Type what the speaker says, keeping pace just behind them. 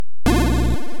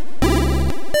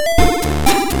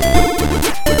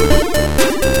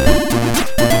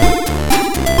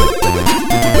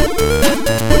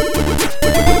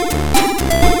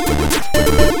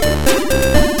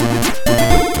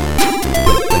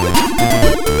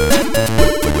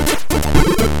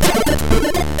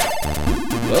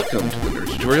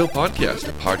Nerdcast,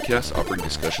 a podcast offering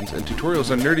discussions and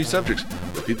tutorials on nerdy subjects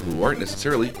for people who aren't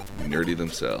necessarily nerdy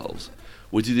themselves.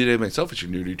 With you today, myself, it's your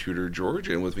nerdy tutor, George,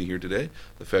 and with me here today,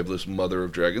 the fabulous mother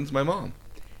of dragons, my mom.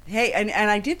 Hey, and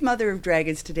I did Mother of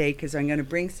Dragons today because I'm going to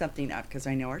bring something up because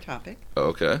I know our topic.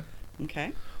 Okay.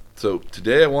 Okay. So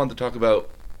today I wanted to talk about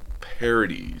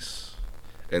parodies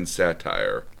and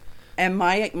satire. And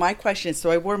my question is,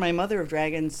 so I wore my Mother of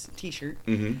Dragons t-shirt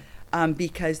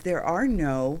because there are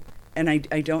no, and I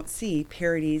don't see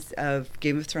parodies of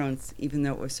Game of Thrones, even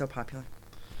though it was so popular.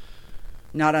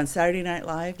 Not on Saturday Night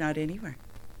Live, not anywhere.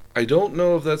 I don't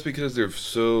know if that's because they're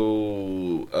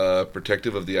so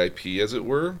protective of the IP, as it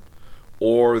were,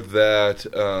 or that...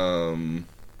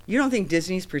 You don't think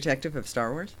Disney's protective of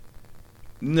Star Wars?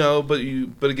 No, but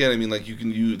again, I mean, like,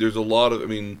 there's a lot of, I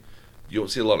mean, you don't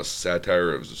see a lot of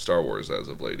satire of Star Wars as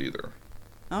of late either.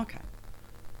 Okay.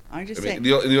 I'm just I mean,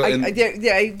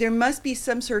 saying, there must be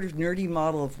some sort of nerdy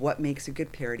model of what makes a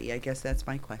good parody. I guess that's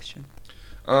my question.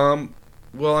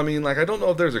 Well, I mean, like, I don't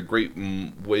know if there's a great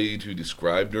way to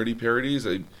describe nerdy parodies.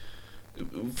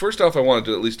 First off, I wanted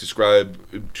to at least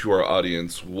describe to our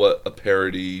audience what a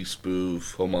parody,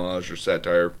 spoof, homage, or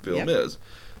satire film is.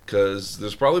 Because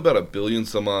there's probably about 1 billion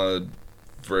some odd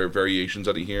variations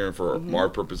out of here. And for our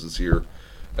purposes here,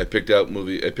 I picked out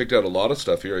a lot of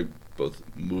stuff here. Both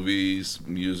movies,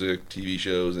 music, TV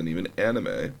shows, and even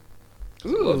anime. So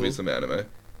I love me some anime.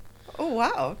 Oh,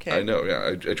 wow, okay. I know,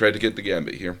 yeah. I tried to get the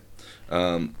gambit here.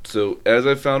 So, as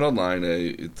I found online,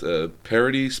 it's a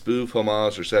parody, spoof,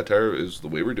 homage, or satire is the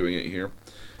way we're doing it here.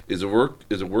 Is a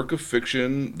work of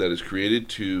fiction that is created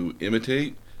to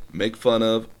imitate, make fun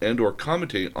of, and or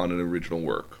commentate on an original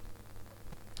work.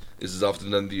 This is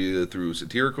often done through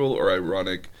satirical or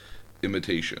ironic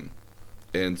imitation.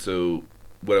 And so,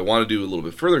 what I want to do a little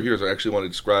bit further here is I actually want to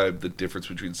describe the difference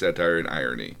between satire and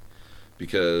irony.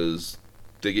 Because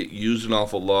they get used an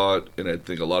awful lot, and I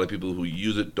think a lot of people who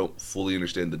use it don't fully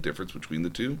understand the difference between the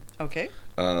two. Okay.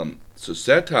 So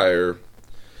satire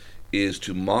is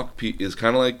to mock is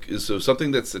kind of like so something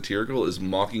that's satirical is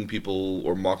mocking people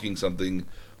or mocking something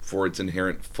for its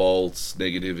inherent faults,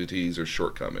 negativities, or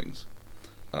shortcomings.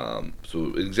 So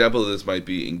an example of this might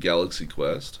be in Galaxy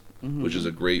Quest, which is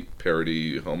a great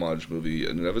parody homage movie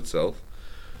in and of itself.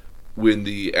 When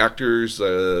the actors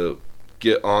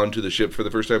get onto the ship for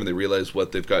the first time and they realize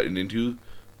what they've gotten into,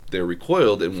 they're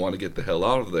recoiled and want to get the hell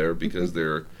out of there because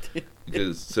they're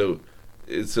It's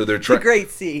a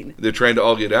great scene. They're trying to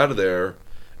all get out of there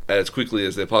as quickly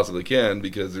as they possibly can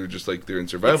because they're just like they're in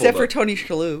survival. Except for Tony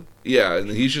Shalhoub. Yeah, and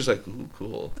he's just like, ooh,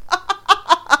 cool.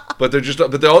 But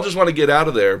they all just want to get out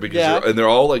of there because they're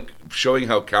all like showing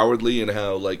how cowardly and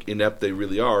how like inept they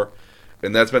really are.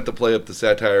 And that's meant to play up the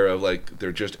satire of, like,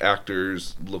 they're just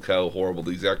actors. Look how horrible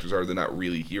these actors are. They're not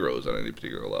really heroes on any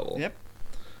particular level. Yep.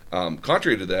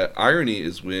 Contrary to that, irony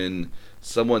is when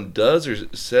someone does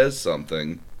or says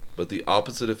something, but the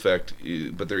opposite effect,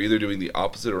 but they're either doing the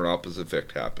opposite or an opposite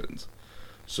effect happens.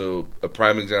 So a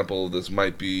prime example of this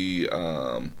might be,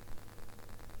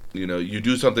 you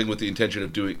do something with the intention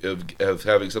of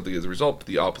having something as a result, but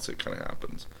the opposite kind of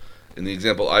happens. And the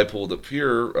example I pulled up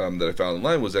here that I found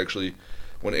online was actually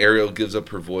when Ariel gives up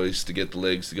her voice to get the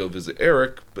legs to go visit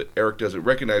Eric, but Eric doesn't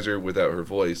recognize her without her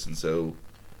voice, and so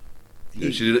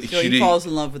he falls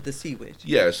in love with the sea witch.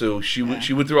 Yeah, so she went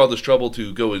through all this trouble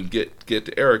to go and get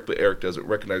to Eric, but Eric doesn't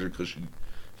recognize her because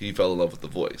he fell in love with the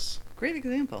voice. Great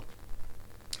example.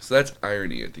 So that's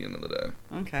irony at the end of the day.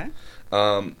 Okay.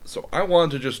 So I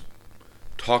wanted to just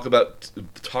talk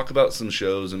about some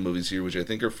shows and movies here, which I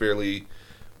think are fairly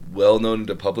well known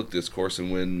into public discourse,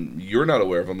 and when you're not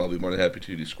aware of them, I'll be more than happy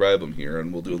to describe them here,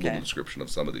 and we'll do a little description of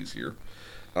some of these here.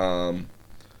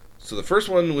 So the first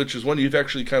one, which is one you've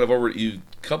actually kind of a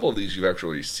couple of these you've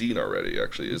actually seen already,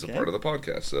 actually, is a part of the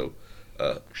podcast. So,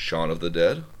 Shaun of the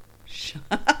Dead.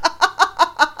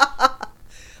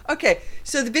 Okay,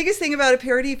 so the biggest thing about a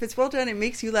parody, if it's well done, it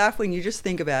makes you laugh when you just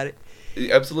think about it.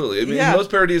 Absolutely. I mean,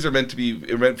 most parodies are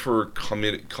meant for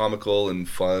comical and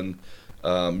fun.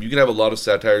 You can have a lot of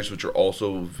satires which are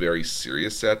also very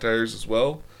serious satires as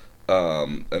well.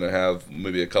 And I have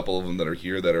maybe a couple of them that are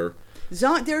here that are...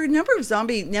 There are a number of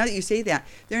zombie... Now that you say that,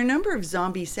 there are a number of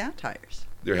zombie satires.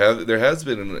 There has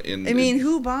been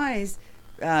who buys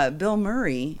Bill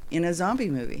Murray in a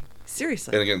zombie movie?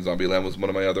 Seriously. And again, Zombieland was one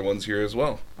of my other ones here as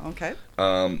well. Okay.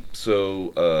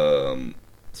 So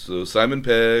Simon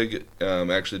Pegg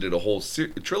actually did a whole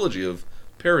trilogy of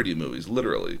parody movies,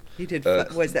 literally. He did,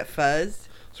 was that Fuzz?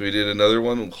 So he did another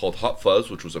one called Hot Fuzz,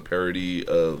 which was a parody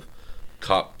of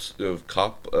cop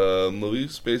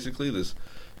movies, basically. This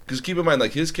because keep in mind,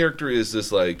 like his character is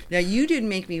this like Now you didn't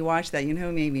make me watch that. You know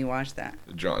who made me watch that?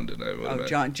 John did.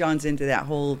 John's into that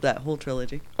whole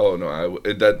trilogy. Oh no,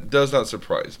 that does not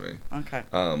surprise me. Okay.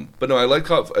 But no, I like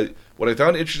what I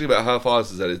found interesting about Hot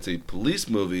Fuzz is that it's a police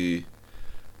movie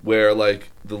where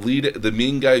like the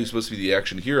main guy who's supposed to be the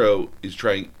action hero is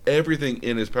trying everything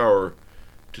in his power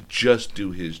to just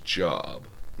do his job.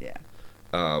 Yeah.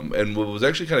 And what was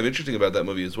actually kind of interesting about that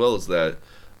movie as well is that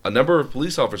a number of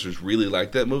police officers really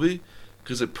liked that movie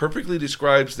because it perfectly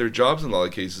describes their jobs in a lot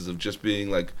of cases of just being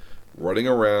like running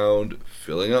around,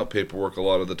 filling out paperwork a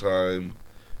lot of the time,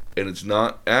 and it's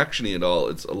not actiony at all.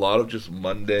 It's a lot of just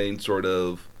mundane sort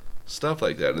of stuff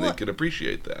like that, and they can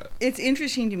appreciate that. It's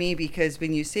interesting to me because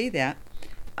when you say that,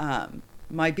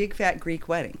 My Big Fat Greek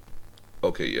Wedding.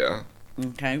 Okay, yeah.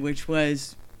 Okay, which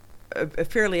was a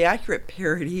fairly accurate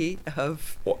parody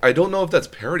of... Well, I don't know if that's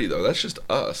parody, though. That's just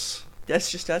us.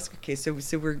 That's just us. Okay, so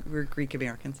we're Greek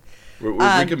Americans. We're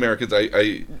Greek Americans.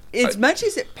 As much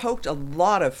as it poked a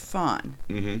lot of fun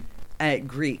mm-hmm. at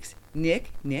Greeks,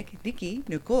 Nikki,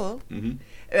 Nicole,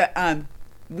 mm-hmm.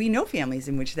 We know families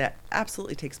in which that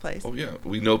absolutely takes place. Oh yeah,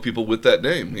 we know people with that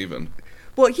name even.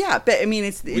 Well, yeah, but I mean,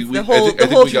 it's the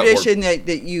whole tradition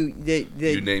that you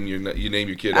name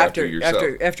your kid after yourself.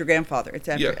 After grandfather. It's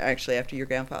actually after your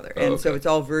grandfather, and so it's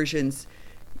all versions.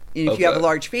 And if you have a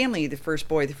large family, the first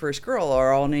boy, the first girl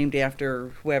are all named after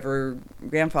whoever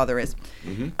grandfather is.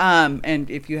 Mm-hmm. And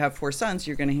if you have 4 sons,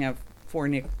 you're going to have 4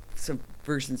 some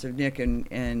versions of Nick and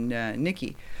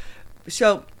Nikki.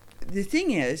 So the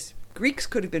thing is, Greeks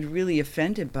could have been really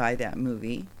offended by that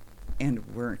movie, and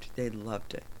weren't. They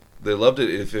loved it. They loved it.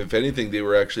 If anything, they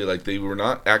were actually like they were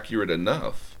not accurate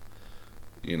enough.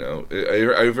 You know,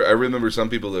 I remember some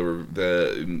people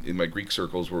in my Greek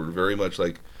circles were very much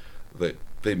like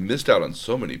they missed out on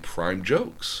so many prime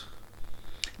jokes.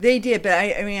 They did, but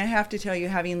I mean, I have to tell you,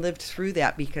 having lived through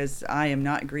that, because I am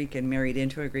not Greek and married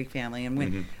into a Greek family, and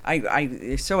when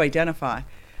I so identify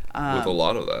with a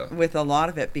lot of that. With a lot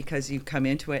of it, because you come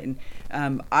into it.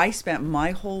 And I spent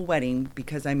my whole wedding,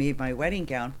 because I made my wedding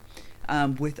gown,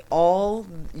 with all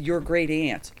your great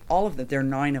aunts. All of them. There are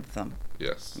 9 of them.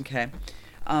 Yes. Okay.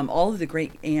 All of the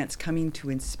great aunts coming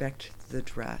to inspect the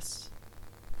dress.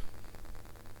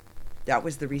 That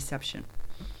was the reception.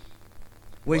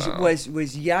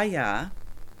 Was Yaya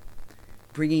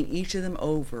bringing each of them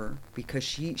over, because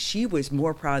she was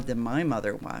more proud than my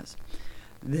mother was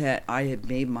that I had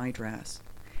made my dress,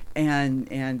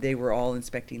 and they were all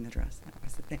inspecting the dress. That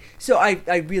was the thing. So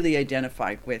I really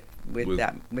identified with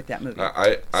that movie.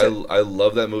 I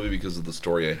love that movie because of the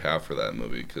story I have for that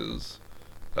movie, because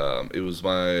it was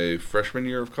my freshman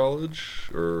year of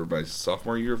college or my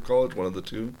sophomore year of college, one of the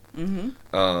two.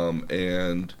 Mm-hmm.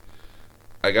 And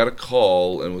I got a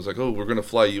call and was like, "Oh, we're going to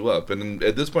fly you up." And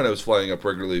at this point, I was flying up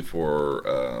regularly for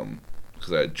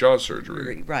because I had jaw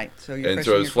surgery. Right. So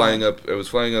I was flying up. I was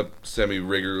flying up semi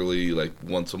regularly, like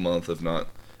once a month, if not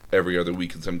every other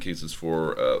week in some cases,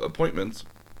 for appointments.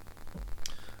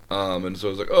 And so I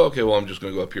was like, "Oh, okay. Well, I'm just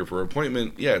going to go up here for an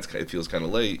appointment." Yeah, it feels kind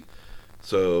of late.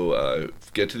 So I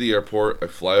get to the airport. I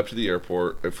fly up to the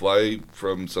airport. I fly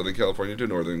from Southern California to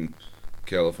Northern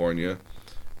California.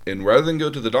 And rather than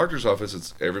go to the doctor's office,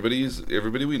 it's everybody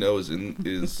we know is in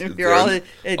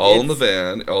the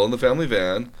van, all in the family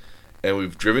van, and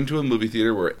we've driven to a movie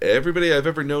theater where everybody I've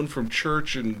ever known from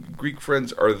church and Greek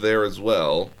friends are there as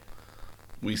well.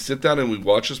 We sit down and we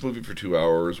watch this movie for 2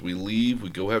 hours. We leave.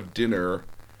 We go have dinner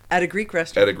at a Greek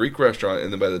restaurant.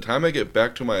 And then by the time I get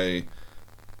back to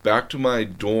my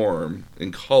dorm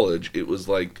in college, it was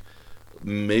like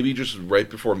maybe just right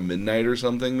before midnight or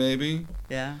something, maybe.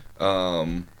 Yeah.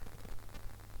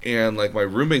 And like my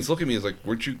roommates look at me, is like,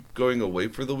 "Weren't you going away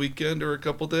for the weekend or a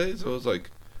couple days?" I was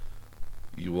like,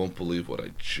 "You won't believe what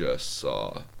I just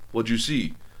saw." "What'd you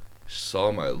see?"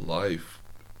 "Saw my life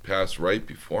pass right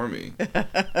before me."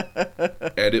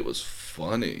 And it was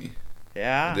funny.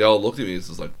 Yeah. And they all looked at me and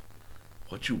was like,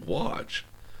 "What'd you watch?"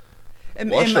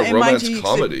 Watched a romance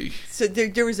comedy. So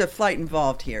there was a flight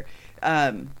involved here,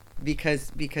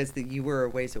 because you were a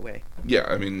ways away. Yeah,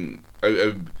 I mean,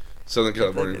 Southern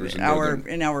California versus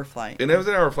an hour flight. And it was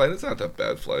an hour flight. It's not that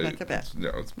bad flight. Not that bad.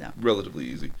 It's relatively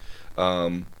easy.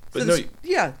 But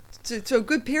so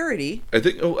good parody. I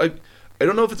think. I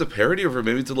don't know if it's a parody or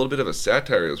maybe it's a little bit of a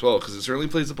satire as well, because it certainly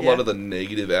plays up a lot of the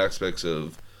negative aspects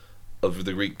of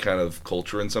the Greek kind of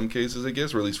culture in some cases, I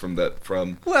guess, or at least from a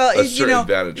certain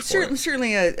vantage point.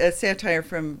 Certainly a satire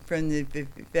from the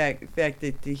fact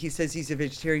that he says he's a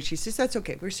vegetarian. She says, "That's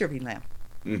okay. We're serving lamb."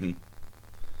 Mm-hmm.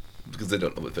 Because they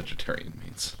don't know what vegetarian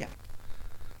means. Yeah.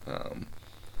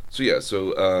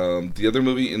 The other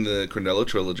movie in the Cornello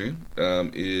trilogy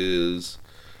is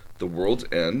The World's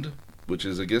End, which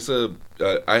is, I guess,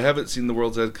 I haven't seen The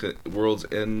World's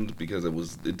End because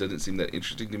it didn't seem that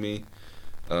interesting to me.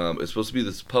 It's supposed to be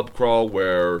this pub crawl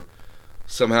where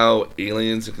somehow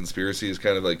aliens and conspiracy is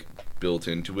kind of like built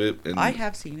into it. And I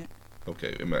have seen it.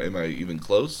 Okay, am I even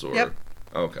close? Or? Yep.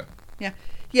 Oh, okay. Yeah.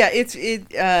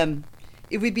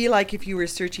 It would be like if you were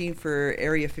searching for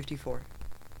Area 54.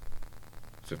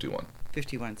 51.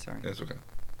 51, sorry. That's okay.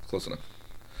 Close enough.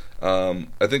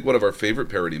 I think one of our favorite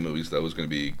parody movies, though, was going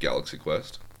to be Galaxy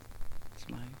Quest. It's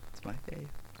my fave.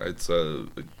 It's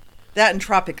that and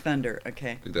Tropic Thunder.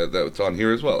 Okay. That's on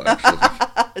here as well,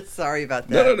 actually. Sorry about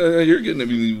that. No, you're good. I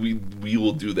mean, we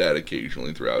will do that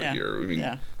occasionally throughout here. I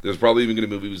mean, there's probably even going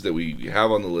to be movies that we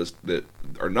have on the list that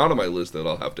are not on my list that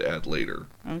I'll have to add later.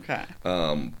 Okay.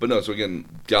 But no, so again,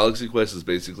 Galaxy Quest is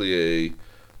basically a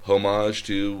homage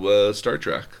to Star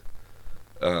Trek.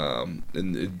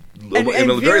 In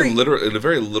a very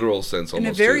literal sense, almost.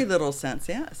 In a very literal sense,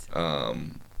 yes.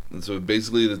 And so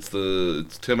basically, it's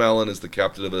Tim Allen is the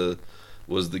captain of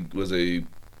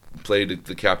played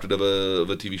the captain of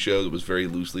a TV show that was very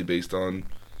loosely based on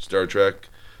Star Trek,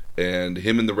 and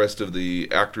him and the rest of the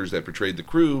actors that portrayed the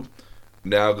crew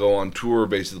now go on tour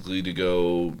basically to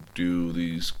go do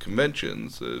these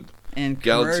conventions and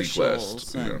Galaxy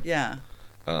Quest,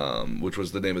 which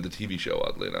was the name of the TV show,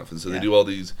 oddly enough. And so they do all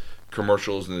these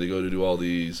commercials, and they go to do all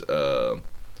these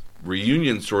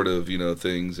reunion sort of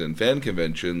things and fan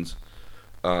conventions,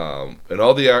 and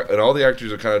all the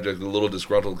actors are kind of like a little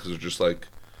disgruntled because they're just like,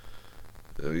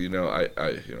 and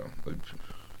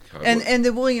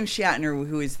the William Shatner,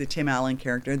 who is the Tim Allen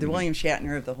character, the William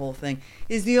Shatner of the whole thing,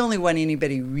 is the only one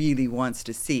anybody really wants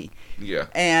to see. Yeah,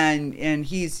 and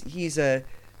he's a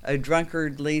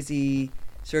drunkard, lazy,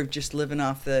 sort of just living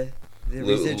off the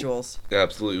residuals.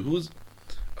 Absolutely. Who's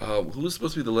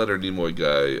supposed to be the Leonard Nimoy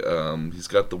guy? He's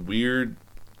got the weird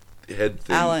head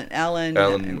thing. Alan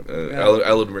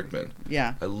Rickman.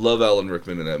 Yeah, I love Alan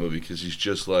Rickman in that movie because he's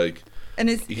just like, and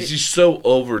he's just so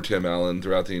over Tim Allen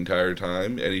throughout the entire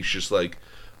time, and he's just like,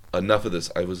 enough of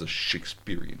this. I was a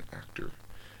Shakespearean actor.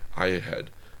 I had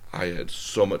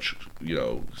so much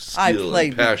skill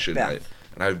and passion.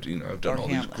 I've done all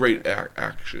these great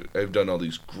action. I've done all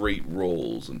these great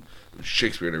roles and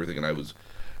Shakespeare and everything,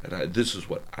 and this is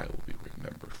what I will be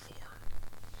remembered for.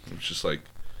 It's just like...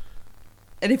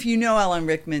 And if you know Alan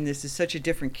Rickman, this is such a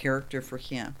different character for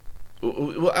him.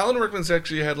 Well, Alan Rickman's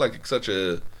actually had like he's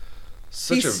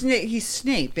Snape. He's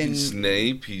Snape.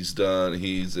 He's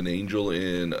an angel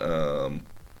in... that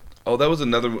was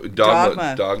another...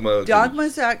 Dogma.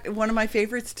 Dogma's one of my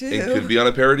favorites, too. It could be on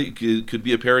a parody. Could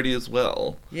be a parody as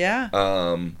well. Yeah.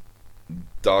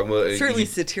 Dogma... Certainly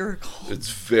satirical. It's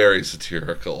very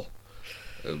satirical.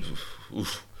 I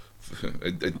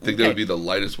think that would be the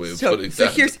lightest way of putting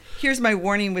that. So here's my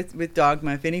warning with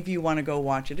Dogma. If any of you want to go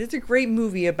watch it, it's a great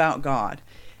movie about God,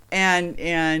 and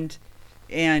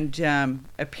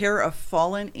a pair of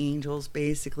fallen angels,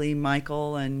 basically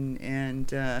Michael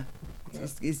and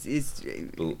is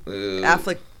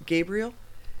Affleck Gabriel.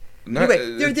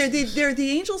 Anyway, they're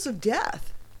the angels of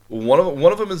death. One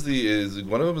of them is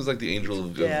like the angel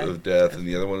of death, and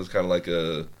the other one is kind of like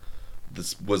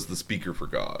this was the speaker for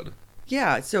God.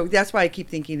 Yeah, so that's why I keep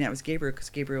thinking that was Gabriel, because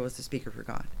Gabriel was the speaker for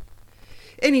God.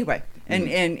 Anyway,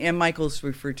 and Michael's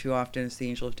referred to often as the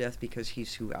angel of death because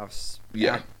he's who else?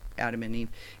 Yeah. Adam and Eve.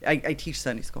 I teach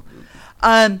Sunday school.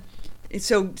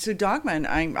 So Dogma, and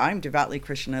I'm devoutly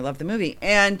Christian. I love the movie,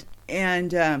 and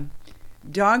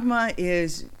Dogma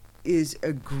is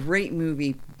a great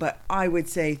movie, but I would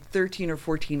say 13 or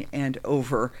 14 and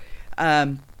over.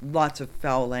 Lots of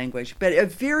foul language, but a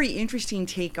very interesting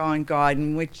take on God,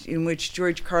 in which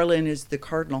George Carlin is the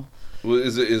cardinal. Well,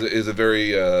 is a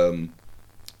very I want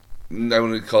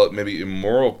to call it maybe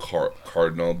immoral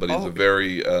cardinal, but he's a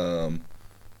very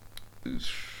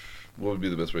what would be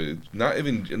the best way? And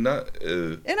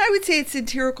I would say it's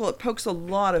satirical. It pokes a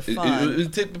lot of fun.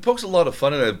 It pokes a lot of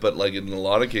fun in it, but like in a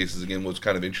lot of cases, again, what's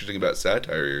kind of interesting about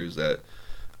satire is that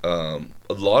a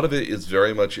lot of it is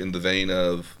very much in the vein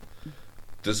of,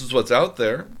 this is what's out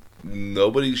there.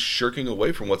 Nobody's shirking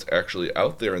away from what's actually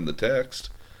out there in the text,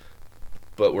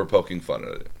 but we're poking fun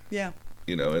at it. Yeah.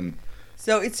 And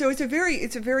so it's a very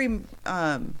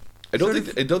I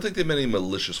don't think they meant any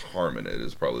malicious harm in it.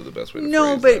 Is probably the best way to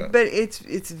No, phrase that. but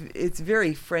it's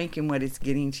very frank in what it's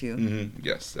getting to. Mm-hmm.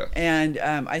 Yes. And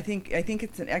I think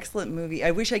it's an excellent movie.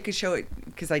 I wish I could show it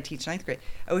because I teach ninth grade.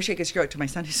 I wish I could show it to my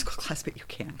Sunday school class, but you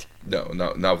can't. No,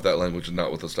 not with that language and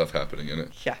not with the stuff happening in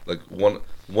it. Yeah. Like one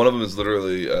of them is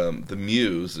literally the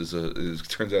Muse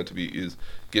turns out to be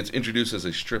gets introduced as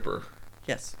a stripper.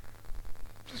 Yes.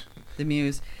 The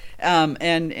Muse, and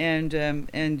in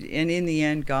the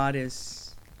end, God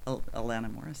is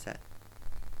Alanis Morissette.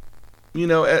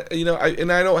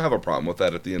 I don't have a problem with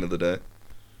that at the end of the day.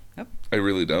 Nope. I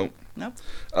really don't. Nope.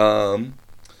 The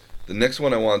next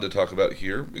one I wanted to talk about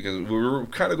here, because we were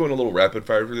kind of going a little rapid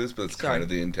fire for this, but it's kind of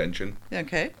the intention.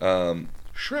 Okay.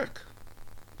 Shrek.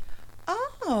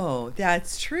 Oh,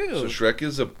 that's true. So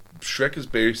Shrek is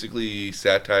basically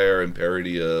satire and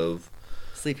parody of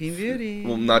Sleeping Beauty.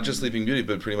 Well, not just Sleeping Beauty,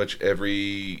 but pretty much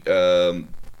every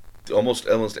almost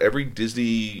every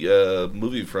Disney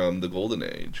movie from the Golden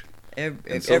Age.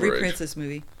 Every princess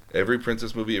movie. Every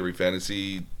princess movie, every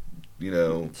fantasy,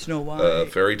 Snow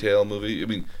White, fairy tale movie. I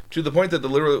mean, to the point that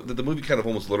the movie kind of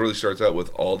almost literally starts out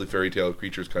with all the fairy tale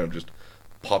creatures kind of just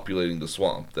populating the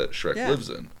swamp that Shrek lives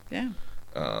in. Yeah.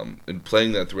 And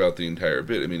playing that throughout the entire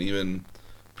bit. I mean, even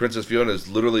Princess Fiona is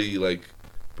literally like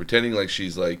pretending like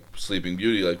she's like Sleeping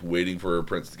Beauty, like waiting for her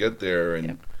prince to get there,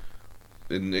 and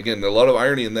and again, a lot of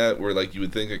irony in that, where like you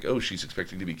would think like, oh, she's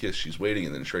expecting to be kissed, she's waiting,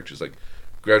 and then Shrek just like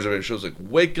grabs her and shows like,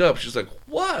 wake up. She's like,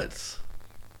 what?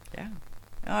 Yeah.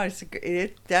 Oh,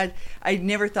 that I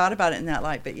never thought about it in that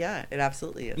light, but yeah, it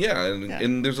absolutely is. Yeah,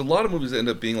 and there's a lot of movies that end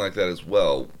up being like that as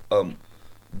well.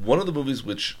 One of the movies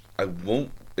which I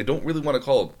don't really want to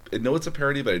call it, I know it's a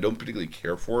parody, but I don't particularly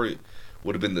care for it,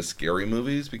 would have been the Scary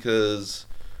Movies, because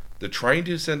they're trying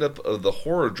to send up the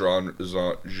horror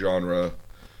genre.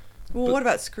 Well, what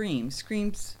about Scream?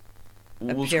 Scream's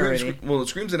a parody.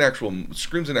 Scream's an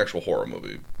actual horror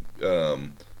movie.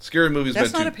 Scary Movies.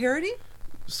 That's not a parody?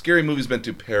 Scary Movies meant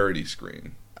to parody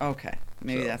Scream. Okay,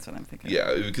 maybe that's what I'm thinking.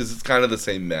 Yeah, because it's kind of the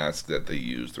same mask that they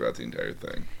use throughout the entire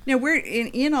thing. Now, where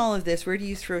in all of this, where do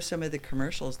you throw some of the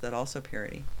commercials that also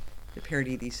parody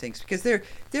these things? Because there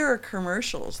are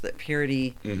commercials that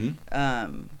parody.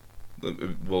 Mm-hmm.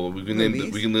 Well, we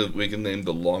can name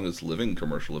the longest living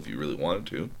commercial if you really wanted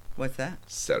to. What's that?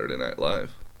 Saturday Night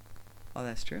Live. Oh,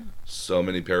 that's true. So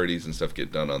many parodies and stuff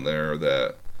get done on there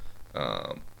that.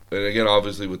 And again,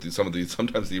 obviously, with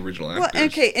sometimes the original actors. Well,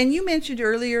 okay, and you mentioned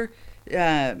earlier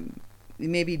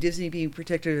maybe Disney being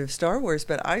protective of Star Wars,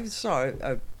 but I saw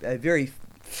a very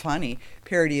funny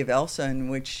parody of Elsa in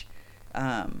which,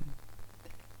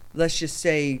 let's just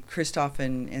say, Kristoff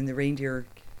and the reindeer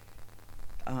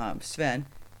Sven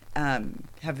have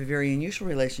a very unusual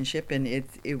relationship, and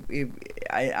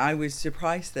I was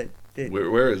surprised that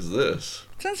where is this?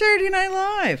 It's on Saturday Night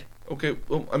Live. Okay,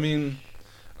 well, I mean.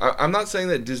 I'm not saying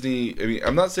that Disney.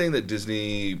 I'm not saying that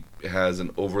Disney has an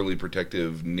overly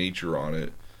protective nature on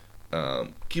it.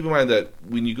 Keep in mind that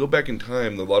when you go back in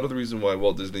time, a lot of the reason why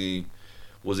Walt Disney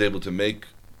was able to make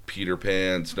Peter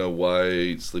Pan, Snow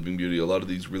White, Sleeping Beauty, a lot of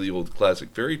these really old classic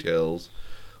fairy tales,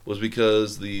 was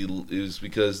because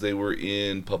they were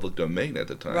in public domain at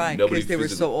the time. Right, because they were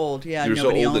so old. Yeah, they were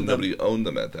so old that nobody owned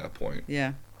them at that point.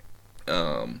 Yeah.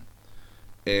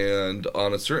 And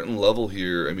on a certain level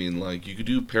here, I mean, like, you could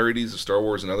do parodies of Star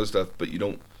Wars and other stuff, but you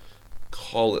don't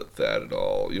call it that at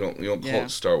all. You don't call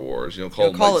it Star Wars. You don't call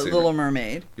it Little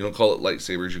Mermaid. You don't call it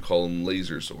lightsabers. You call them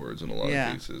laser swords in a lot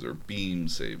of cases, or beam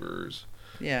sabers.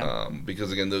 Yeah.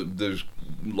 Because again, there's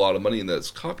a lot of money in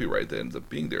that's copyright that ends up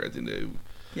being there at the end of the day.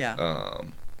 Yeah.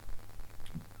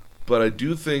 But I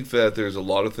do think that there's a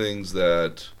lot of things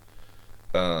that.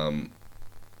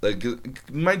 Like,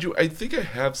 mind you, I think I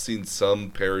have seen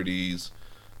some parodies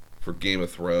for Game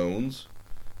of Thrones,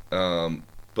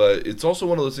 but it's also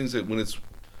one of those things that when it's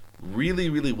really,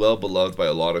 really well beloved by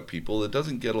a lot of people, it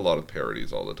doesn't get a lot of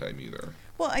parodies all the time either.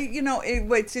 Well,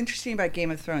 what's interesting about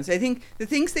Game of Thrones, I think the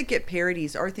things that get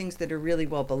parodies are things that are really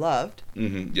well beloved.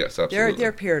 Mm-hmm. Yes, absolutely.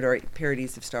 They're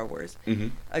parodies of Star Wars. Mm-hmm.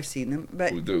 I've seen them,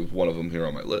 but there's one of them here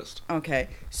on my list. Okay,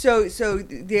 so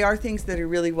they are things that are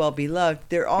really well beloved.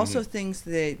 They're also things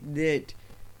that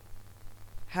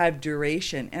have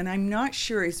duration, and I'm not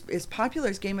sure as popular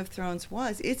as Game of Thrones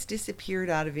was, it's disappeared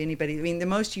out of anybody. I mean, the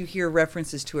most you hear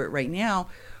references to it right now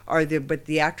but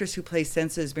the actress who plays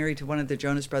Sansa is married to one of the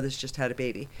Jonas Brothers, just had a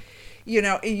baby. You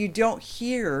don't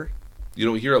hear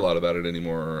a lot about it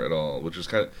anymore at all, which is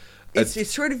kind of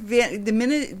it's sort of the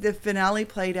minute the finale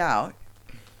played out,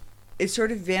 it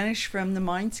sort of vanished from the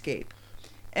mindscape.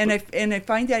 And I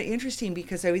find that interesting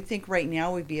because I would think right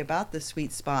now would be about the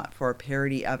sweet spot for a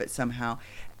parody of it somehow.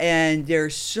 And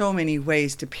there's so many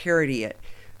ways to parody it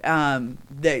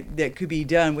that could be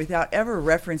done without ever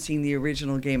referencing the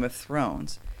original Game of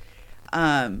Thrones.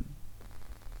 And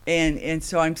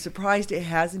so I'm surprised it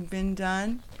hasn't been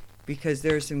done because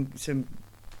there's some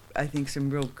I think some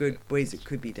real good ways it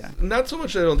could be done. Not so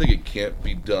much that I don't think it can't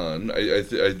be done.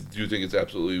 I do think it's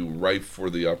absolutely ripe for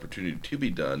the opportunity to be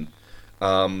done.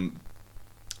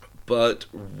 But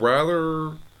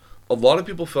rather, a lot of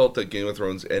people felt that Game of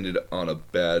Thrones ended on a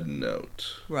bad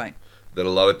note. Right. That a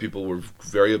lot of people were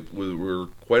were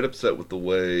quite upset with the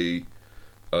way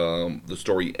the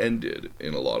story ended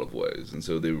in a lot of ways, and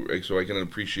so I can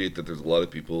appreciate that there's a lot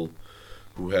of people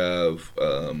who have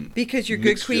because your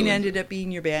good queen feelings. Ended up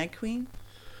being your bad queen.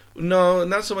 No,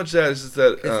 not so much that. It's just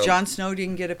that Jon Snow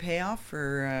didn't get a payoff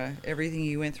for everything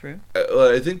he went through.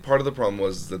 I think part of the problem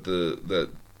was that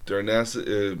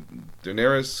Daenerys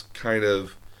kind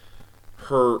of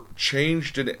her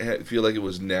change didn't feel like it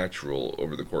was natural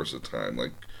over the course of time.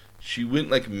 Like she went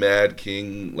like Mad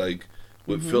King, like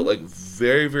what felt like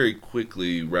very very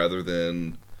quickly rather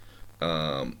than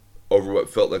over what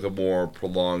felt like a more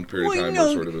prolonged period of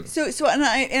time. Sort of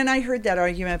and I heard that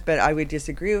argument, but I would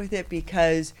disagree with it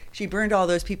because she burned all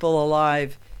those people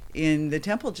alive in the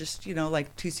temple just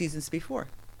like 2 seasons before.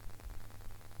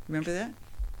 Remember that?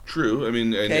 True. I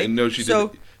mean, okay. I know she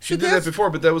did. She did that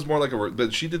before, but that was more like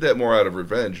but she did that more out of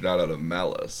revenge, not out of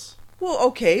malice. Well,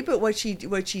 okay, but what she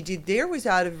did there was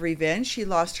out of revenge. She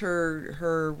lost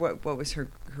her what was her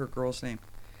girl's name?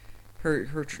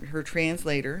 Her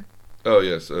translator. Oh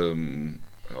yes. I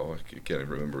can't even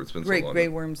remember. It's been so long. Grey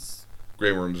Worm's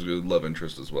love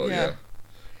interest as well. Yeah.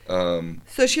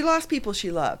 So she lost people she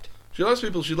loved. She lost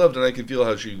people she loved, and I can feel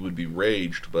how she would be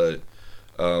raged. But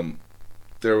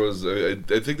there was, I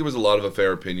think, there was a lot of a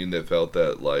fair opinion that felt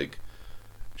that like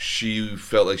she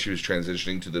felt like she was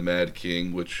transitioning to the Mad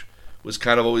King, which was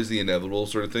kind of always the inevitable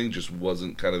sort of thing. Just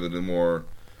wasn't kind of in a more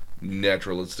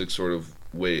naturalistic sort of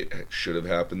way it should have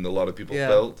happened. A lot of people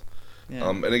felt. Yeah.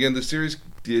 And again, the series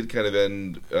did kind of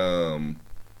end.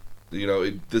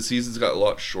 The seasons got a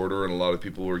lot shorter, and a lot of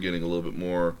people were getting a little bit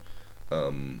more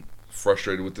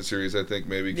frustrated with the series. I think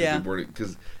maybe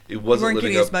because it wasn't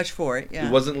living up as much for it. Yeah,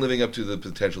 it wasn't living up to the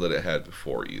potential that it had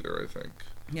before either. I think.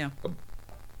 Yeah.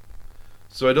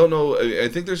 So I don't know. I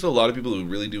think there's a lot of people who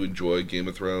really do enjoy Game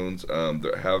of Thrones.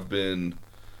 There have been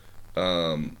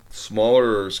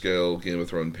smaller scale Game of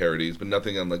Thrones parodies, but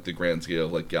nothing on like the grand scale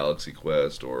of like Galaxy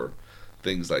Quest or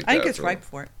things like that. I think it's ripe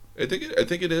for it. I think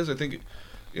it is. I think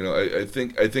I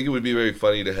think it would be very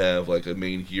funny to have like a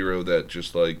main hero that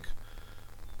just like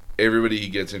everybody he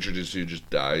gets introduced to just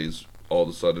dies all of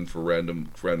a sudden for random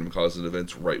causes and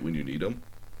events right when you need them.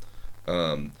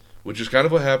 Which is kind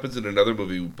of what happens in another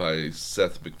movie by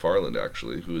Seth MacFarlane,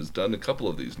 actually, who has done a couple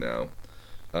of these now.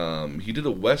 He did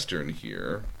a Western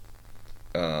here.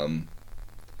 And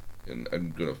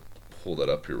I'm going to pull that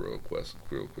up here real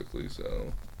quickly.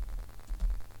 So,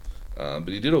 but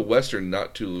he did a Western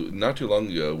not too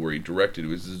long ago where he directed. It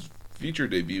was his feature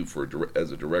debut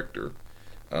as a director.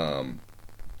 And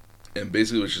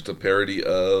basically it was just a parody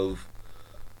of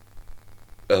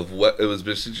what it was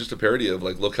basically just a parody of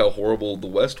like look how horrible the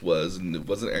West was, and it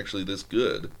wasn't actually this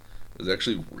good. It was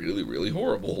actually really really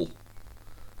horrible.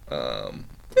 There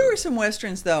were some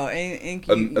westerns though.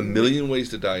 A Million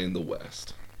Ways to Die in the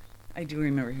West. I do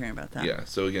remember hearing about that. Yeah.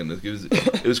 So again,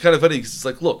 it was kind of funny because it's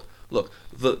like look,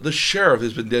 the sheriff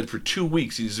has been dead for 2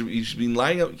 weeks. He's been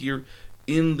lying out here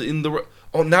in the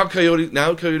now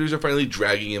coyotes are finally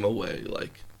dragging him away.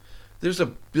 Like there's a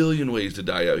billion ways to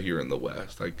die out here in the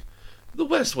West. Like. The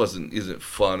West isn't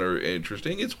fun or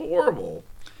interesting. It's horrible.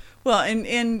 Well,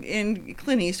 and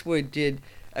Clint Eastwood did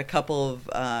a couple of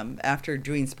after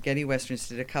doing spaghetti westerns,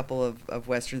 did a couple of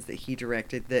westerns that he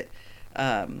directed that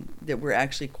were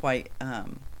actually quite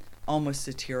almost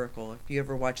satirical. If you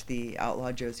ever watch The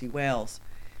Outlaw Josie Wales,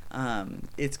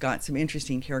 it's got some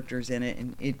interesting characters in it,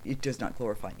 and it does not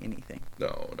glorify anything.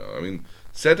 No. I mean,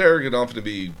 satire can often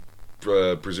be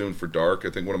presumed for dark. I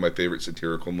think one of my favorite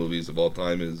satirical movies of all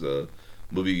time is a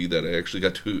movie that I actually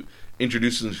got to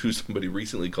introduce to somebody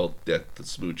recently called Death of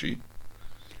Smoochie.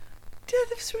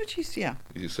 Death of Smoochie, yeah.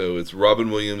 So it's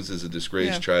Robin Williams is a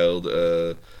disgraced child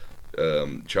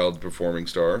performing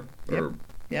star.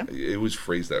 Yep. It was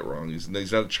phrased that wrong. He's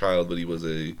not a child, but he was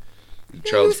a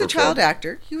child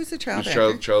actor. He was a child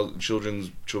actor.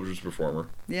 Children's performer.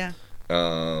 Yeah.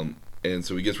 And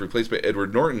so he gets replaced by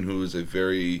Edward Norton, who is a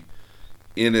very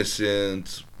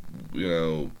innocent,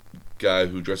 guy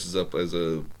who dresses up as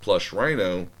a plush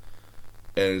rhino,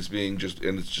 and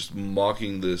it's just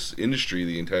mocking this industry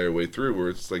the entire way through. Where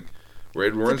it's like, where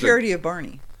Ed Warren's It's a parody of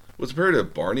Barney. Well, it's a parody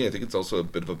of Barney. I think it's also a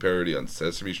bit of a parody on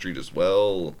Sesame Street as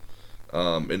well,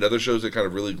 and other shows that kind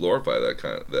of really glorify that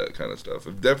kind of stuff.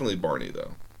 Definitely Barney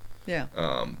though. Yeah.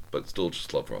 But still,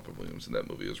 just love Robin Williams in that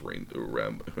movie as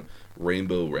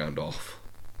Rainbow Randolph.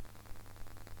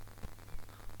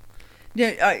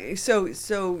 Yeah.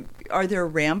 So are there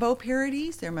Rambo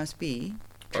parodies? There must be.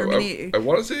 I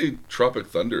want to say Tropic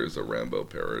Thunder is a Rambo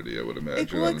parody. I would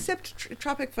imagine. Well, except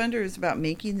Tropic Thunder is about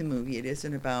making the movie. It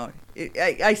isn't about.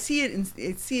 I see it in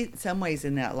some ways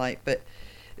in that light, but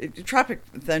Tropic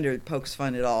Thunder pokes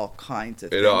fun at all kinds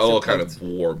of things. All kind of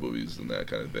war movies in that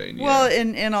kind of vein. Yeah. Well,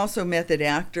 and also method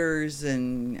actors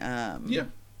and yeah,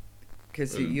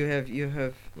 because you have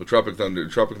well, Tropic Thunder.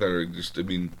 Just, I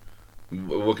mean,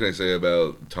 what can I say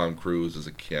about Tom Cruise as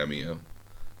a cameo?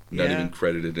 Not even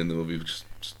credited in the movie. Just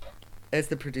as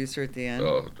the producer at the end.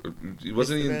 Oh, he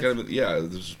wasn't even kind of. Yeah,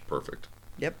 this is perfect.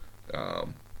 Yep. So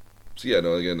yeah,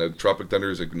 no. Again, Tropic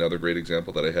Thunder is another great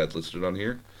example that I had listed on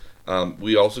here.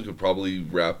 We also could probably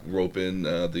rope in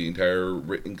the entire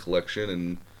written collection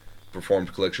and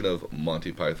performed collection of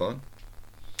Monty Python.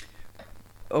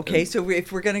 Okay, so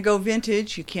if we're going to go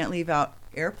vintage, you can't leave out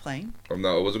Airplane. I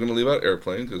wasn't going to leave out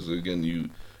Airplane because again, you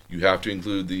have to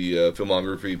include the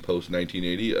filmography post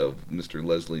 1980 of Mr.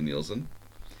 Leslie Nielsen.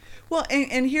 Well,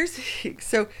 and here's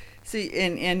so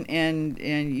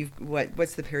and you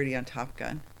what's the parody on Top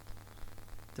Gun?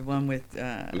 The one with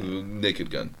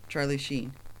Naked Gun. Charlie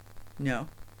Sheen. No.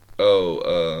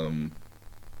 Oh,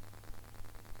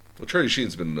 well, Charlie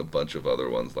Sheen's been in a bunch of other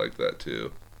ones like that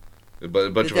too. But a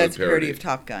bunch of other that's a parody of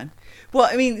Top Gun. Well,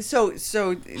 I mean, so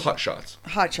Hot Shots.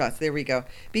 Hot Shots. There we go.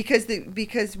 Because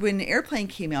when Airplane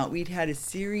came out, we'd had a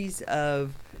series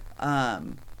of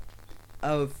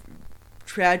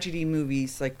tragedy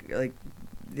movies like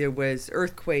there was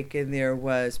Earthquake and there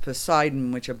was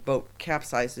Poseidon, which a boat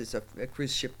capsizes, a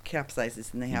cruise ship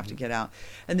capsizes, and they have to get out.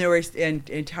 And there was and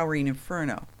Towering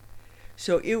Inferno.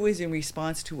 So it was in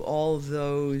response to all of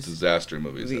those disaster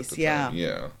movies at the time.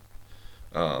 Yeah.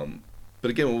 But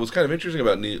again, what was kind of interesting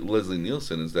about Leslie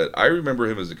Nielsen is that I remember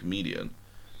him as a comedian,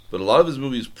 but a lot of his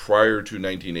movies prior to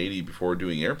 1980, before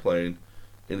doing Airplane,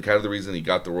 and kind of the reason he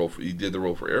got the role, he did the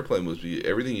role for Airplane was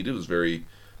everything he did was very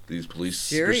these police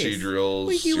serious procedurals.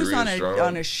 Well, he was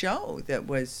on a show that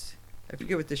was, I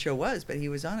forget what the show was, but he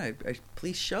was on a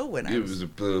police show when I was.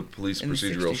 It was a police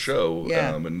procedural show,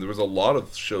 yeah. And there was a lot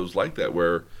of shows like that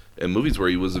and movies where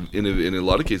he was in a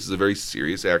lot of cases a very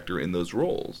serious actor in those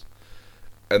roles.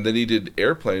 And then he did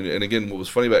Airplane, and again, what was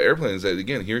funny about Airplane is that,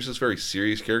 again, here's this very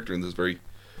serious character in this very,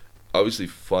 obviously,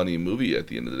 funny movie at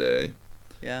the end of the day.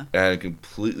 Yeah. And it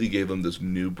completely gave him this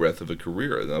new breath of a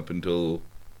career, and up until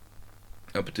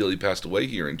he passed away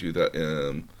here in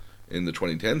the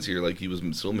 2010s here, like, he was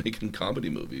still making comedy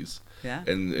movies. Yeah.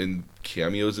 And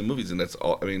cameos in movies, and that's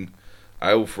all, I mean,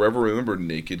 I will forever remember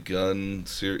Naked Gun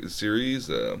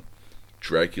series,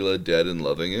 Dracula, Dead and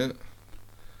Loving It,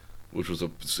 which was,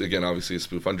 again, obviously a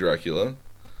spoof on Dracula.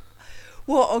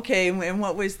 Well, okay, and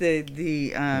what was the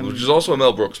which is also a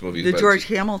Mel Brooks movie. The George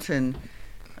Hamilton,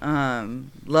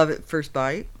 Love at First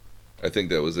Bite? I think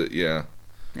that was it, yeah.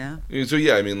 Yeah. So,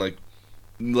 yeah, I mean, like,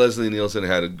 Leslie Nielsen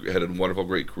had a wonderful,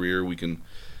 great career. We can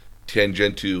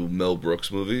tangent to Mel Brooks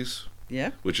movies.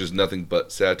 Yeah. Which is nothing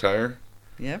but satire.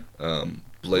 Yeah.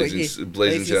 Blazing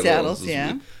Saddles,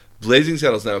 yeah. Blazing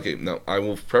Saddles. Now, okay. Now, I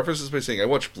will preface this by saying I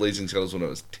watched Blazing Saddles when I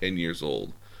was 10 years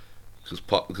old,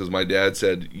 because my dad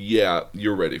said, "Yeah,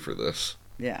 you're ready for this."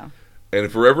 Yeah. And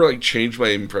it forever like changed my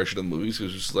impression of movies. It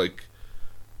was just like,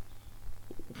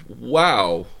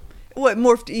 wow. Well, it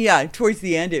morphed. Yeah, towards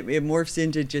the end, it morphs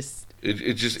into just.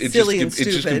 It just stupid.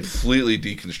 completely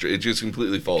deconstructs. It just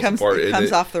completely falls apart. It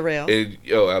comes off the rails.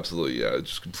 Oh, absolutely, yeah. It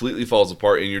just completely falls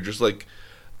apart, and you're just like,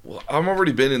 well, I've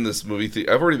already been in this movie.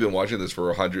 I've already been watching this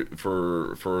for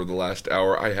the last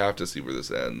hour. I have to see where this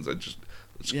ends.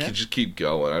 Just keep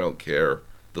going. I don't care.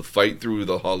 The fight through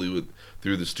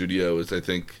the studio is, I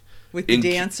think, with the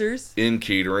dancers in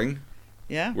catering.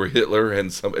 Yeah, where Hitler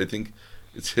and I think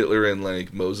it's Hitler and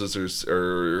like Moses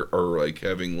are like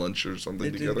having lunch or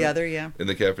something together. Yeah, in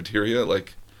the cafeteria.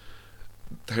 Like,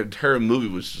 the entire movie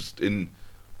was just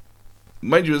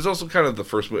mind you, it's also kind of the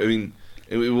first movie. I mean.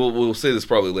 And we'll say this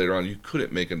probably later on. You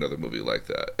couldn't make another movie like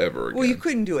that ever again. Well, you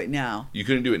couldn't do it now. You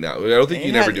couldn't do it now. I don't think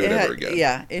you never do it ever again.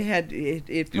 Yeah,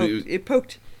 it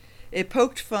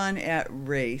poked fun at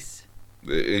race.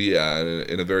 Yeah,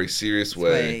 in a very serious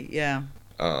way. Yeah.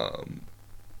 And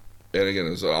again,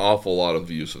 there's an awful lot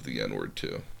of use of the N-word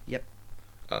too. Yep.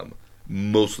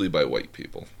 Mostly by white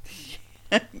people.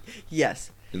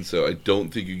 Yes. And so I don't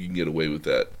think you can get away with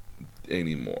that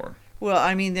anymore. Well,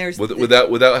 I mean, there's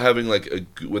without having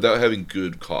without having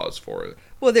good cause for it.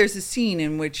 well, there's a scene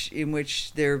in which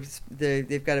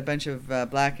they've got a bunch of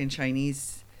black and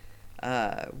Chinese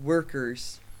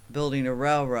workers building a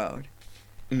railroad.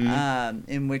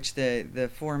 In which the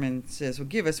foreman says, "Well,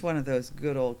 give us one of those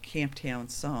good old Camptown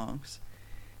songs,"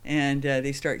 and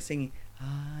they start singing,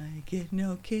 "I get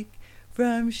no kick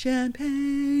from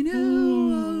champagne."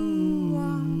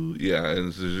 Ooh. Yeah,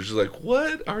 and so they're just like,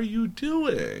 "What are you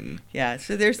doing?" Yeah,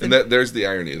 so there's there's the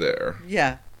irony there.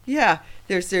 Yeah,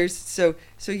 there's some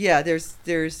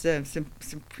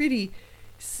pretty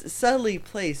subtly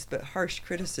placed but harsh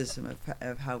criticism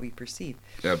of how we perceive.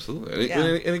 Absolutely,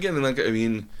 and again, like, I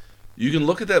mean, you can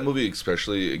look at that movie,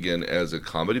 especially again as a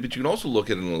comedy, but you can also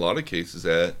look at it in a lot of cases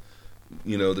at,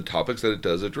 you know, the topics that it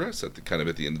does address at the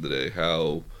end of the day,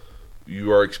 how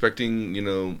you are expecting, you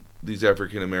know, these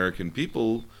African American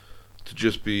people to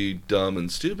just be dumb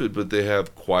and stupid, but they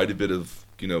have quite a bit of,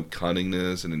 you know,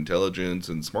 cunningness and intelligence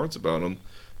and smarts about them.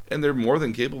 And they're more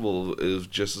than capable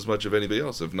of just as much of anybody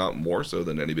else, if not more so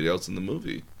than anybody else in the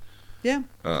movie. Yeah.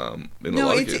 In a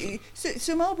lot of cases.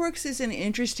 So Mel Brooks is an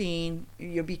interesting,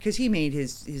 because he made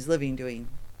his living doing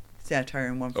satire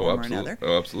in one form or another.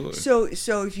 Oh, absolutely.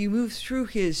 So if you move through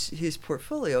his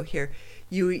portfolio here,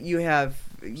 you have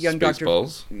young Dr.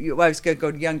 Spaceballs. I was going to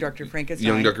go to Young Dr. Frankenstein.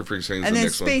 Young Dr. Frankenstein, and then the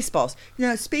next Spaceballs. You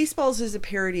know, Spaceballs is a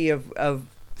parody of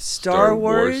Star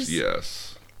Wars. Yes.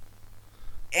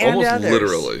 And almost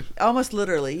others. Almost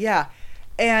literally, yeah,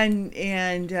 and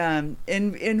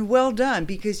well done,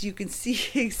 because you can see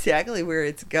exactly where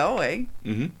it's going.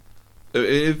 Mm-hmm.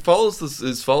 It follows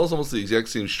almost the exact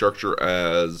same structure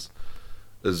as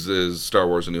Star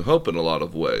Wars: A New Hope in a lot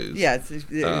of ways. Yeah, it's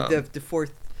the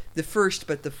first,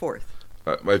 but the fourth.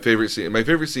 My favorite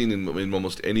scene in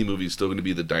almost any movie is still going to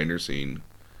be the diner scene,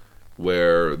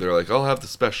 where they're like, "I'll have the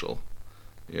special,"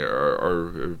 yeah,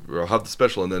 or I'll have the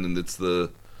special, and then it's the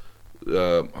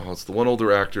one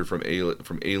older actor from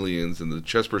Aliens, and the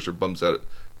chest burster burst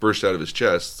out of his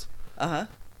chest.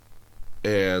 And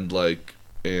the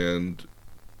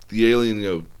alien, you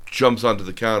know, jumps onto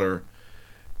the counter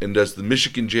and does the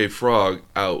Michigan J Frog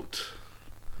out.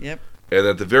 Yep. And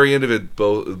at the very end of it,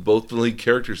 both the lead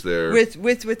characters there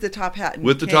with the top hat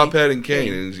and top hat and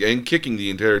cane and kicking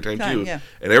the entire time too. Yeah.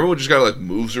 And everyone just kind of like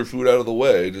moves their food out of the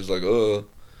way, just like And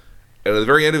at the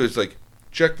very end of it, it's like,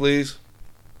 "Check, please,"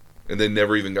 and they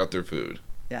never even got their food.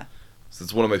 Yeah. So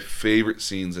it's one of my favorite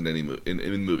scenes in any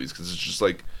in movies, because it's just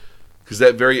like, because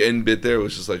that very end bit there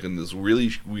was just like, and this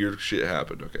really weird shit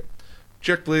happened. Okay,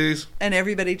 "Check, please," and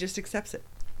everybody just accepts it.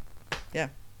 Yeah.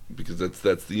 Because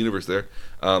that's the universe there.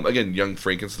 Again, Young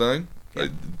Frankenstein, yeah. A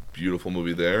beautiful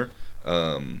movie there.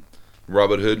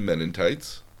 Robin Hood, Men in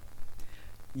Tights.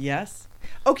 Yes.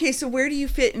 Okay, so where do you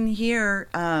fit in here,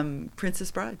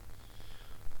 Princess Bride?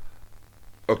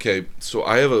 Okay, so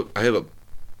I have a.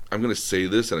 I'm going to say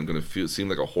this, and I'm going to seem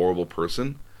like a horrible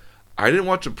person. I didn't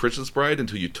watch The Princess Bride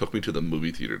until you took me to the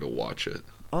movie theater to watch it.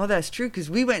 Oh, that's true, because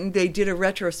we went and they did a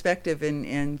retrospective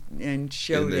and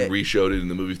showed it. And then re-showed it in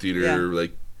the movie theater,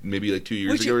 maybe 2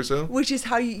 years ago or so. Which is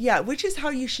how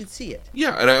you should see it.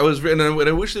 Yeah, and I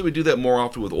wish they would do that more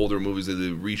often with older movies, that they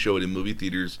re-show it in movie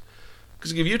theaters.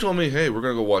 Because if you told me, "Hey, we're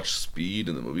going to go watch Speed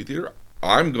in the movie theater,"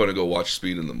 I'm going to go watch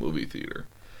Speed in the movie theater.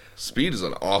 Speed is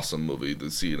an awesome movie to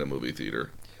see in a movie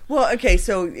theater. Well, okay,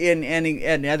 so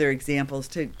in other examples,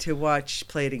 to watch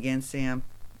Play It Again, Sam,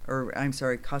 or I'm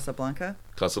sorry, Casablanca.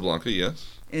 Casablanca,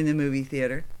 yes. In the movie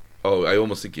theater. Oh, I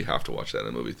almost think you have to watch that in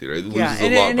a movie theater. It loses a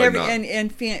lot by not.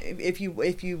 And if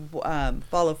you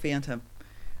follow Phantom,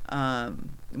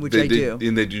 which I do,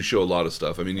 and they do show a lot of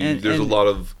stuff. I mean, there's a lot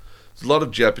of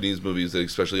Japanese movies that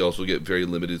especially also get very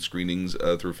limited screenings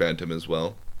through Phantom as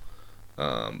well.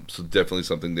 So definitely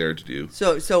something there to do.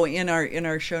 So in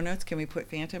our show notes, can we put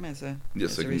Phantom as a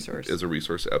resource? As a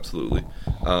resource, absolutely.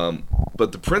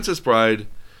 But The Princess Bride,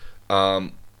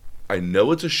 I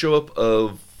know it's a show up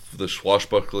of the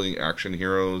swashbuckling action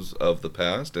heroes of the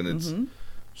past, and it's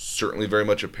certainly very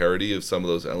much a parody of some of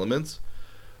those elements.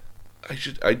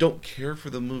 I don't care for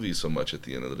the movie so much at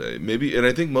the end of the day. Maybe, and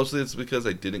I think mostly it's because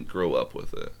I didn't grow up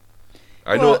with it.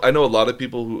 I know a lot of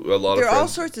people there are all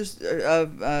sorts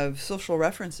of social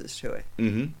references to it.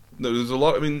 Mm-hmm. No, there's a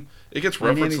lot. I mean, it gets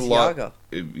referenced a lot.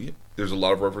 There's a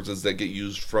lot of references that get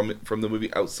used from the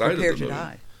movie outside Prepare of the movie.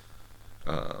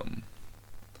 To Die.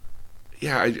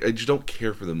 Yeah, I just don't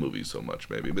care for the movie so much,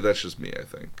 maybe, but that's just me, I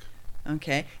think.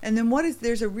 Okay, and then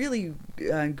there's a really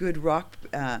good rock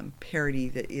parody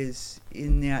that is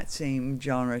in that same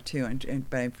genre too,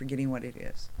 but I'm forgetting what it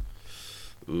is.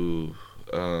 Ooh,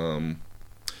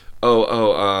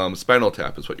 Spinal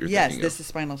Tap is what you're Yes, thinking this of. is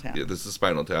Spinal Tap. Yeah, this is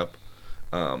Spinal Tap.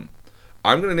 I'm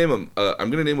gonna name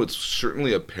I'm gonna name what's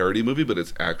certainly a parody movie, but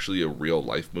it's actually a real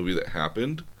life movie that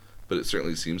happened. But it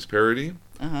certainly seems parody.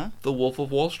 The Wolf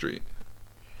of Wall Street.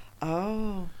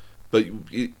 Oh. But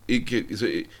it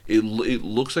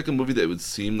looks like a movie that would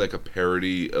seem like a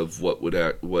parody of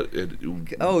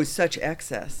such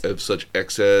excess. Of such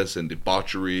excess and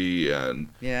debauchery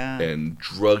and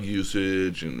drug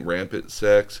usage and rampant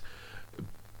sex.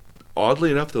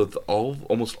 Oddly enough, though,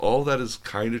 almost all of that is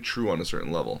kind of true on a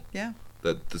certain level. Yeah.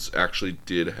 That this actually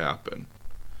did happen.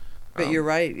 But you're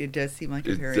right; it does seem like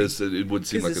a parody. It would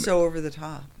seem like it's so over the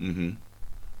top. Mm-hmm.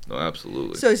 No,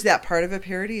 absolutely. So is that part of a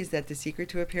parody? Is that the secret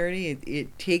to a parody?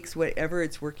 It takes whatever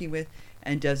it's working with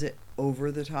and does it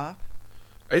over the top?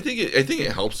 I think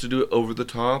it helps to do it over the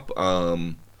top.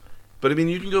 But I mean,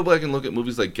 you can go back and look at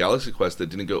movies like Galaxy Quest that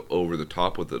didn't go over the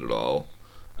top with it at all.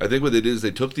 I think what they did is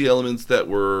they took the elements that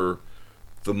were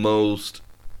the most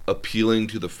appealing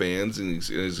to the fans,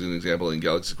 as an example in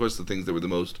Galaxy Quest, the things that were the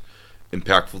most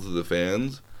impactful to the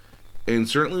fans, and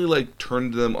certainly like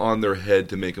turned them on their head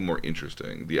to make them more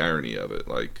interesting. The irony of it,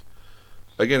 like,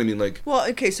 again, I mean, like, well,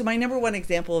 okay, so my number one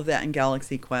example of that in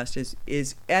Galaxy Quest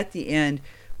is at the end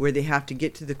where they have to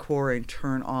get to the core and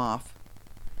turn off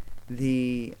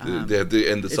the they have to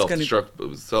end the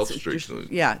self-destruct.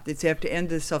 Yeah, they have to end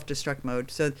the self-destruct mode.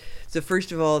 So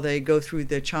first of all, they go through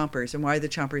the chompers. And why are the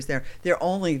chompers there? They're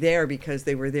only there because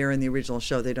they were there in the original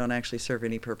show. They don't actually serve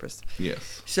any purpose.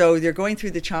 Yes. So they're going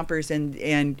through the chompers, and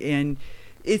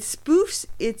it spoofs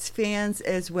its fans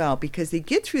as well, because they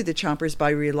get through the chompers by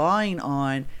relying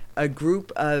on a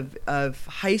group of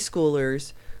high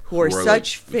schoolers who are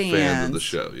such like fans of the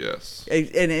show. Yes.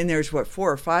 And there's 4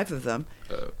 or 5 of them.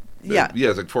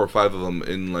 It's like 4 or 5 of them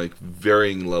in like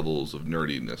varying levels of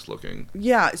nerdiness looking.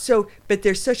 Yeah, but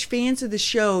they're such fans of the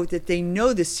show that they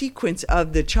know the sequence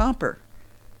of the chomper.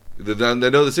 They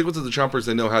know the sequence of the chompers.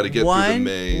 They know how to get through the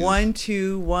maze. 1,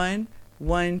 2, 1,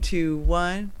 1, 2,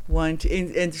 1, 1,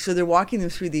 2, and so they're walking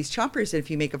them through these chompers. And if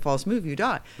you make a false move, you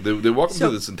die. They walk them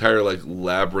through this entire like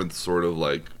labyrinth sort of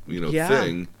like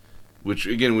thing, which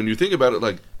again, when you think about it,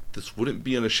 like, this wouldn't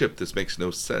be on a ship. This makes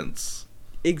no sense.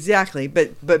 Exactly,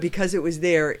 but because it was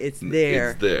there, it's there.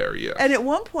 It's there, yeah. And at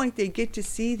one point, they get to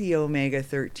see the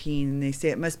Omega-13, and they say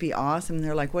it must be awesome. And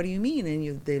they're like, "What do you mean?"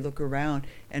 And they look around,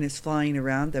 and it's flying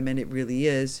around them, and it really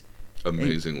is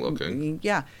amazing looking.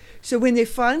 Yeah. So when they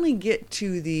finally get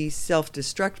to the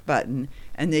self-destruct button,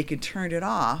 and they could turn it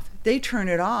off, they turn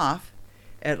it off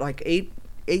at like 8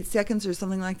 seconds or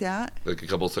something like that. Like a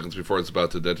couple of seconds before it's about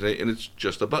to detonate, and it's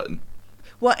just a button.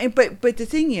 Well, but the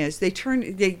thing is, they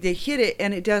hit it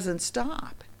and it doesn't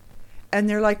stop, and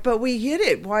they're like, "But we hit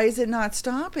it. Why is it not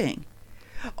stopping?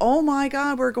 Oh my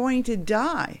God, we're going to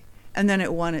die!" And then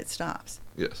at 1, it stops.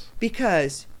 Yes.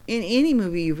 Because in any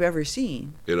movie you've ever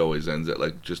seen, it always ends at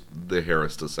like just the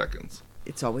hairest of seconds.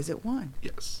 It's always at 1.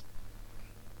 Yes.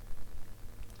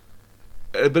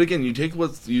 But again, you take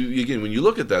when you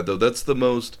look at that though, that's the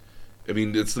most. I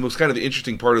mean, it's the most kind of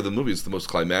interesting part of the movie. It's the most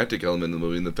climactic element of the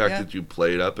movie, and the fact that you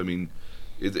play it up. I mean,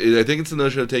 I think it's the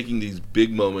notion of taking these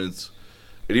big moments,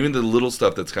 and even the little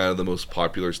stuff that's kind of the most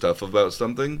popular stuff about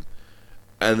something,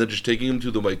 and then just taking them to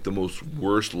the most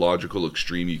worst logical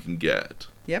extreme you can get.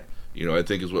 Yep. I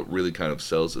think is what really kind of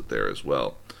sells it there as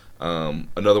well.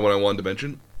 Another one I wanted to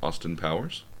mention, Austin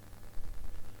Powers.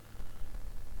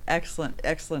 Excellent.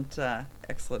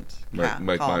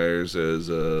 Mike Myers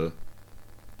as.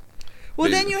 Well,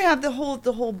 then you have the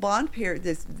whole Bond pair,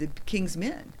 the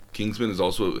Kingsmen. Kingsman as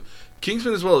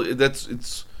well.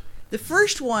 It's the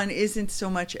first one isn't so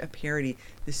much a parody.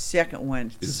 The second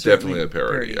one is definitely a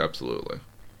parody. Absolutely,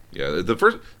 yeah. The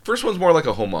first one's more like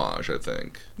a homage, I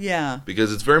think. Yeah,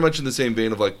 because it's very much in the same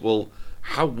vein of like, well,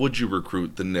 how would you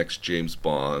recruit the next James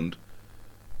Bond?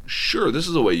 Sure, this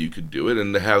is a way you could do it,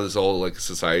 and to have this all like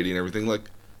society and everything.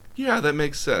 Like, yeah, that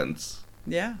makes sense.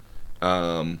 Yeah.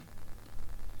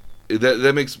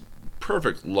 That makes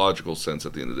perfect logical sense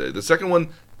at the end of the day. The second one,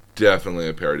 definitely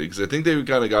a parody, because I think they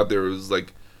kind of got there. It was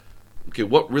like, okay,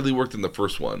 what really worked in the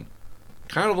first one?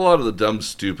 Kind of a lot of the dumb,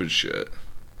 stupid shit.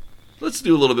 Let's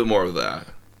do a little bit more of that.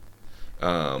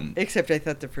 Except I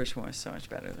thought the first one was so much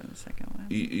better than the second one.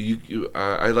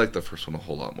 I like the first one a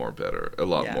whole lot more better. A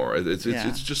lot more. It's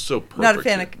just so perfect. Not a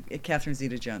fan of Catherine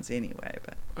Zeta-Jones anyway,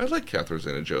 but I like Catherine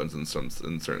Zeta-Jones in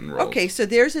certain roles. Okay, so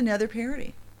there's another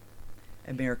parody.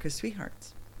 America's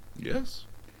Sweethearts. Yes.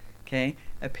 Okay,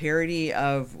 a parody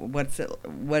of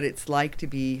what it's like to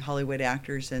be Hollywood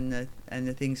actors and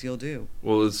the things you'll do.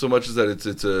 Well, it's so much as that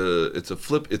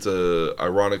it's a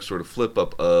ironic sort of flip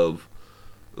up of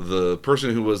the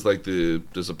person who was like the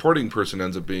supporting person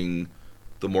ends up being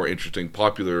the more interesting,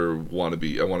 popular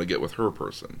wannabe. I want to get with her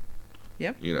person.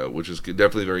 Yep. You know, which is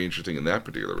definitely very interesting in that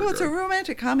particular regard. Well, it's a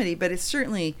romantic comedy, but it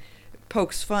certainly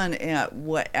pokes fun at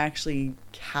what actually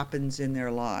happens in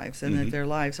their lives, and that their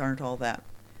lives aren't all that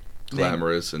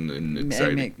glamorous and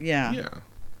exciting. Yeah. Yeah.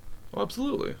 Oh,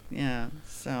 absolutely. Yeah.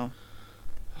 So.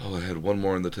 Oh, I had one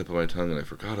more on the tip of my tongue and I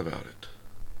forgot about it.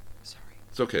 Sorry.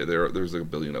 It's okay. There's like a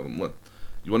billion of them. Look,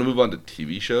 you want to move on to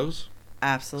TV shows?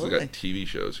 Absolutely. So I got TV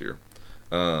shows here.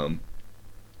 The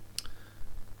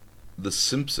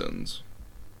Simpsons.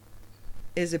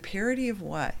 Is a parody of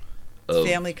what?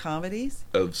 Family comedies?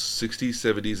 Of 60s,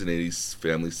 70s, and 80s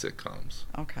family sitcoms.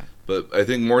 Okay. But I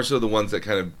think more so the ones that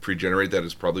kind of pre-generate that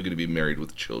is probably going to be Married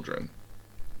with Children.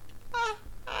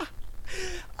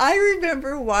 I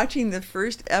remember watching the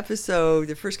first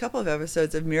couple of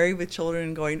episodes of Married with Children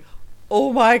and going,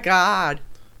 oh my God.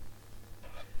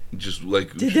 Just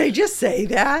like... Did they just say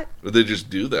that? They just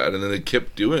do that, and then they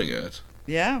kept doing it.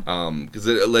 Yeah. Because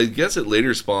I guess it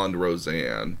later spawned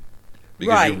Roseanne.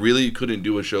 Because right. You really couldn't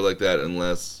do a show like that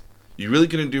unless... You really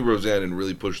couldn't do Roseanne and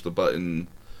really push the button.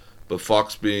 But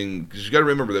Fox being... Because you got to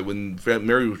remember that when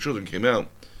Married with Children came out,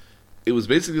 it was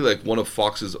basically like one of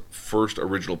Fox's first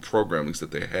original programmings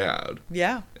that they had.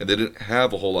 Yeah. And they didn't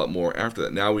have a whole lot more after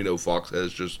that. Now we know Fox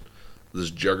has just this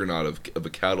juggernaut of a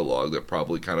catalog that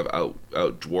probably kind of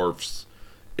out dwarfs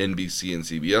NBC and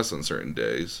CBS on certain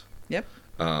days. Yep.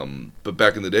 But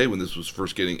back in the day when this was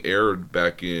first getting aired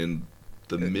back in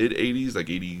the mid 80s, like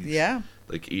 80s, yeah,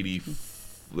 like 80,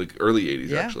 like early 80s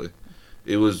yeah. actually,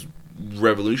 it was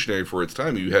revolutionary for its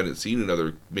time. You hadn't seen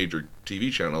another major TV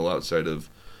channel outside of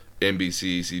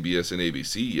NBC, CBS, and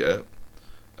ABC yet.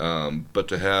 But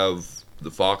to have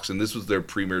the Fox, and this was their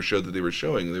premiere show that they were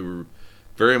showing, they were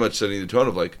very much setting the tone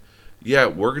of like, yeah,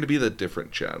 we're going to be the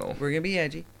different channel. We're going to be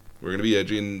edgy. We're going to be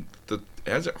edgy, and that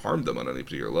hasn't harmed them on any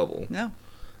particular level. No.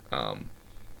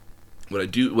 What I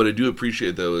do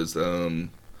appreciate though is the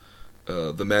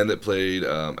man that played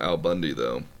Al Bundy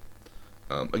though,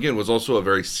 again was also a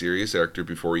very serious actor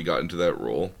before he got into that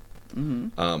role.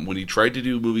 Mm-hmm. When he tried to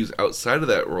do movies outside of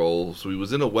that role, so he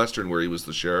was in a Western where he was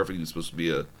the sheriff and he was supposed to be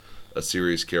a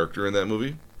serious character in that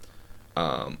movie.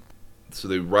 So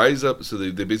they rise up, so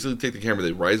they basically take the camera,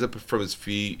 they rise up from his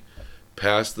feet,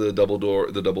 past the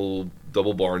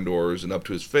double barn doors and up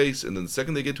to his face, and then the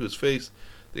second they get to his face,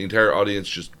 the entire audience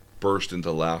just burst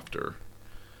into laughter.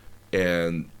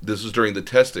 And this was during the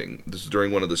testing. This was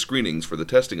during one of the screenings for the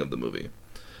testing of the movie.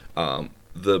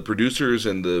 The producers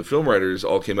and the film writers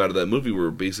all came out of that movie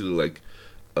were basically like,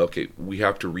 okay, we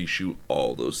have to reshoot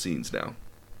all those scenes now.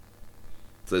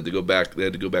 So they had to go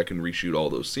back and reshoot all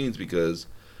those scenes because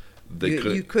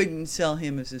you couldn't sell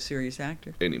him as a serious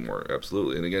actor anymore.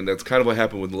 Absolutely. And again, that's kind of what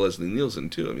happened with Leslie Nielsen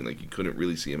too. I mean, like, you couldn't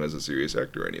really see him as a serious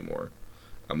actor anymore.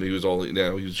 He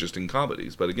was just in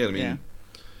comedies. But again, I mean,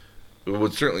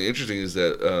 what's certainly interesting is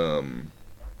that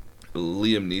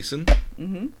Liam Neeson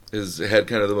has had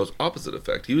kind of the most opposite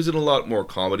effect. He was in a lot more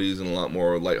comedies and a lot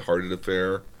more lighthearted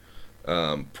affair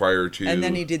prior to... And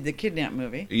then he did the Kidnap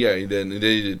movie. Yeah, and then he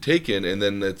did Taken, and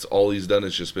then that's all he's done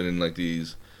is just been in like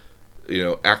these,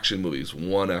 action movies,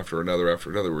 one after another,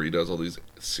 where he does all these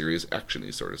serious action-y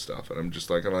sort of stuff. And I'm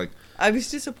like... I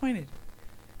was disappointed.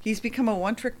 He's become a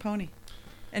one-trick pony.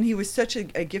 And he was such a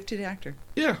gifted actor.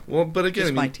 Yeah, well, but again...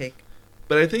 Just my take.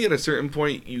 But I think at a certain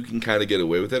point, you can kind of get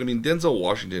away with that. I mean, Denzel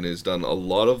Washington has done a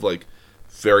lot of, like,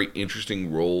 very interesting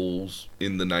roles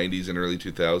in the 90s and early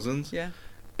 2000s. Yeah.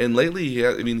 And lately,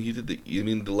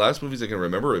 the last movies I can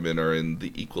remember him in are in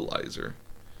The Equalizer,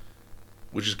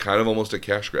 which is kind of almost a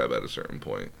cash grab at a certain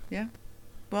point. Yeah.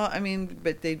 Well, I mean,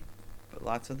 but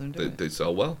lots of them do it. They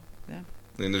sell well. Yeah.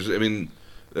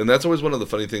 And that's always one of the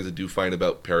funny things I do find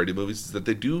about parody movies is that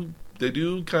they do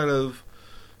kind of,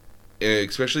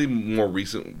 especially more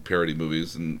recent parody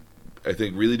movies, and I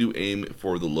think really do aim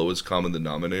for the lowest common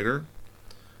denominator,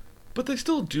 but they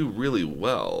still do really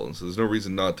well, so there's no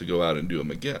reason not to go out and do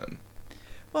them again.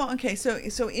 Well, okay, so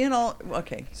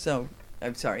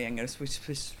I'm sorry, I'm going to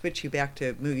switch you back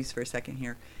to movies for a second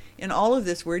here. In all of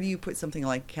this, where do you put something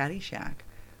like Caddyshack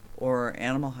or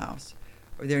Animal House?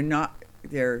 Or they're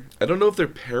I don't know if they're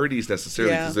parodies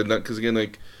necessarily, because they're not, because again,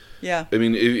 like, yeah. I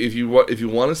mean, if you want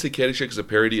to say Caddyshack is a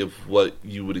parody of what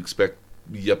you would expect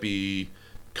yuppie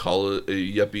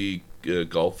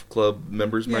golf club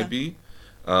members might be,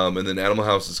 and then Animal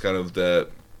House is kind of that,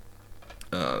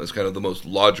 is kind of the most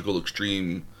logical,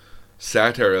 extreme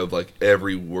satire of like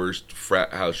every worst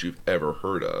frat house you've ever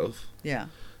heard of. Yeah.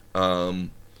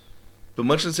 But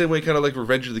much in the same way, kind of like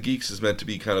Revenge of the Geeks is meant to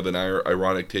be kind of an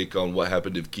ironic take on what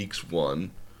happened if geeks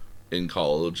won, in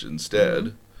college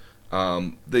instead.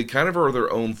 They kind of are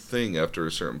their own thing after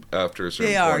a certain They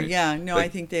point. are, yeah. No, Like, I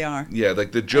think they are. yeah,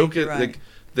 like the joke, you're right. like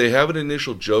they have an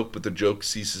initial joke, but the joke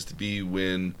ceases to be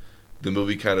when the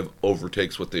movie kind of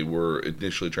overtakes what they were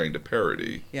initially trying to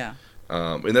parody. Yeah.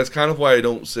 And that's kind of why I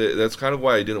don't say. That's kind of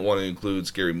why I didn't want to include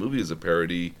Scary Movie as a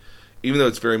parody, even though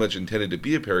it's very much intended to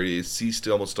be a parody. It ceased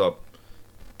to almost stop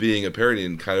being a parody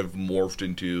and kind of morphed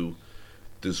into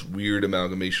this weird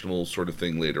amalgamational sort of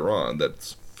thing later on.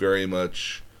 That's very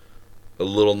much a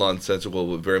little nonsensical,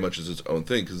 but very much is its own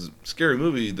thing. Because Scary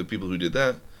Movie, the people who did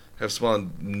that, have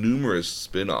spawned numerous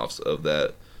spin-offs of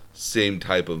that same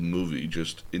type of movie,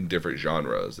 just in different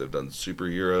genres. They've done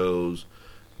superheroes,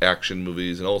 action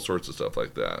movies, and all sorts of stuff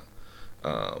like that.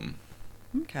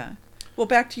 Okay. Well,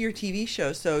 back to your TV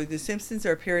show. So The Simpsons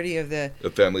are a parody of the... A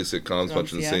family sitcoms,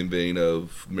 much in the yeah. same vein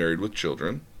of Married with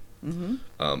Children. Mm-hmm.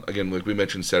 Again, like we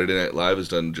mentioned, Saturday Night Live has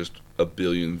done just a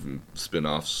billion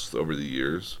spin-offs over the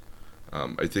years.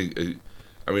 I think...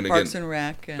 I mean, Parks again, and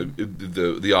Rec. And...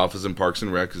 The Office and Parks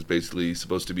and Rec is basically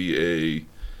supposed to be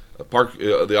a park.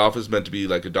 The Office is meant to be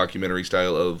like a documentary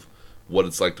style of what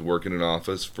it's like to work in an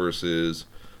office, versus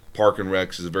Park and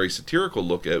Rec is a very satirical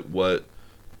look at what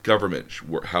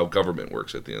how government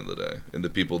works at the end of the day, and the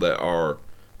people that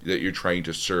you're trying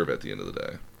to serve at the end of the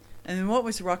day. And then what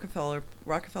was Rockefeller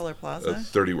Plaza?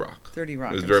 30 Rock. 30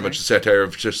 Rock. It was very much a satire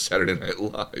of just Saturday Night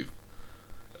Live,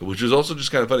 which is also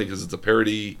just kind of funny because it's a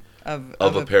parody of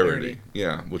a parody.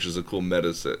 Yeah, which is a cool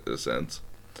meta sense.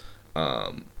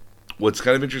 What's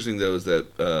kind of interesting, though, is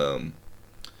that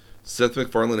Seth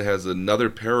MacFarlane has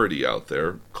another parody out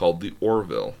there called The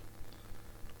Orville,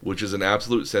 which is an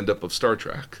absolute send-up of Star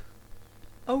Trek.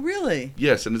 Oh, really?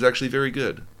 Yes, and it's actually very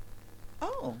good.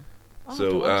 Oh.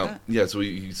 So he's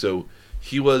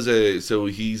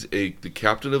the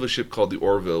captain of a ship called the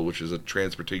Orville, which is a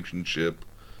transportation ship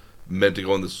meant to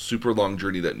go on this super long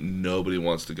journey that nobody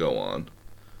wants to go on.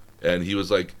 And he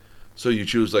was like, "So you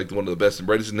choose like one of the best and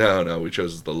brightest?" No, we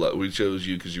chose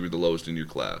you because you were the lowest in your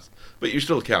class, but you're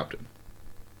still a captain.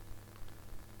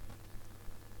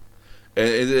 And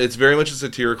it's very much a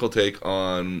satirical take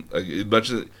on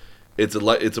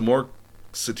it's a more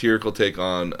satirical take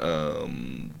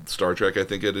on Star Trek, I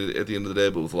think, at the end of the day,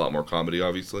 but with a lot more comedy,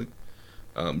 obviously.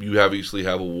 You obviously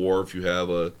have a Worf, you have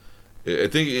I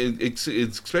think it's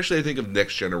especially, I think, of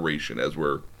Next Generation, as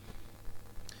where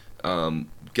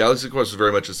Galaxy Quest is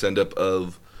very much a send-up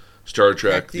of Star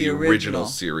Trek, the original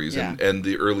series, yeah. and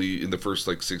in the first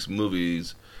like 6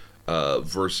 movies,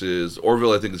 versus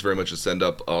Orville, I think, is very much a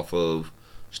send-up off of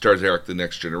Star Trek, the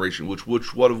Next Generation, which would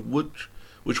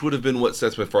have been what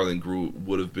Seth MacFarlane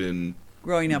would have been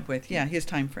growing up with, yeah, his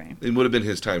time frame. It would have been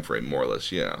his time frame, more or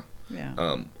less, yeah.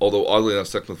 Yeah. Although, oddly enough,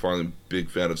 Seth MacFarlane, big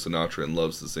fan of Sinatra and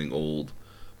loves to sing old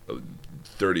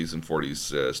 30s and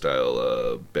 40s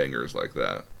style bangers like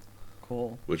that.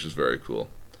 Cool. Which is very cool.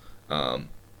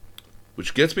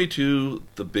 Which gets me to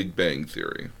The Big Bang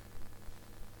Theory.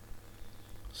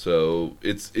 So,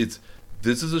 this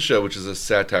is a show which is a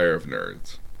satire of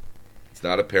nerds. It's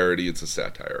not a parody, it's a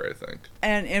satire, I think.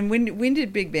 And when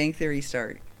did Big Bang Theory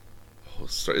start? Oh,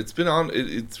 so it's been on.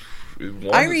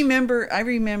 I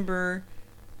remember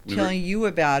telling you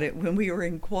about it when we were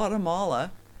in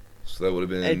Guatemala. So that would have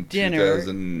been at dinner,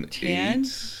 2008. 10?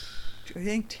 I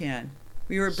think 10.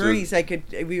 We were at Bernie's.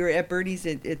 We were at Bernie's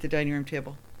at the dining room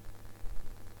table.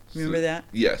 Remember that?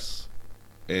 Yes.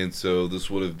 And so this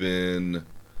would have been,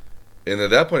 and at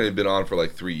that point it had been on for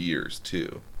like 3 years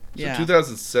too. So yeah.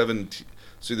 2007.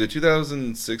 So either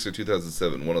 2006 or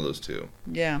 2007, one of those two.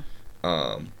 Yeah.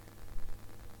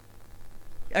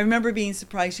 I remember being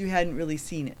surprised you hadn't really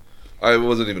seen it. I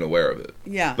wasn't even aware of it.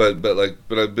 Yeah. But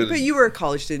I've been. But you were a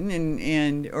college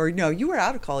student, or no, you were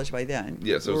out of college by then.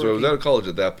 Yeah. So I was out of college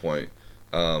at that point.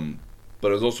 But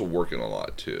I was also working a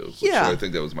lot too. Yeah. So I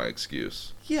think that was my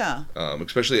excuse. Yeah.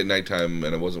 Especially at nighttime,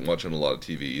 and I wasn't watching a lot of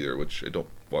TV either, which I don't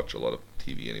watch a lot of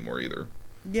TV anymore either.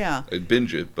 Yeah. I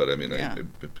binge it, but I mean, yeah.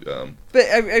 But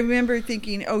I remember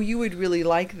thinking, oh, you would really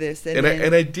like this. And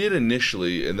I did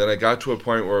initially, and then I got to a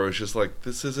point where I was just like,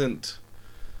 this isn't...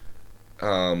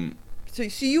 So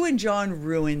you and John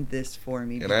ruined this for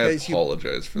me. And I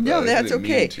apologize for that. No, that's I didn't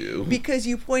okay. mean to. Because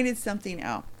you pointed something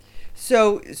out.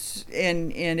 So,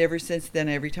 and ever since then,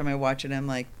 every time I watch it, I'm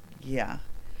like, yeah.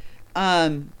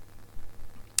 But,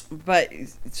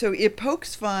 so it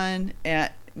pokes fun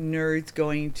at nerds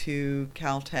going to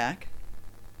Caltech.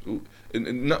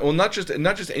 Not just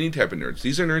any type of nerds.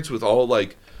 These are nerds with all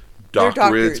like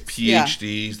doctorates,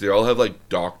 PhDs. Yeah. They all have like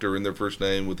doctor in their first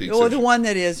name. With the one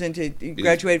that isn't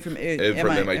graduated from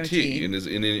MIT and is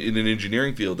in an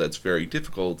engineering field that's very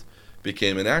difficult.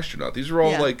 Became an astronaut. These are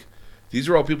all like These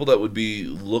are all people that would be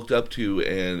looked up to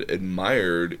and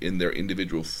admired in their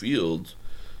individual fields,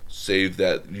 save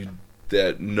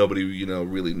that nobody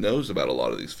really knows about a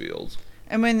lot of these fields.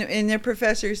 And they're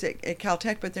professors at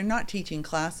Caltech, but they're not teaching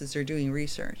classes; they're doing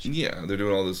research. Yeah, they're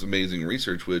doing all this amazing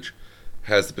research, which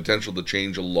has the potential to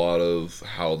change a lot of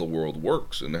how the world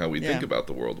works and how we think about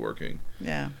the world working.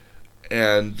 Yeah.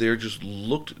 And they're just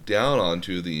looked down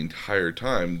onto the entire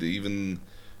time. They even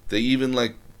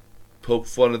like poke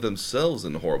fun at themselves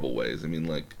in horrible ways. I mean,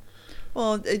 like,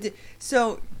 well,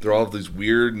 so they're all these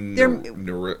weird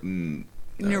neuroses.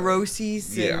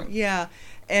 Yeah. Yeah.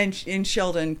 And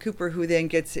Sheldon Cooper, who then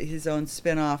gets his own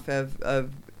spin-off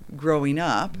of growing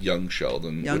up. Young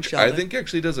Sheldon. Sheldon. I think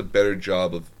actually does a better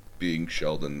job of being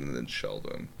Sheldon than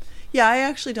Sheldon. Yeah, I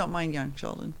actually don't mind young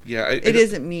Sheldon. Yeah. It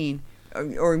isn't mean.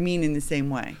 Or mean in the same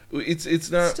way. It's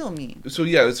not still mean. So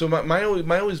yeah. So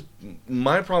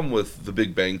my problem with The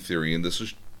Big Bang Theory, and this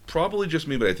is probably just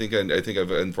me, but I think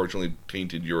I've unfortunately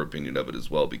tainted your opinion of it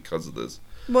as well because of this.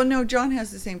 Well, no, John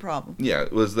has the same problem. Yeah,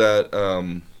 was that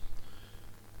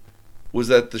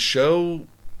the show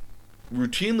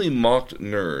routinely mocked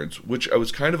nerds, which I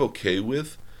was kind of okay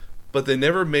with, but they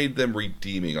never made them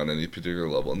redeeming on any particular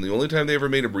level. And the only time they ever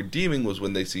made them redeeming was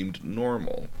when they seemed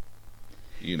normal.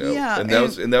 Yeah, and that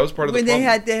was part of the problem.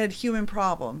 When they had human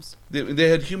problems. They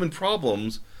had human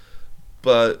problems,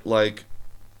 but like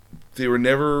they were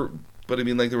never. But I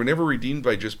mean, like they were never redeemed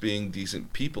by just being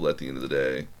decent people at the end of the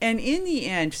day. And in the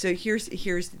end, so here's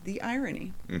the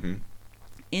irony. Mm-hmm.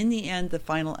 In the end, the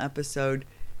final episode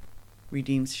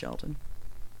redeems Sheldon.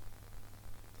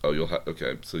 Oh,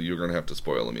 okay. So you're gonna have to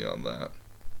spoil me on that.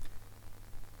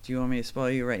 Do you want me to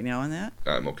spoil you right now on that?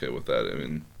 I'm okay with that. I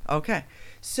mean. Okay.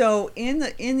 So in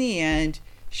the end,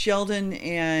 Sheldon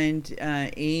and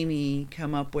Amy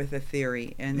come up with a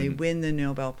theory, and they win the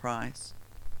Nobel Prize.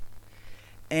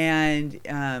 And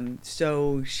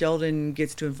so Sheldon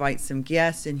gets to invite some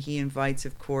guests, and he invites,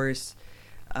 of course,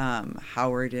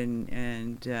 Howard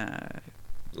and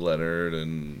Leonard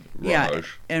and Raj. Yeah,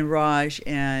 and Raj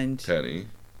and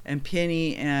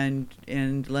Penny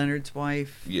and Leonard's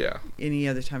wife. Yeah. Any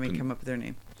other time I come up with their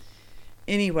name.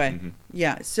 Anyway,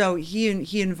 yeah, so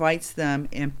he invites them,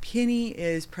 and Penny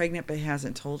is pregnant but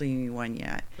hasn't told anyone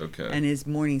yet. Okay. And is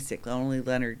morning sick. Only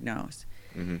Leonard knows.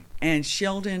 Mm-hmm. And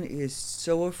Sheldon is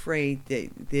so afraid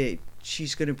that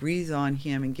she's going to breathe on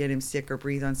him and get him sick, or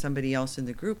breathe on somebody else in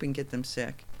the group and get them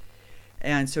sick.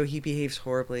 And so he behaves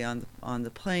horribly on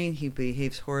the plane. He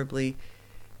behaves horribly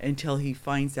until he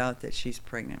finds out that she's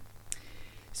pregnant.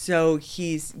 So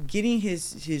he's getting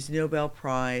his Nobel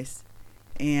Prize.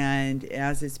 And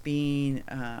as it's being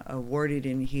awarded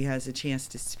and he has a chance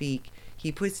to speak,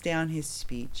 he puts down his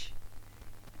speech.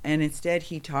 And instead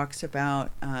he talks about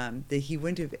that he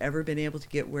wouldn't have ever been able to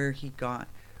get where he got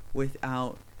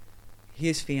without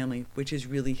his family, which is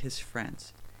really his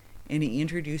friends. And he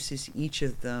introduces each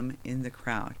of them in the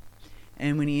crowd.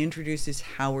 And when he introduces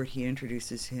Howard, he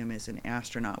introduces him as an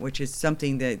astronaut, which is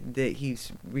something that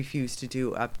he's refused to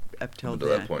do up till then.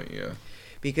 That point, yeah.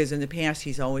 Because in the past,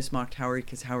 he's always mocked Howard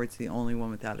because Howard's the only one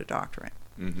without a doctorate.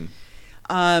 Mm-hmm.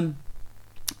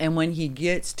 And when he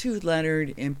gets to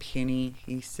Leonard and Penny,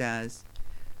 he says,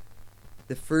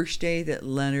 the first day that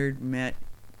Leonard met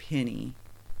Penny,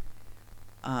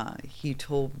 he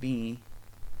told me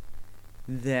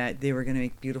that they were going to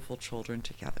make beautiful children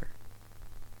together.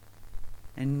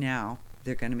 And now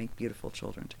they're going to make beautiful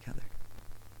children together.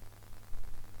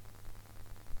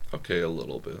 Okay, a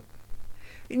little bit.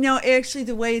 No, actually,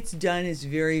 the way it's done is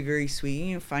very, very sweet.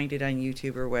 You can find it on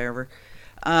YouTube or wherever.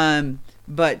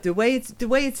 But the way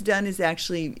it's done is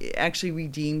actually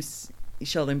redeems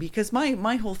Sheldon, because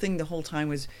my whole thing the whole time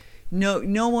was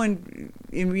no one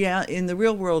in the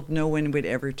real world, no one would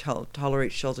ever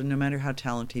tolerate Sheldon, no matter how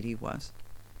talented he was.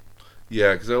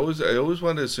 Yeah, because I always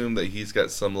wanted to assume that he's got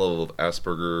some level of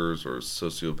Asperger's or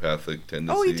sociopathic tendencies.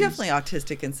 Oh, he's definitely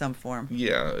autistic in some form.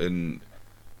 Yeah, and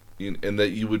that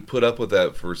you would put up with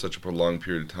that for such a prolonged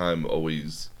period of time.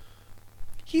 Always,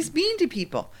 he's mean to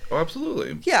people. Oh,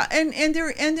 absolutely. Yeah, and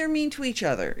they're mean to each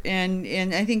other,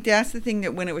 and I think that's the thing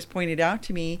that when it was pointed out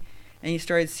to me, and you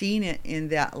started seeing it in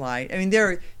that light. I mean,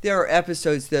 there are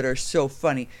episodes that are so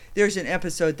funny. There's an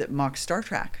episode that mocks Star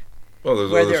Trek. Oh,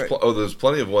 there's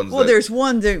plenty of ones. Well, there's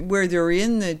one where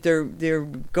they're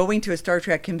going to a Star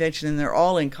Trek convention and they're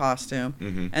all in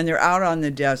costume, and they're out on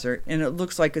the desert, and it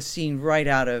looks like a scene right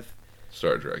out of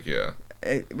Star Trek. Yeah,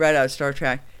 right out of Star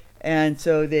Trek. And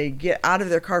so they get out of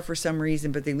their car for some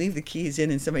reason, but they leave the keys in,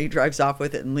 and somebody drives off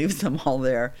with it and leaves them all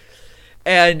there.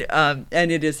 And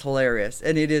it is hilarious,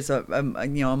 and it is a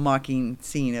mocking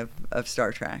scene of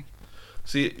Star Trek.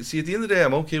 See, at the end of the day,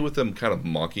 I'm okay with them kind of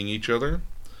mocking each other.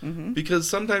 Mm-hmm. Because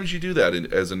sometimes you do that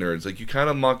as a nerd. It's like you kind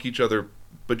of mock each other,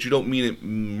 but you don't mean it.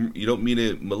 You don't mean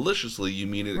it maliciously. You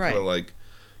mean it Right. kind of like,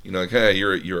 like, hey,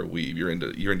 you're a weeb. You're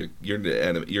into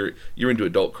anime. You're into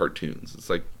adult cartoons. It's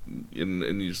like, and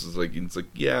it's just like,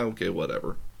 yeah, okay,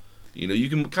 whatever. You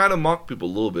can kind of mock people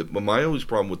a little bit. But my always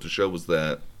problem with the show was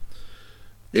that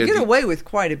They get away with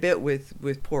quite a bit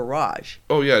with poor Raj.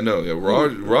 Oh yeah, no, yeah.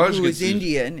 Raj who gets is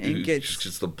Indian and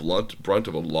gets the brunt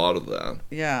of a lot of that.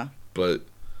 Yeah. But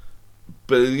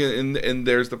again, and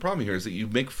there's the problem here is that you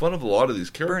make fun of a lot of these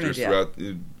characters throughout.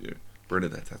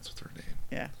 Bernadette, that's what's her name.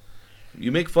 Yeah.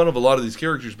 You make fun of a lot of these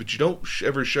characters, but you don't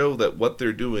ever show that what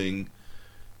they're doing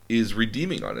is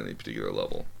redeeming on any particular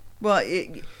level. Well,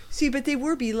 but they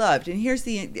were beloved, and here's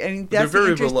they're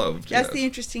very beloved. That's the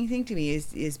interesting thing to me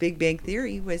is Big Bang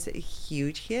Theory was a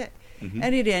huge hit,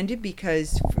 and it ended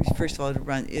because first of all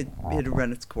it had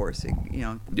run its course.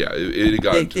 Yeah, it had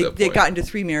gotten to that point. They got into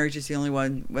 3 marriages. The only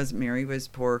one wasn't married was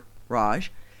poor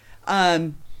Raj,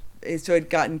 so it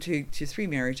got into 3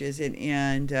 marriages,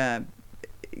 and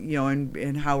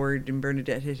Howard and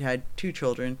Bernadette had 2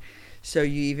 children. So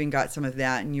you even got some of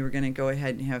that, and you were going to go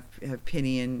ahead and have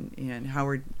Penny and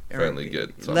Howard finally get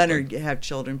something. Leonard have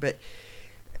children, but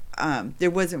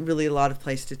there wasn't really a lot of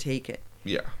place to take it.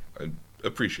 Yeah, I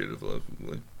appreciate it.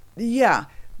 Yeah,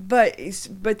 but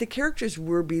the characters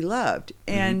were beloved,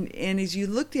 and as you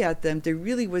looked at them, there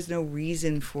really was no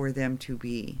reason for them to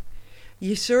be.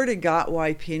 You sort of got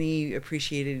why Penny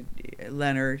appreciated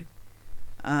Leonard,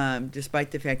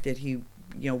 despite the fact that he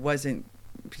wasn't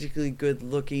particularly good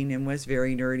looking and was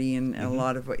very nerdy in a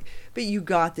lot of ways, but you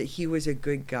got that he was a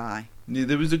good guy. Yeah,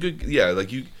 there was a good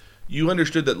like you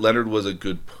understood that Leonard was a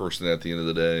good person at the end of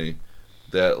the day,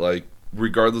 that like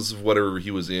regardless of whatever he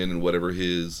was in and whatever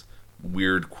his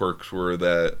weird quirks were,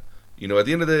 that at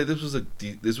the end of the day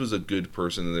this was a good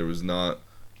person, and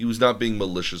he was not being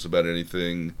malicious about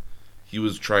anything. He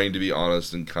was trying to be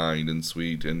honest and kind and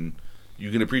sweet, and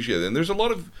you can appreciate it. And there's a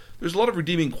lot of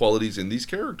redeeming qualities in these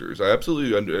characters. I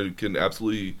can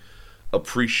absolutely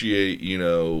appreciate,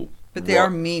 But they are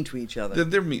mean to each other.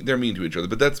 They're mean to each other.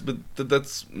 But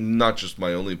that's not just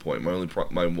my only point.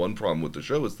 My one problem with the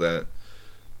show is that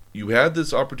you had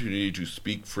this opportunity to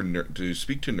speak to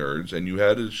nerds, and you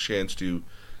had a chance to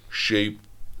shape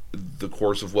the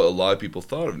course of what a lot of people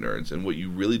thought of nerds. And what you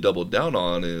really doubled down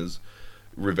on is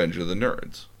Revenge of the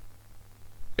Nerds.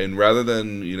 And rather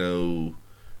than an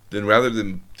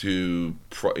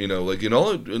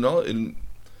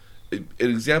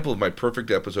example of my perfect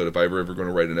episode, if I were ever going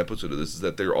to write an episode of this, is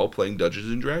that they're all playing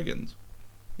Dungeons and Dragons.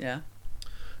 Yeah.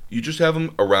 You just have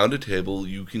them around a table.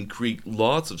 You can create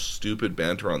lots of stupid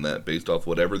banter on that based off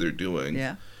whatever they're doing.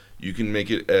 Yeah. You can make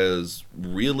it as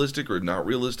realistic or not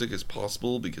realistic as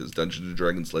possible, because Dungeons and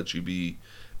Dragons lets you be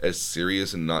as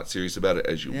serious and not serious about it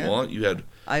as you want.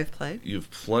 I've played. You have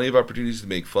plenty of opportunities to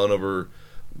make fun over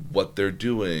what they're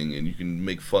doing, and you can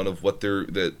make fun of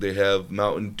that they have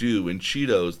Mountain Dew and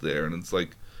Cheetos there, and it's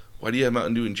like, why do you have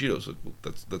Mountain Dew and Cheetos? Like, well,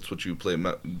 that's what you play.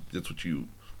 That's what you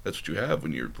have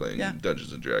when you're playing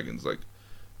Dungeons and Dragons. Like,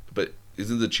 but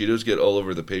isn't the Cheetos get all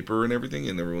over the paper and everything,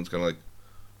 and everyone's kind of like,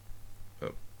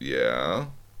 oh, yeah.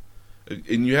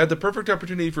 And you had the perfect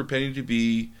opportunity for Penny to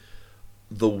be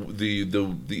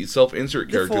the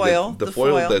self-insert character, the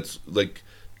foil that's like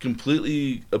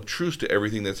completely obtruse to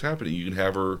everything that's happening. You can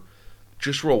have her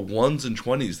just roll 1s and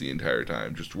 20s the entire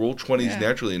time, just roll 20s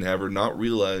naturally, and have her not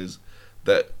realize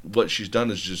that what she's done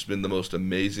has just been the most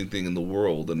amazing thing in the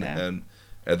world, and then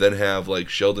have like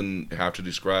Sheldon have to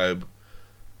describe,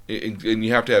 and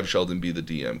you have to have Sheldon be the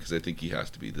DM, because I think he has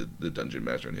to be the dungeon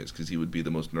master in his, because he would be the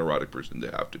most neurotic person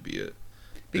to have to be it.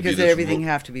 Because everything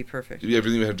have to be perfect.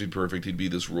 Everything would have to be perfect. He'd be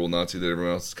this rule Nazi that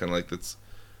everyone else is kind of like.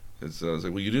 I was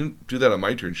like, well, you didn't do that on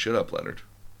my turn. Shut up, Leonard.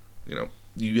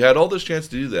 You had all this chance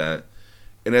to do that,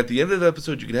 and at the end of the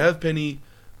episode, you can have Penny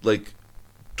like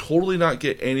totally not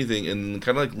get anything, and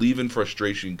kind of like leave in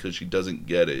frustration because she doesn't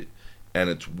get it, and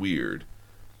it's weird.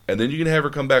 And then you can have her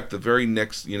come back the very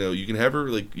next. You can have her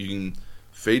you can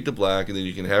fade to black, and then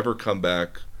you can have her come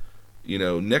back.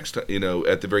 Next. At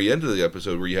the very end of the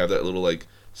episode, where you have that little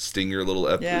stinger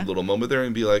little moment there,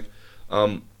 and be like,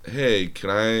 hey,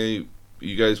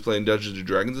 you guys playing Dungeons and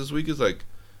Dragons this week? Is like,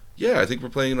 yeah, I think we're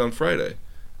playing it on Friday.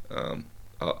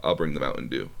 I'll bring the Mountain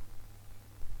Dew.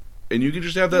 And you can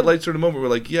just have that light sort of moment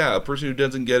where a person who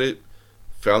doesn't get it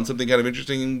found something kind of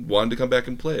interesting and wanted to come back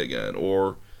and play again.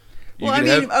 Or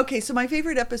so my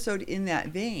favorite episode in that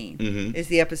vein is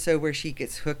the episode where she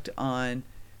gets hooked on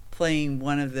playing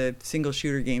one of the single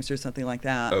shooter games or something like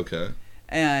that. Okay.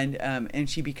 And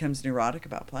she becomes neurotic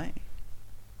about playing.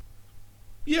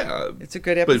 Yeah, It's a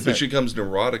good episode. but she becomes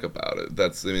neurotic about it.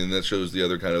 That shows the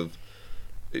other kind of.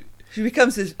 She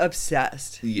becomes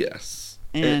obsessed. Yes.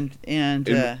 And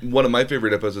one of my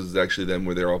favorite episodes is actually them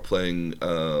where they're all playing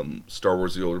Star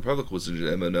Wars: The Old Republic, which is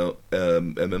an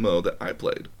MMO that I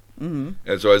played, and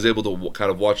so I was able to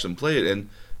kind of watch them play it, and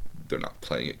they're not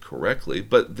playing it correctly,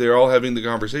 but they're all having the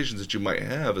conversations that you might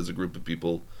have as a group of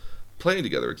people playing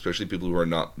together, especially people who are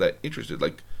not that interested.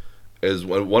 Like, at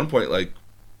one point, like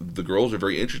the girls are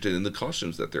very interested in the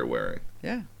costumes that they're wearing.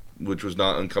 Yeah. Which was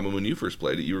not uncommon when you first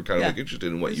played it. You were kind of like interested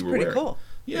in what you were wearing. Cool.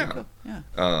 Yeah. Pretty cool.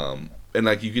 Yeah. And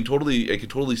like I could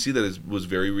totally see that it was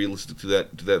very realistic to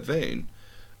that vein.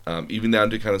 Even down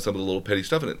to kind of some of the little petty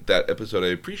stuff in it. That episode I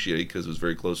appreciated because it was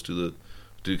very close to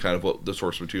kind of what the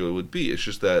source material would be. It's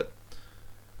just that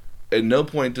at no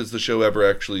point does the show ever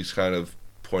actually kind of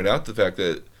point out the fact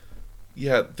that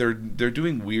they're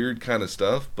doing weird kind of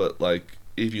stuff, but like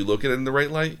if you look at it in the right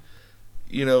light,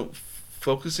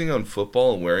 focusing on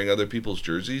football and wearing other people's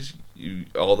jerseys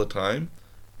all the time,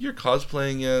 you're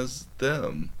cosplaying as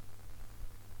them.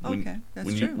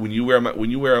 That's true. When you wear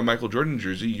a Michael Jordan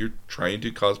jersey, you're trying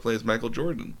to cosplay as Michael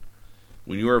Jordan.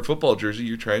 When you wear a football jersey,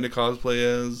 you're trying to cosplay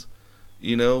as,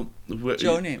 Joe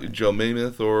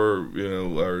Namath,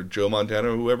 or Joe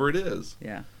Montana, or whoever it is.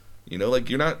 Yeah. Like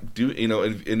you're not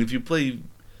and if you play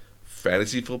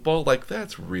fantasy football, like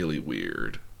that's really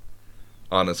weird.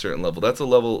 On a certain level,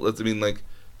 to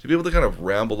be able to kind of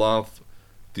ramble off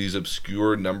these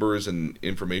obscure numbers and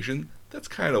information. That's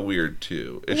kind of weird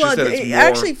too. It's just that it's more...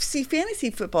 Actually, see, fantasy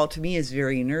football to me is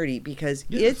very nerdy because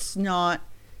it's not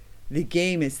the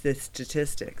game; it's the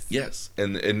statistics. Yes,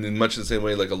 and in much the same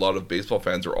way, like a lot of baseball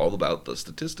fans are all about the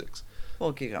statistics.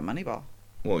 Well, you got Moneyball.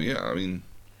 Well, yeah, I mean.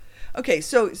 Okay,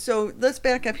 so let's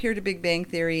back up here to Big Bang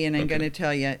Theory, and I'm going to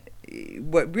tell you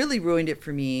what really ruined it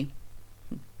for me.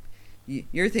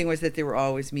 Your thing was that they were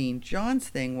always mean. John's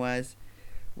thing was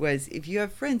if you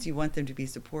have friends, you want them to be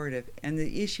supportive. And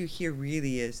the issue here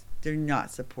really is they're not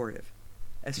supportive.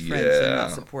 As friends, they're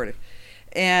not supportive.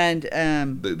 And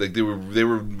they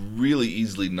were really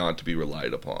easily not to be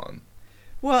relied upon.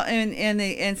 Well,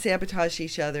 and sabotage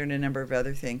each other and a number of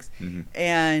other things. Mm-hmm.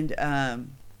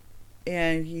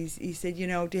 And he said,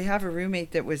 to have a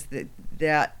roommate that was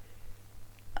that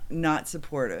not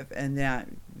supportive and that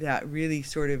really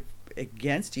sort of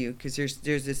against you, because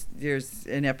there's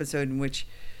an episode in which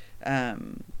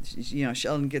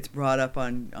Sheldon gets brought up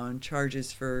on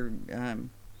charges for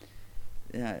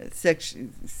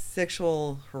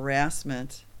sexual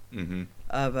harassment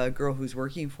of a girl who's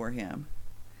working for him,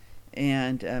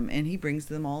 and he brings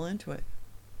them all into it.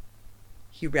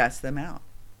 He rats them out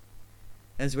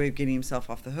as a way of getting himself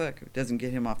off the hook. It doesn't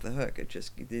get him off the hook. It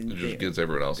just gets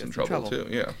everyone else in trouble too.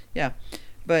 Yeah. Yeah.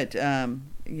 But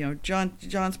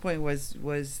John's point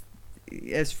was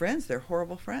as friends they're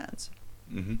horrible friends.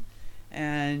 Mm-hmm.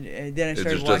 And then I started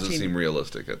watching. It just doesn't seem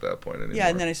realistic at that point anymore. Yeah,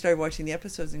 and then I started watching the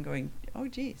episodes and going, "Oh,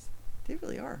 geez, they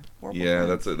really are horrible." Yeah,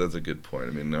 friends. that's a good point. I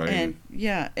mean, and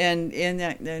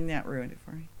that ruined it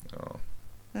for me. Oh,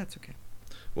 that's okay.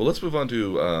 Well, let's move on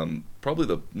to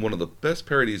probably one of the best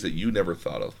parodies that you never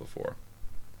thought of before,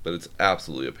 but it's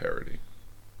absolutely a parody.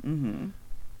 Mm-hmm.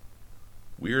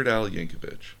 Weird Al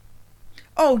Yankovic.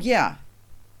 Oh yeah.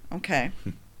 Okay.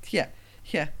 yeah.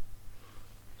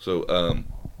 So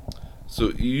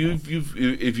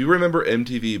if you remember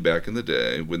MTV back in the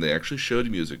day when they actually showed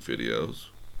music videos,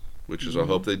 which is I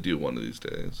hope they do one of these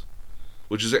days,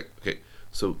 which is okay.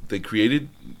 So they created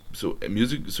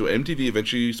music. So MTV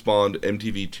eventually spawned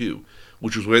MTV2,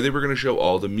 which was where they were going to show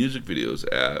all the music videos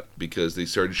at, because they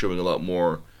started showing a lot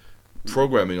more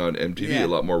programming on MTV, a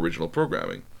lot more original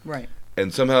programming. Right.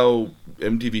 And somehow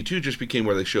MTV2 just became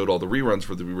where they showed all the reruns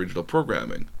for the original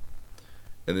programming.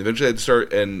 And they eventually had to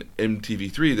start an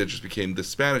MTV3 that just became the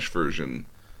Spanish version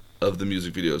of the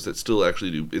music videos that still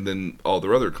actually do, and then all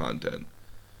their other content.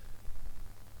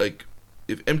 Like,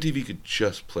 if MTV could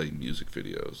just play music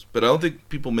videos. But I don't think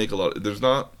people make a lot. There's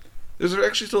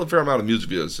actually still a fair amount of music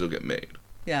videos that still get made.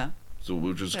 Yeah. So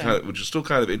which is still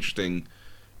kind of interesting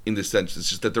in the sense. It's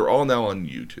just that they're all now on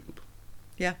YouTube.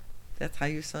 Yeah. That's how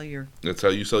you sell your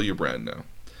brand now.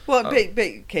 Well,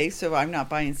 okay, so I'm not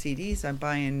buying CDs. I'm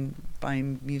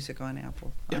buying music on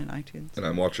Apple, on iTunes. And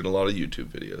I'm watching a lot of YouTube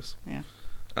videos. Yeah.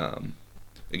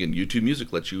 Again, YouTube Music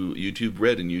YouTube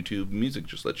Red and YouTube Music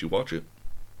just lets you watch it.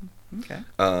 Okay.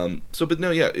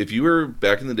 If you were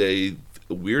back in the day,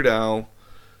 Weird Al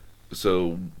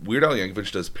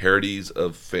Yankovic does parodies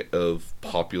of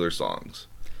popular songs.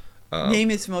 Name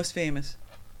his most famous.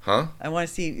 Huh? I want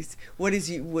to see what is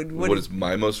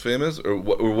my most famous, or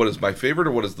what is my favorite,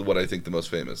 or what is what I think the most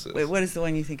famous is. Wait, what is the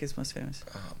one you think is most famous?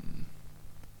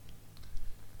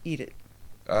 Eat It.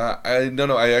 I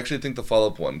no. I actually think the follow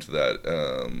up one to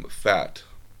that, Fat.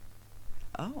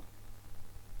 Oh.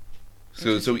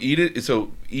 Eat It.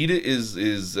 So Eat It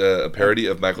is a parody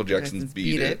of Michael Jackson's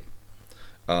Beat It.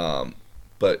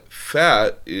 But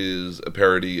Fat is a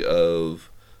parody of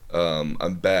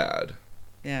I'm Bad.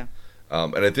 Yeah.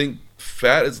 And I think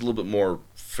Fat is a little bit more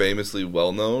famously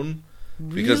well known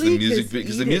because Really?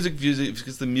 because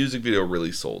the music video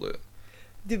really sold it.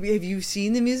 Have you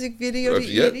seen the music video to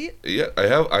Eat It? Yeah,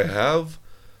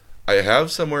 I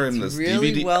have somewhere in this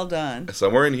really DVD. Well done.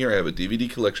 Somewhere in here, I have a DVD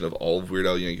collection of all of Weird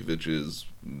Al Yankovic's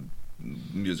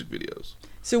music videos.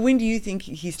 So when do you think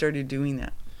he started doing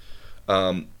that?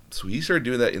 So he started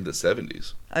doing that in the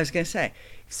 70s. I was going to say.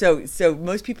 So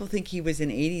most people think he was an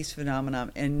 80s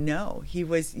phenomenon, and no, he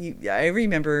was. I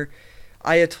remember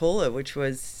Ayatollah, which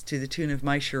was to the tune of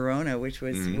My Sharona, which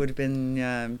was would have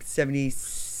been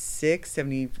 76,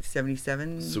 70,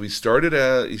 77. So he started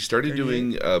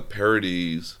doing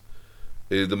parodies.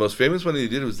 The most famous one he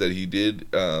did was that he did.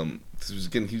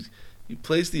 He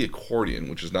plays the accordion,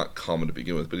 which is not common to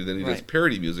begin with, but then he does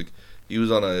parody music. He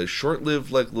was on a short-lived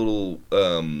little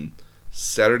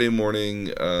Saturday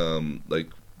morning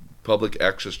public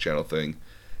access channel thing,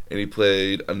 and he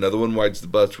played Another One Bites the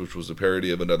Bus, which was a parody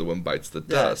of Another One Bites the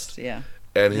Dust. Yeah.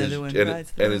 And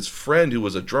his friend, who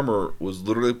was a drummer, was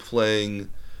literally playing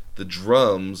the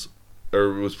drums,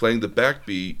 or was playing the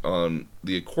backbeat on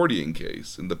the accordion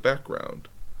case in the background.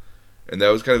 And that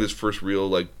was kind of his first real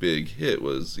big hit,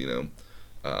 was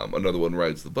Another One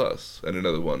Rides the Bus, and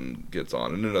another one gets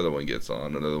on, and another one gets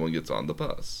on, another one gets on the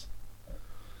bus.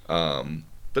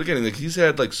 But again, he's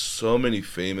had so many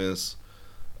famous.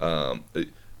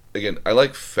 Again, I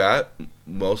like Fat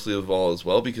mostly of all as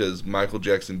well because Michael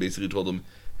Jackson basically told him,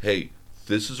 "Hey,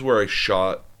 this is where I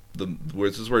shot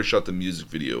the music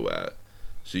video at,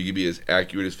 so you can be as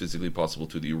accurate as physically possible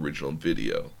to the original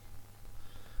video."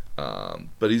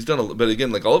 But he's done but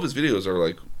again, all of his videos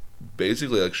are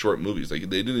basically short movies.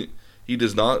 He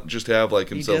does not just have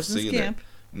himself singing there.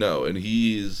 No, and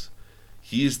he's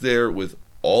there with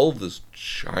all of this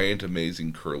giant,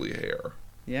 amazing curly hair.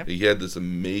 Yep. He had this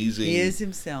amazing. He is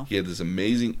himself. He had this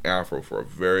amazing afro for a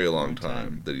very long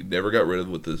time that he never got rid of,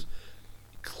 with this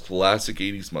classic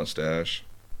 '80s mustache.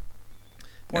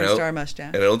 Porn star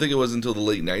mustache. And I don't think it was until the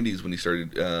late '90s when he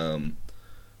started. When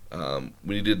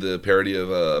he did the parody of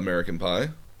American Pie.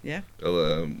 Yeah.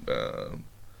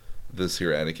 This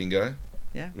here Anakin guy.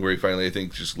 Yeah. Where he finally, I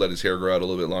think, just let his hair grow out a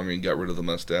little bit longer and got rid of the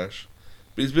mustache.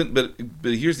 But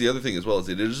here's the other thing as well, is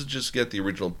he doesn't just get the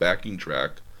original backing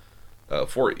track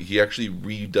for it. He actually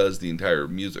redoes the entire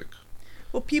music.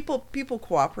 Well, people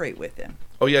cooperate with him.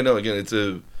 Oh yeah, no. Again, it's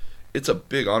a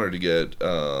big honor to get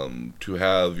to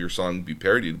have your song be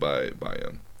parodied by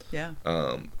him. Yeah.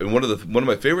 And one of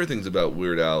my favorite things about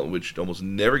Weird Al, which almost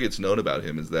never gets known about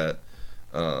him, is that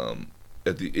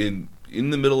in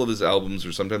the middle of his albums,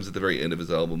 or sometimes at the very end of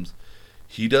his albums,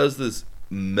 he does this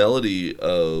melody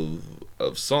of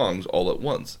songs all at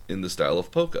once in the style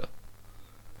of polka.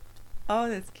 Oh,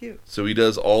 that's cute. So he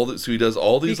does all these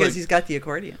because he's got the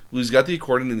accordion. Well, he's got the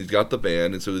accordion and he's got the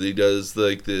band, and so he does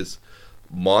this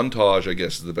montage, I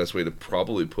guess is the best way to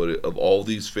probably put it, of all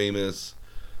these famous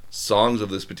songs of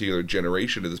this particular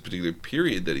generation, of this particular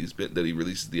period that he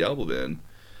releases the album in,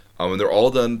 and they're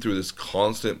all done through this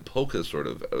constant polka sort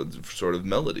of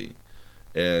melody.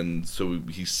 And so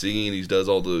he's singing, he does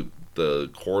all the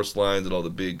chorus lines and all the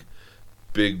big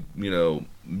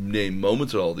name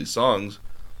moments of all these songs.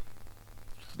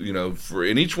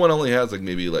 And each one only has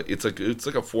it's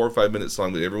like a 4 or 5 minute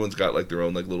song that everyone's got their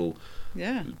own little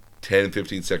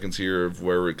 10-15 seconds here of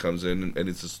where it comes in, and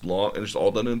it's just long, and it's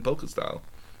all done in polka style.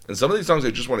 And some of these songs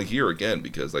I just want to hear again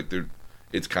because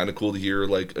it's kind of cool to hear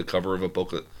a cover of a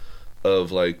polka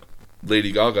of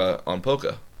Lady Gaga on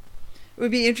polka. It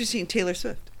would be interesting. Taylor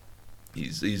Swift.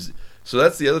 He's so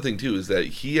that's the other thing too, is that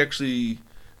he actually,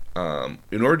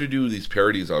 in order to do these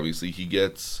parodies, obviously he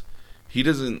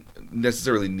doesn't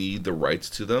necessarily need the rights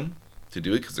to them to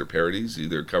do it because they're parodies.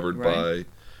 They're covered by,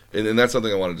 and that's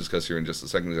something I want to discuss here in just a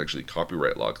second, is actually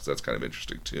copyright law, because that's kind of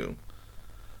interesting too.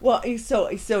 Well, so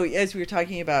as we were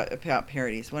talking about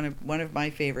parodies, one of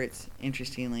my favorites,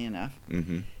 interestingly enough,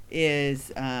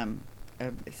 is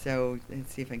so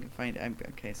let's see if I can find.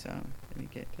 Okay, so let me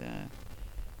get.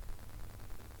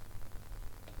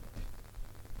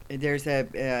 There's a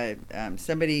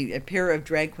pair of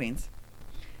drag queens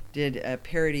did a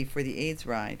parody for the AIDS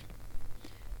ride,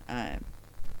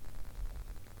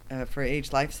 for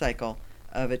AIDS Life Cycle,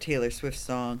 of a Taylor Swift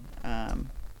song,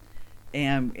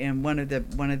 and one of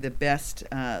the best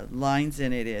lines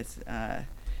in it is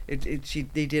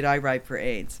they did "I Ride for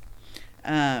AIDS,"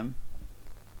 Um,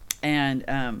 and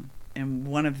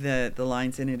one of the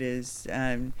lines in it is,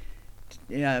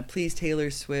 please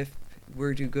Taylor Swift,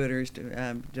 we're do-gooders,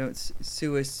 don't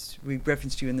sue us, we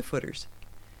referenced you in the footers.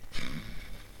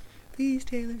 Please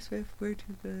Taylor Swift, we're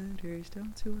do-gooders,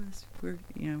 don't sue us,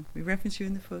 we reference you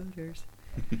in the footers.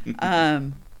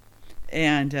 And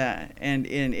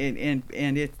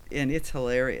it's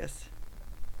hilarious.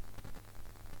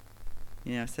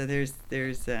 So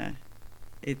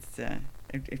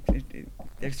I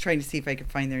was trying to see if I could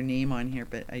find their name on here,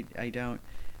 but I don't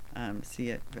see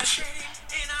it. But.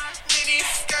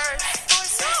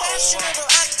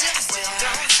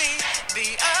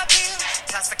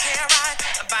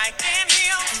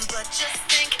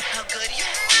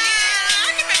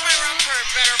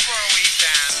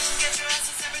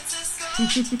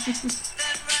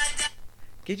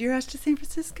 Get your ass to San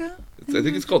Francisco? I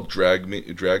think it's called Drag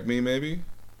Me, maybe?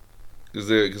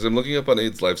 Because I'm looking up on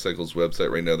AIDS Life Cycle's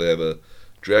website right now. They have a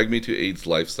Drag Me to AIDS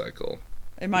Life Cycle.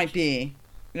 It might be.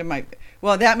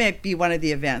 Well, that might be one of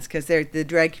the events because they're the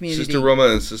drag community. Sister Roma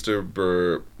and Sister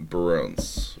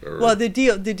Barones. Well, the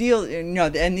deal. No,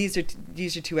 and these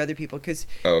are two other people because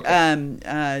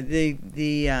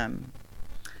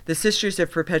the Sisters of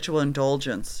Perpetual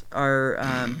Indulgence are,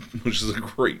 which is a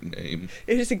great name.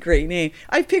 It is a great name.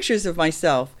 I have pictures of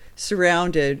myself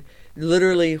surrounded,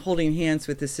 literally holding hands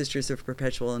with the Sisters of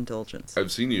Perpetual Indulgence.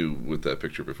 I've seen you with that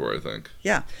picture before, I think.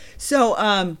 Yeah.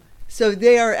 So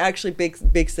they are actually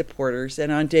big supporters,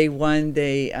 and on day one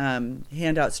they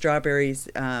hand out strawberries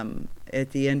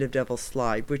at the end of Devil's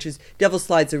Slide, Devil's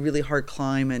Slide's a really hard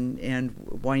climb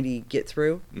and windy get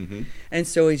through. Mm-hmm. And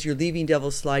so as you're leaving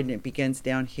Devil's Slide and it begins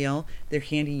downhill, they're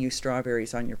handing you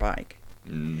strawberries on your bike.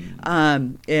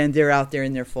 And they're out there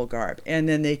in their full garb. And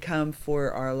then they come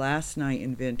for our last night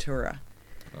in Ventura.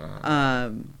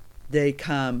 They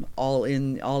come all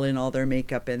in all their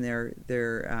makeup and their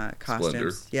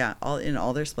costumes. Splendor. Yeah, all in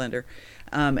all their splendor.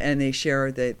 And they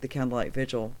share the candlelight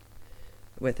vigil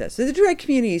with us. So the drag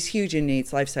community is huge in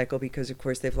AIDS Life Cycle because, of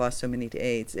course, they've lost so many to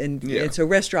AIDS. And so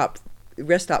Rest Stop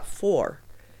 4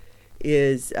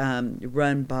 is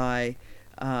run by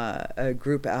a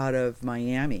group out of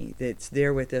Miami that's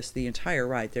there with us the entire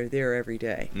ride. They're there every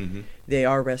day. Mm-hmm. They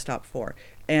are Rest Stop 4.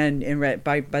 And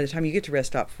by the time you get to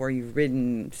Rest Stop 4, you've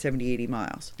ridden 70, 80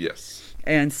 miles. Yes.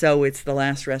 And so it's the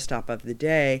last rest stop of the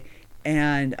day.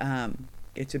 And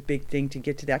it's a big thing to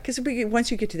get to that. Because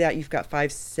once you get to that, you've got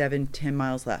 5, 7, 10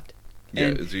 miles left.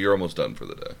 Yeah, so you're almost done for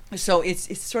the day. So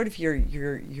it's sort of your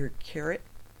carrot.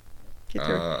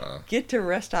 Get to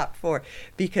Rest Stop 4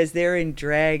 because they're in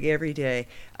drag every day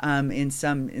in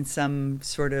some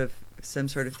sort of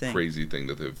thing. Crazy thing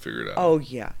that they've figured out. Oh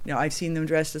yeah, no, I've seen them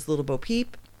dressed as Little Bo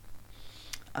Peep.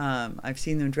 I've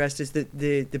seen them dressed as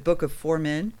the Book of Four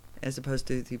Men as opposed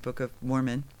to the Book of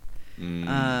Mormon.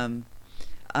 They've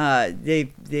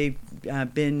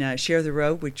been Share the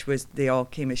Road, which was they all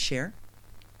came as Cher.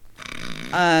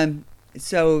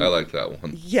 So I like that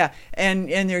one. Yeah,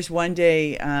 and there's one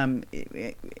day on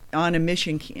a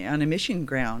mission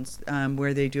grounds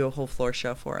where they do a whole floor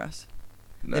show for us.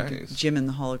 Nice. Jim and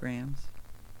the Holograms.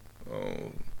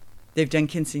 Oh. They've done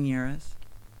quinceañeras.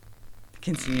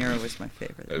 Quinceañera was my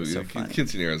favorite. It was so fun.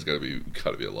 Quinceañera's got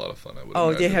to be a lot of fun. I would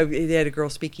imagine. They had a girl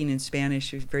speaking in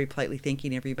Spanish, who was very politely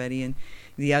thanking everybody, and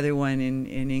the other one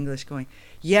in English going,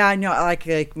 "Yeah, no,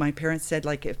 like my parents said,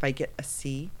 like if I get a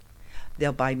C,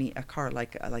 they'll buy me a car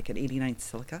like an '89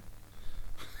 Celica."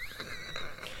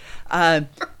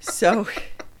 So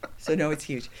no, it's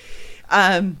huge.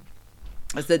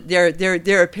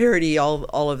 They're a parody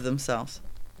all of themselves.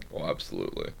 Oh,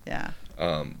 absolutely. Yeah.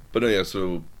 But no, yeah.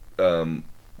 So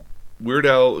Weird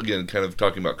Al, again, kind of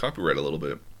talking about copyright a little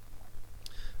bit.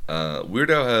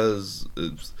 Weird Al has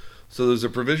so there's a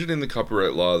provision in the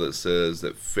copyright law that says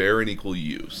that fair and equal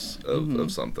use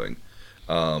of something,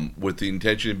 with the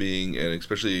intention being, and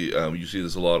especially you see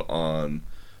this a lot on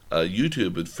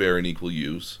YouTube with fair and equal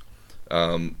use.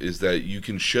 Is that you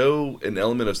can show an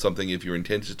element of something if your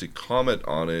intent is to comment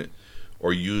on it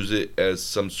or use it as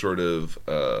some sort of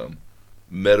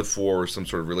metaphor or some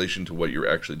sort of relation to what you're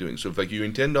actually doing. So if like you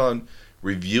intend on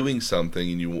reviewing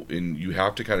something and you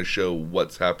have to kind of show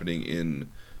what's happening in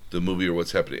the movie or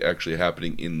what's actually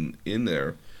happening in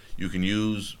there, you can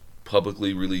use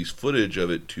publicly released footage of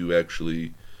it to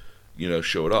actually,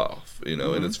 show it off, and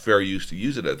it's fair use to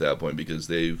use it at that point because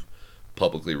they've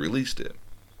publicly released it.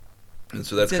 And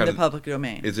so that's it's in the public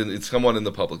domain. It's somewhat in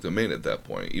the public domain at that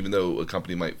point. Even though a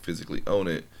company might physically own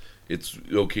it, it's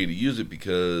okay to use it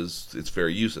because it's fair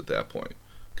use at that point.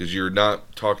 Because you're not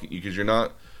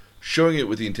showing it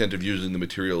with the intent of using the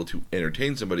material to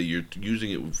entertain somebody. You're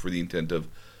using it for the intent of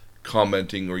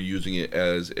commenting or using it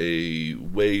as a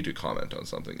way to comment on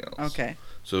something else. Okay.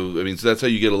 So I mean, so that's how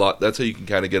you get a lot. That's how you can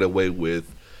kind of get away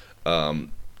with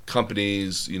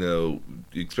companies,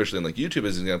 especially on like YouTube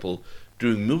as an example,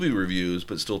 doing movie reviews,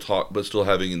 but still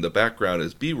having in the background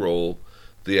as B-roll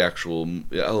the actual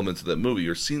elements of that movie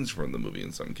or scenes from the movie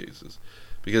in some cases,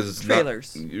 because it's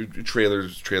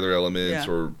trailers, trailer elements,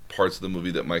 yeah. or parts of the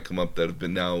movie that might come up that have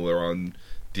been now are on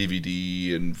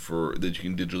DVD and that you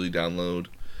can digitally download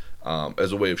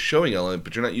as a way of showing element,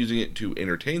 but you're not using it to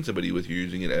entertain somebody with. You're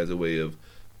using it as a way of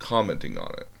commenting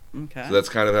on it. Okay. So that's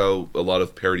kind of how a lot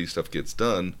of parody stuff gets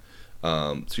done.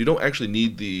 So you don't actually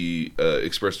need the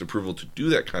expressed approval to do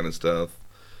that kind of stuff.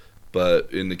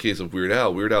 But in the case of Weird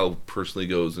Al personally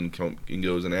goes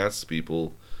and asks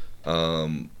people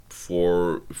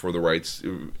for the rights,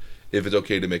 if it's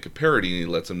okay to make a parody, and he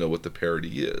lets them know what the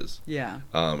parody is. Yeah.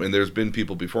 And there's been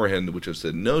people beforehand which have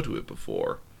said no to it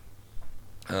before.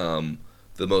 The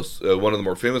most one of the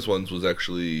more famous ones was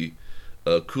actually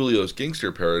Coolio's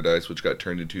Gangster Paradise, which got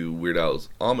turned into Weird Al's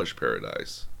Amish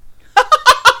Paradise.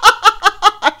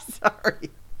 I'm sorry.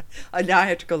 Now I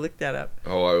have to go look that up.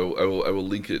 Oh, I will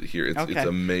link it here. It's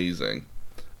amazing,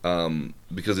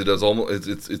 because it does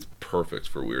it's perfect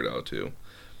for Weird Al too.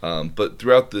 But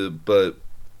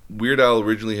Weird Al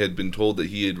originally had been told that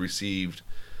he had received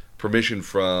permission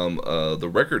from the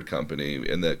record company,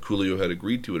 and that Coolio had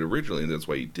agreed to it originally, and that's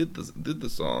why he did the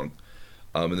song.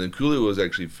 And then Coolio was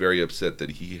actually very upset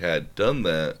that he had done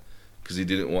that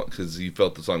because he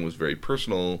felt the song was very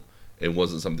personal and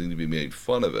wasn't something to be made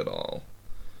fun of at all.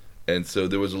 And so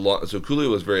there was so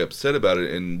Coolio was very upset about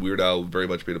it, and Weird Al very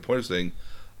much made a point of saying,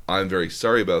 "I'm very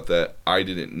sorry about that. I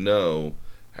didn't know.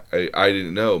 I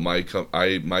didn't know. My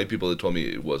people had told me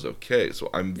it was okay,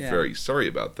 so I'm very sorry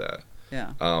about that."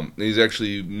 Yeah. And he's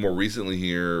actually more recently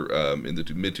here in the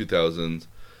mid 2000s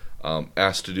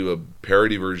asked to do a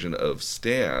parody version of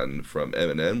Stan from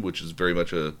Eminem, which is very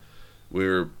much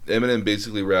where Eminem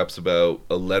basically raps about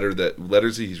letters that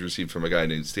he's received from a guy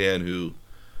named Stan who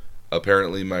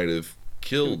apparently might have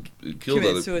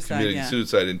committed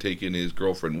suicide and taken his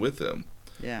girlfriend with him.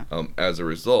 Yeah. As a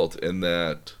result, and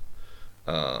that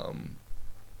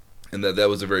that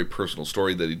was a very personal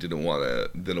story that he didn't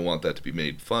want that to be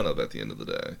made fun of at the end of the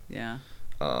day. Yeah.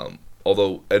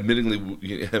 Although,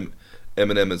 admittingly,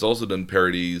 Eminem has also done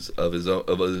parodies of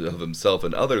of himself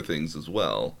and other things as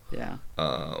well. Yeah.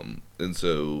 And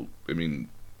so, I mean,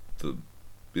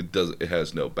 it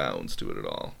has no bounds to it at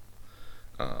all.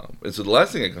 And so the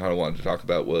last thing I kind of wanted to talk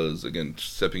about was, again,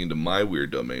 stepping into my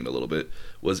weird domain a little bit,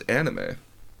 was anime.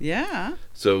 Yeah.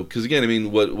 So, because again, I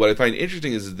mean, what I find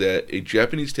interesting is that a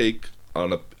Japanese take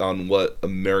on what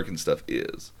American stuff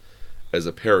is, as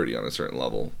a parody on a certain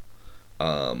level,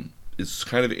 is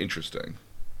kind of interesting.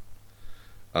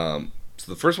 So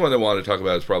the first one I wanted to talk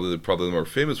about is probably the more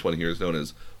famous one here, is known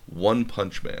as One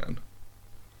Punch Man.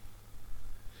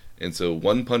 And so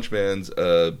One Punch Man's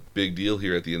a big deal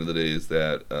here at the end of the day is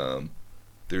that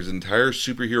there's an entire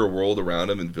superhero world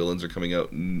around him, and villains are coming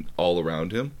out all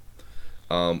around him.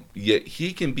 Yet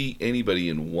he can beat anybody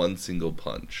in one single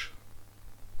punch.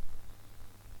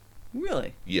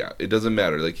 Really? Yeah, it doesn't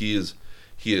matter. Like he is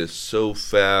so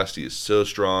fast. He is so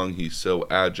strong. He's so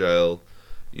agile.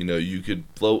 You could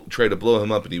try to blow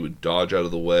him up, and he would dodge out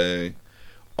of the way.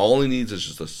 All he needs is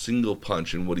just a single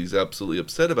punch. And what he's absolutely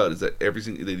upset about is that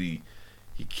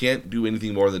he can't do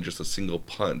anything more than just a single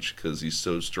punch because he's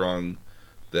so strong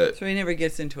that. So he never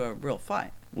gets into a real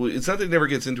fight. Well, it's not that he never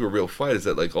gets into a real fight. It's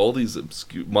that like all these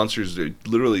obscure monsters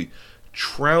literally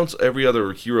trounce every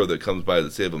other hero that comes by to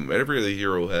save him. Every other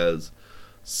hero has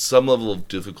some level of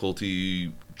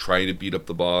difficulty trying to beat up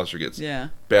the boss or gets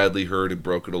badly hurt and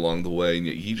broken along the way, and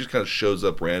yet he just kind of shows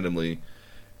up randomly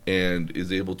and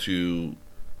is able to,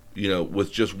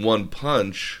 with just one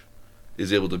punch,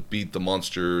 is able to beat the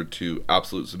monster to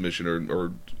absolute submission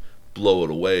or blow it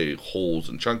away, holes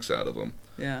and chunks out of him.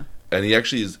 Yeah. And he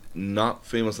actually is not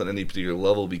famous on any particular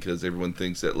level because everyone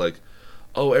thinks that, like,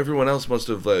 oh, everyone else must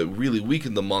have really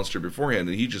weakened the monster beforehand,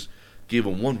 and he just gave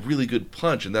him one really good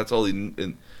punch, and that's all he...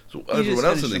 And so everyone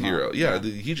else in the hero... Yeah,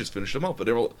 he just finished him off, but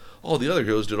all the other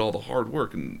heroes did all the hard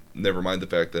work, and never mind the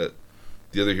fact that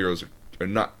the other heroes are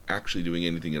not actually doing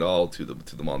anything at all to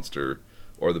the monster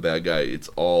or the bad guy. It's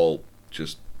all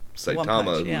just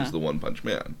Saitama, who's the One Punch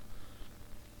Man.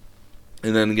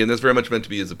 And then, again, that's very much meant to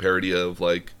be as a parody of,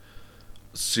 like...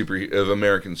 of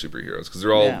American superheroes, because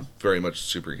they're all very much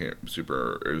super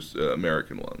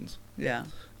American ones. Yeah.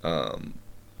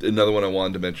 Another one I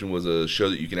wanted to mention was a show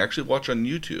that you can actually watch on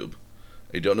YouTube.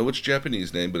 I don't know which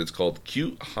Japanese name, but it's called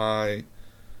Cute High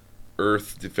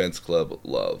Earth Defense Club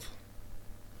Love.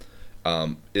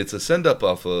 It's a send up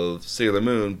off of Sailor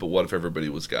Moon, but what if everybody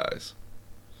was guys?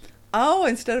 Oh,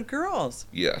 instead of girls.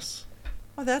 Yes.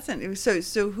 Oh, that's it.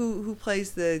 So who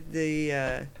plays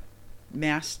the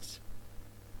masked?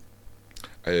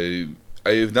 I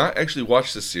have not actually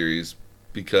watched this series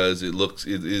because it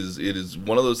is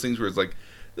one of those things where it's like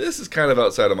this is kind of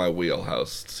outside of my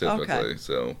wheelhouse typically. Okay.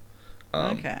 So,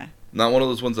 Okay. not one of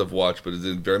those ones I've watched, but it's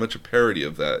very much a parody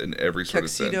of that in every sort of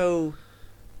sense.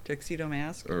 Tuxedo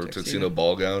mask Or tuxedo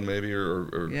ball gown maybe,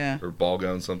 Yeah. or ball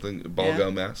gown something, ball Yeah.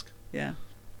 gown mask. Yeah.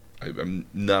 I'm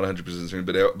not 100% certain,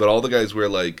 but all the guys wear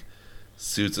like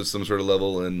suits of some sort of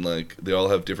level, and like they all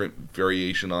have different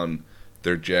variation on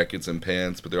their jackets and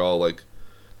pants, but they're all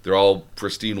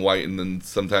pristine white, and then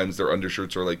sometimes their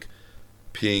undershirts are like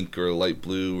pink or light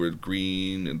blue or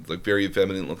green, and like very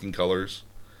feminine looking colors.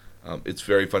 It's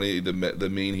very funny. The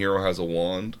main hero has a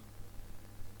wand.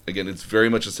 Again, it's very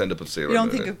much a send up of Sailor Moon. You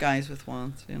don't think of guys with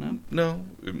wands, you know? No,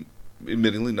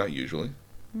 admittingly, not usually.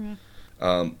 Yeah.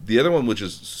 The other one, which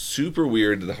is super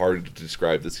weird and hard to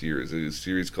describe this year, is a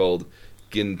series called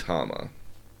Gintama.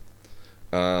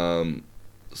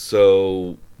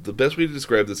 So the best way to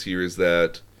describe this here is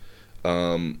that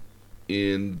at the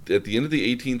end of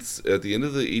the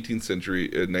 18th century,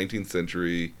 19th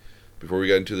century, before we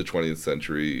got into the 20th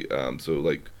century, so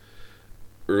like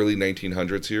early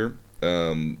 1900s here,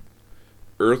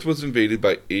 Earth was invaded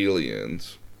by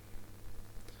aliens,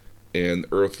 and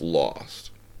Earth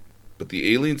lost. But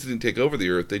the aliens didn't take over the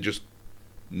Earth; they just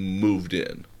moved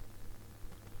in.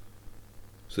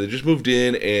 So they just moved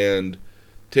in, and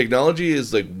technology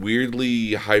is like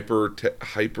weirdly hyper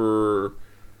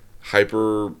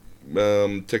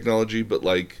technology, but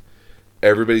like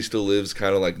everybody still lives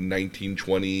kind of like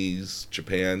 1920s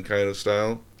Japan kind of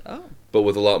style. Oh. But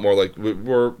with a lot more but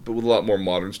with a lot more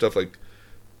modern stuff. Like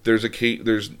there's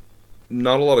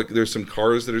not a lot of there's some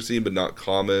cars that are seen, but not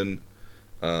common.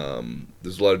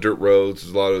 There's a lot of dirt roads.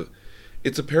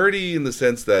 It's a parody in the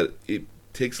sense that it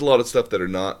takes a lot of stuff that are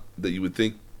not that you would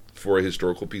think for a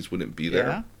historical piece wouldn't be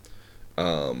there.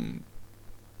 Yeah.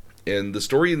 And the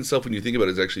story itself, when you think about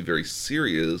it, is actually very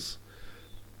serious.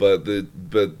 But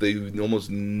they almost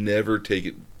never take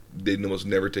it. They almost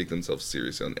never take themselves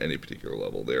seriously on any particular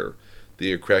level.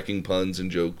 They are cracking puns and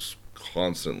jokes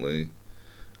constantly.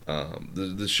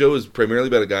 The show is primarily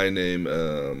about a guy named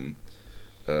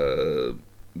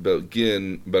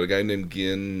about a guy named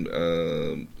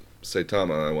Gin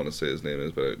Saitama. I want to say his name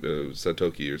is, but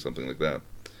Satoki or something like that.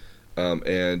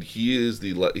 And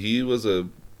he was a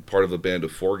part of a band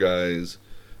of 4 guys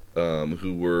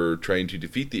who were trying to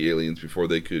defeat the aliens before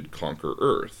they could conquer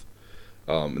Earth.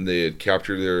 And they had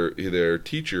captured their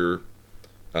teacher,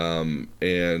 and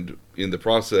in the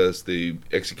process, they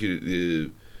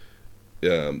executed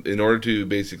in order to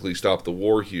basically stop the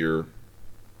war here,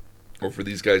 or for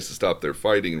these guys to stop their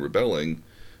fighting and rebelling.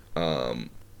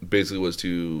 Basically, was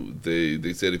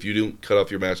they said, if you don't cut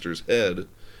off your master's head,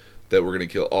 that we're going to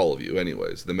kill all of you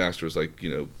anyways. The master was like,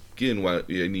 Gin, I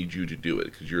need you to do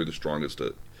it because you're the strongest.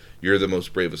 You're the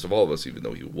most bravest of all of us, even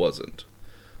though he wasn't.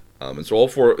 And so all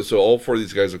four of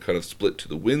these guys are kind of split to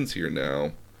the winds here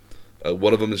now.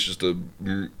 One of them is just a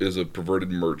perverted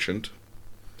merchant.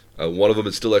 One of them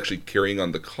is still actually carrying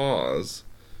on the cause.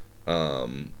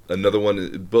 Another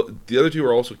one, but the other 2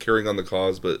 are also carrying on the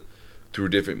cause, but through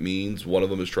different means. One of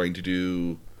them is trying to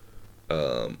do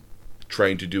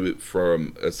it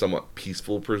from a somewhat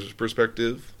peaceful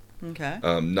perspective. Okay.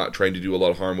 Not trying to do a lot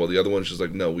of harm, while the other one's just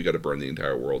like, no, we got to burn the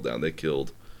entire world down. They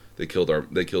killed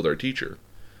our teacher.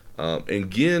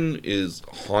 And Gin is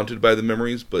haunted by the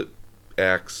memories, but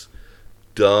acts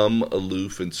dumb,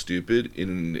 aloof, and stupid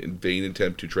in a vain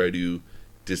attempt to try to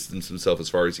distance himself as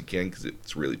far as he can because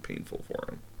it's really painful for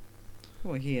him.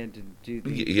 Well, he had to do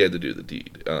the... He had to do the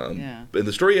deed. Yeah. And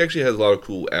the story actually has a lot of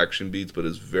cool action beats, but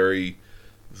is very,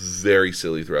 very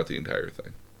silly throughout the entire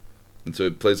thing. And so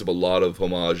it plays up a lot of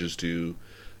homages to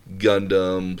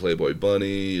Gundam, Playboy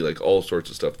Bunny, like all sorts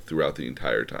of stuff throughout the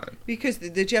entire time. Because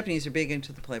the Japanese are big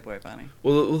into the Playboy Bunny.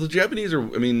 Well, the Japanese are,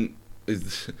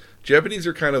 Japanese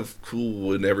are kind of cool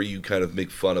whenever you kind of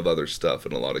make fun of other stuff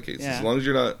in a lot of cases. Yeah. As long as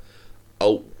you're not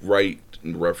outright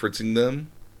referencing them,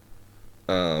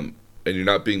 and you're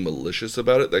not being malicious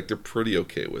about it, like they're pretty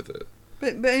okay with it.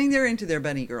 But I mean, they're into their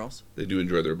bunny girls. They do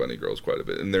enjoy their bunny girls quite a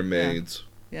bit, and their maids.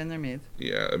 Yeah, and their maids.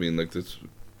 Yeah, I mean, like this.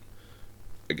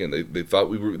 Again, they thought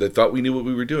we knew what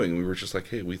we were doing. We were just like,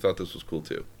 hey, we thought this was cool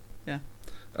too. Yeah.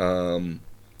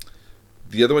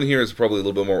 The other one here is probably a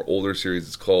little bit more older series.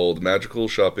 It's called Magical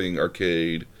Shopping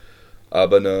Arcade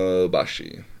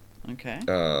Abanobashi. Okay.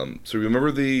 So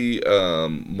remember the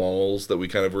malls that we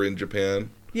kind of were in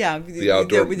Japan? Yeah, the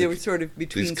outdoor. They were sort of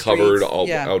between these covered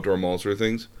streets. outdoor mall sort of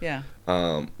things. Yeah.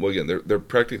 Well, again, they're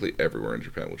practically everywhere in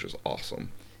Japan, which is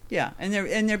awesome. Yeah, and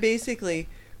they're basically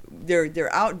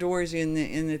they're outdoors in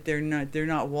that they're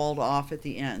not walled off at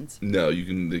the ends. No, you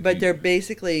can. But they're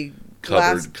basically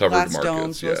covered glass markets,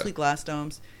 domes, yeah. mostly glass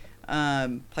domes,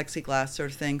 plexiglass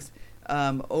sort of things,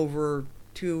 over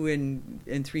 2-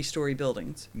 and 3-story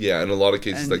buildings. Yeah, in a lot of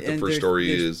cases, like the first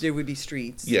story is there would be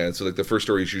streets. Yeah, and so like the first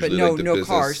story is usually but like the no business.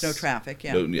 cars, no traffic.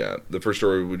 Yeah, yeah. The first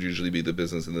story would usually be the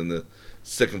business, and then the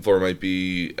second floor might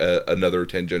be another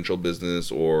tangential business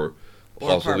or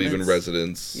possibly even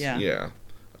residence. Yeah.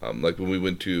 Like when we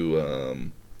went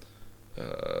to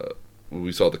when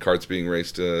we saw the carts being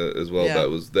raced as well. Yeah.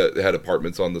 That had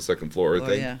apartments on the second floor, I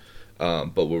think. Yeah.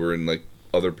 But we were in like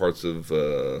other parts of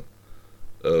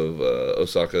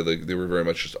Osaka. They were very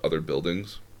much just other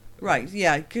buildings. Right.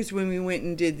 Yeah. Because when we went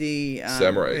and did the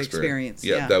Samurai experience.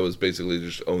 Yeah. That was basically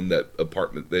just owned that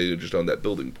apartment. They just owned that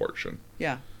building portion.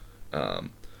 Yeah.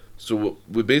 So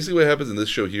basically what happens in this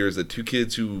show here is that 2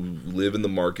 kids who live in the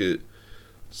market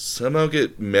somehow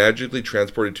get magically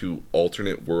transported to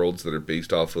alternate worlds that are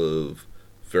based off of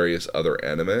various other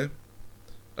anime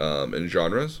and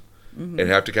genres, and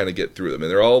have to kind of get through them. And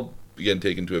they're all, again,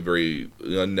 taken to a very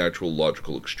unnatural,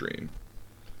 logical extreme.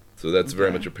 So that's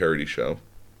very much a parody show.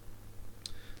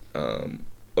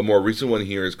 A more recent one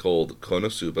here is called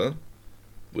Konosuba,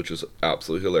 which is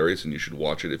absolutely hilarious, and you should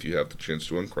watch it if you have the chance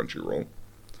to on Crunchyroll.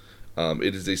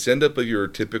 It is a send-up of your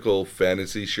typical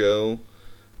fantasy show,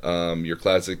 your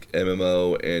classic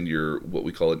MMO, and your what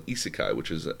we call an isekai, which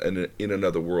is an in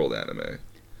another world anime.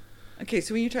 Okay,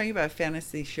 so when you're talking about a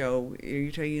fantasy show, are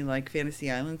you talking like Fantasy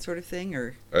Island sort of thing,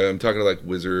 or? I'm talking like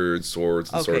wizards,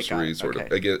 swords, and sorcery sort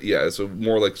of. I guess, yeah, so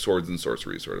more like swords and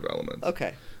sorcery sort of elements.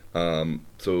 Okay.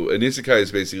 So an isekai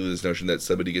is basically this notion that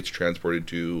somebody gets transported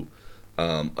to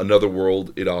another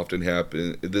world. It often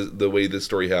happens. The way this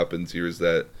story happens here is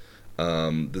that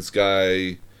this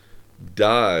guy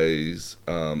dies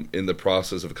in the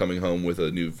process of coming home with a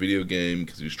new video game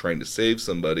because he was trying to save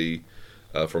somebody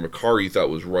from a car he thought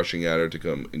was rushing at her to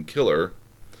come and kill her.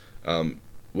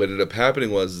 What ended up happening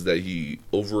was that he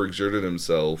overexerted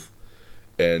himself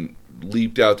and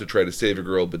leaped out to try to save a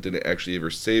girl, but didn't actually ever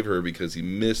save her because he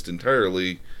missed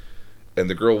entirely, and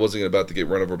the girl wasn't about to get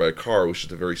run over by a car. It was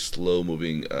just a very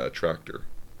slow-moving tractor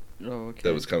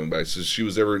that was coming by. So she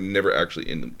was never actually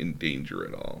in danger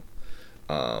at all.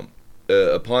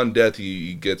 Upon death,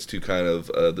 he gets to kind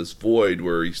of this void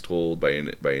where he's told by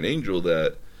an angel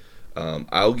that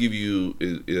I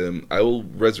will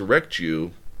resurrect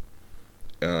you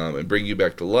and bring you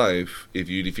back to life if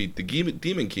you defeat the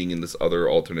Demon King in this other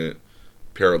alternate,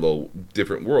 parallel,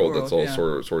 different world that's all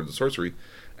swords and sorcery,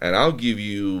 and I'll give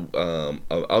you a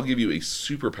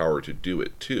superpower to do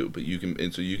it too. But you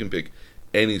can pick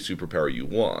any superpower you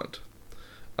want.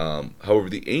 However,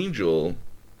 the angel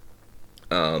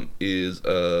is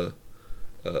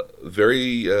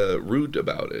very rude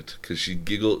about it because she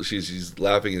giggles. She's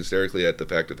laughing hysterically at the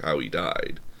fact of how he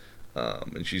died.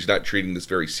 And she's not treating this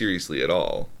very seriously at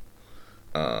all.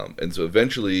 And so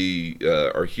eventually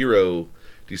our hero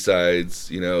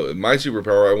decides, my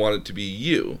superpower, I want it to be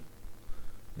you,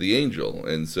 the angel.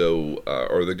 And so,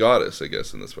 or the goddess, I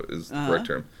guess, in this is the correct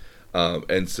term.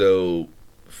 And so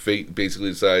fate basically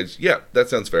decides, yeah, that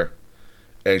sounds fair.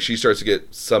 And she starts to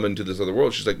get summoned to this other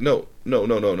world. She's like, no.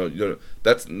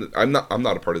 That's I'm not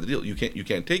a part of the deal. You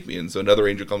can't take me. And so another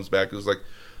angel comes back and is like,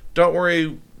 don't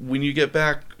worry, when you get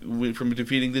back from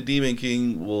defeating the Demon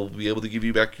King, we'll be able to give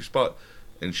you back your spot.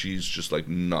 And she's just like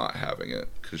not having it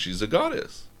because she's a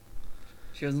goddess.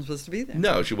 She wasn't supposed to be there.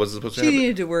 No, she wasn't supposed to. She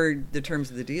needed to word the terms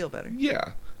of the deal better.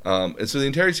 Yeah, and so the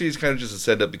entire series kind of just a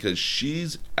setup because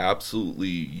she's absolutely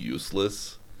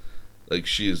useless. Like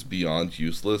she is beyond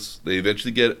useless. They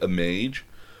eventually get a mage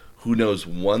who knows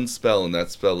one spell, and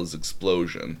that spell is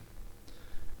Explosion.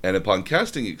 And upon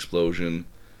casting Explosion,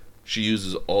 she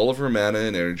uses all of her mana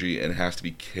and energy and has to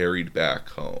be carried back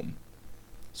home.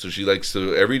 So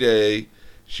every day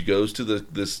she goes to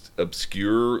this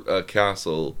obscure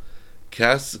castle,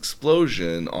 casts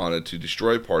Explosion on it to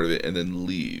destroy part of it, and then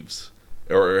leaves.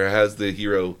 Or has the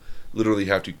hero literally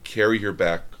have to carry her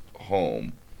back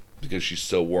home because she's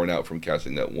so worn out from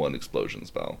casting that one Explosion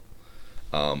spell.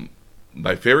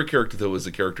 My favorite character, though, is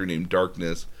a character named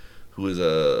Darkness, who is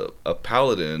a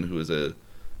paladin, who is a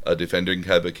defending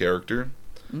type of character.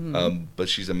 Mm-hmm. But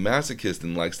she's a masochist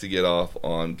and likes to get off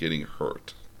on getting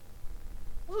hurt.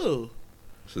 Oh.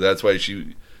 So that's why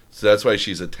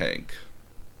she's a tank.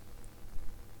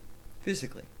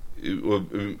 Physically.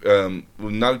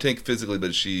 Not a tank physically,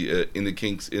 but she in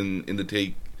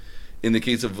the In the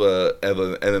case of a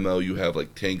MMO, you have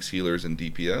like tanks, healers, and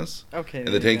DPS. Okay. And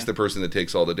the tank's the person that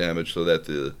takes all the damage, so that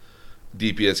the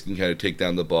DPS can kind of take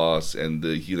down the boss, and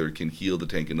the healer can heal the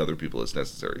tank and other people as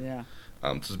necessary. Yeah.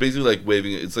 So it's basically like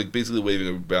waving. It's like basically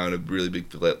waving around a really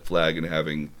big flag and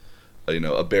having,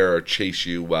 a bear chase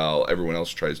you while everyone else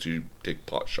tries to take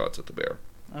pot shots at the bear.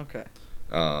 Okay.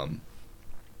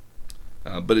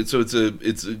 But it's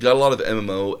got a lot of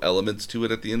MMO elements to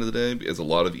it at the end of the day, as a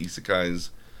lot of isekais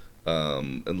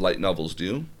and light novels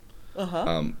do.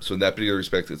 So in that particular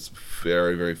respect, it's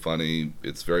very, very funny.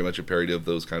 It's very much a parody of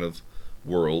those kind of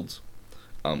worlds.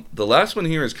 The last one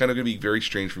here is kind of going to be very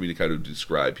strange for me to kind of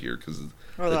describe here, because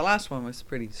the last one was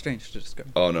pretty strange to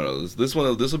describe. Oh no, this one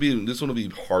will be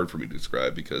hard for me to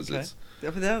describe because it's.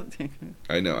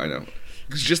 I know.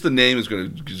 Because just the name is gonna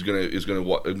I'm just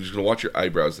gonna watch your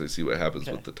eyebrows and see what happens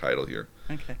with the title here.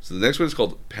 Okay. So the next one is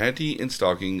called Panty and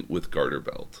Stocking with Garter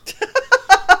Belt.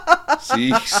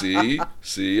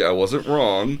 See, I wasn't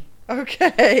wrong.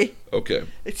 Okay. Okay.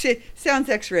 It sounds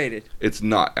X-rated. It's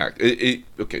not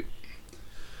okay.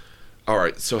 All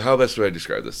right. So how best do I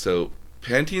describe this? So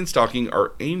Panty and Stocking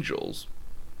are angels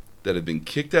that have been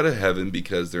kicked out of heaven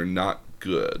because they're not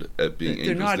good at being angels.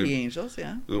 They're naughty angels,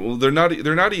 yeah. Well, they're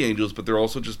naughty angels, but they're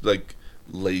also just like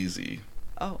lazy.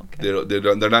 Oh, okay.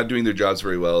 They're not doing their jobs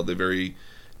very well. They're very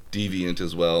deviant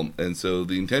as well, and so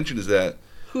the intention is that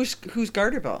who's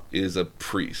Garterbelt is a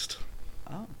priest.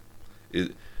 Oh,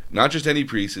 not just any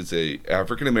priest. It's a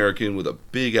African American with a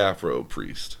big afro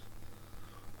priest.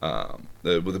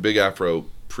 With a big afro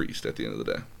priest at the end of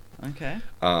the day. Okay.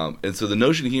 And so the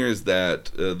notion here is that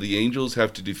the angels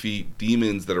have to defeat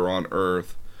demons that are on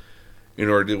Earth in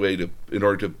order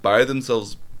to buy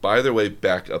their way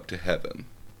back up to heaven.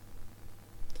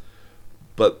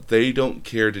 But they don't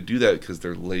care to do that because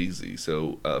they're lazy.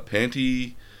 So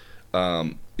Panty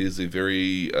is a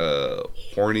very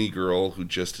horny girl who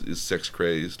just is sex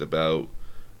crazed about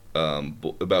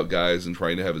guys and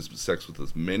trying to have sex with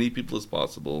as many people as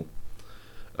possible.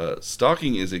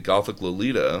 Stocking is a gothic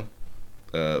Lolita,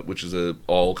 which is a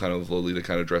all kind of Lolita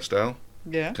kind of dress style.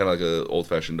 Yeah. Kind of like an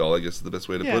old-fashioned doll, I guess is the best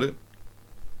way to put it.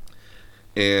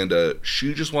 And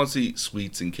she just wants to eat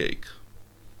sweets and cake.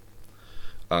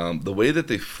 The way that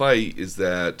they fight is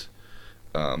that,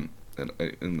 and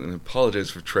I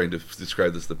apologize for trying to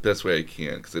describe this the best way I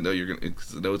can, because I know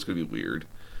it's going to be weird.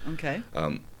 Okay.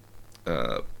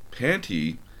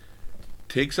 Panty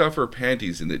takes off her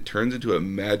panties and it turns into a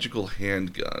magical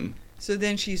handgun. So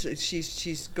then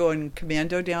she's going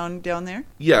commando down there?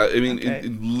 Yeah, I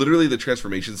mean, literally the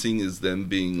transformation scene is them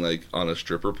being like on a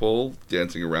stripper pole,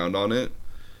 dancing around on it.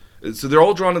 So they're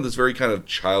all drawn in this very kind of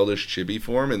childish chibi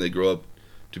form, and they grow up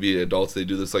to be adults. They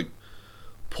do this like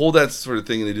pole dance sort of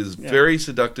thing, and they do this very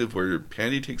seductive where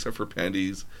Panty takes off her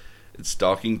panties and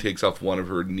Stocking takes off one of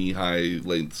her knee-high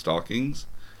length stockings.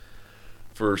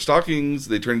 For stockings,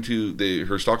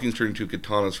 her stockings turn into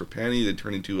katanas. For Panty, they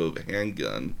turn into a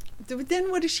handgun.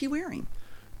 Then what is she wearing?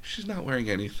 She's not wearing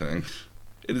anything.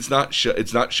 And it's not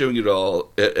showing it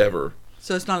all ever.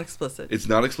 So it's not explicit. It's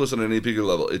not explicit on any particular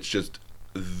level. It's just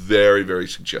very, very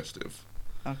suggestive.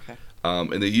 Okay.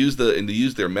 And they use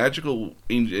their magical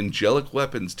angelic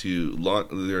weapons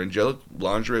their angelic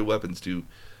lingerie weapons to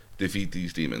defeat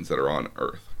these demons that are on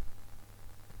Earth.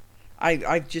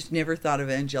 I just never thought of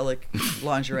angelic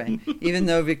lingerie, even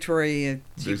though Victoria's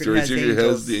Secret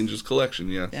has the Angels collection.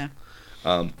 Yeah.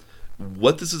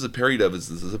 What this is a parody of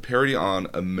is a parody on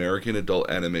American adult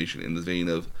animation in the vein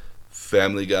of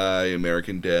Family Guy,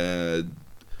 American Dad,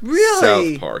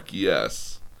 really? South Park.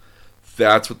 Yes,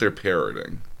 that's what they're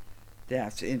parodying.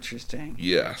 That's interesting.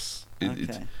 Yes,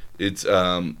 Okay. it's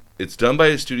done by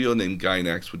a studio named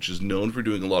Gainax, which is known for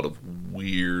doing a lot of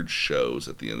weird shows.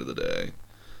 At the end of the day.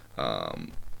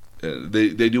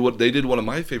 They did one of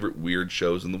my favorite weird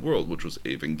shows in the world, which was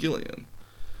Evangelion.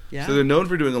 Yeah. So they're known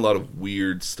for doing a lot of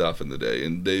weird stuff in the day,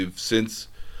 and they've since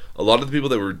a lot of the people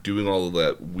that were doing all of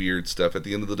that weird stuff at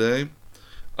the end of the day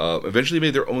eventually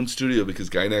made their own studio because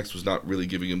Gainax was not really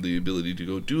giving them the ability to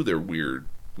go do their weird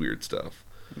stuff.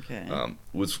 Okay.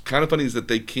 What's kind of funny is that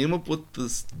they came up with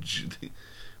this.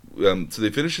 So they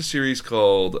finished a series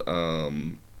called I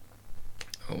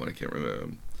can't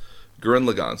remember. Gurren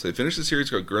Lagann. So they finished a series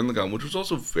called Gurren Lagann, which was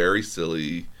also very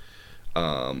silly.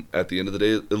 At the end of the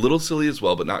day, a little silly as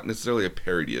well, but not necessarily a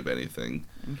parody of anything.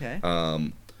 Okay.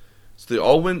 So they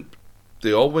all went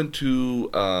to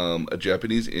a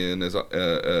Japanese inn as an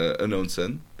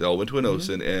onsen. They all went to an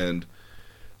onsen, and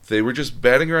they were just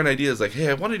batting around ideas like, "Hey,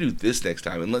 I want to do this next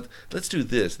time, and let's do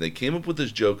this." And they came up with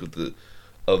this joke of the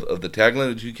tagline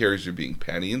of the two characters being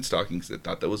Panty and Stocking, because they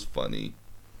thought that was funny.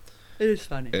 It is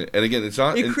funny. And again, it's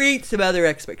not. It creates some other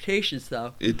expectations,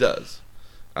 though. It does.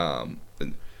 And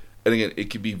again,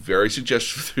 it can be very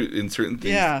suggestive in certain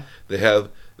things. Yeah. They have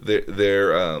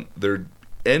their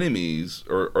enemies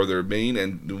or their main,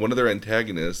 and one of their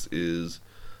antagonists is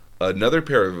another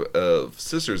pair of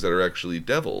sisters that are actually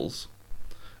devils,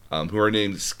 who are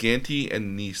named Scanty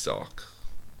and Nisok.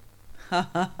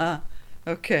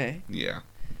 Okay. Yeah.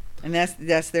 And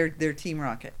that's their Team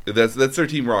Rocket. That's their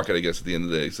Team Rocket, I guess. At the end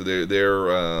of the day, so they're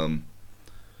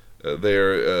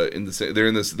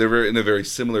in a very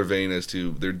similar vein as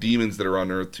to they're demons that are on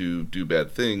Earth to do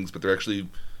bad things, but they're actually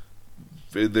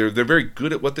they're very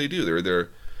good at what they do.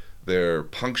 They're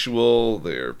punctual,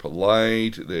 they're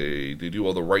polite, they do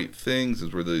all the right things.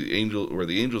 Is where the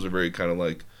angels are very kind of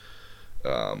like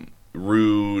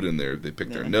rude, and they pick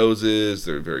their noses.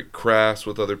 They're very crass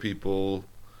with other people,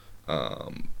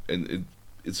 so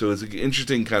it's an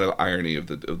interesting kind of irony of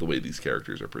the way these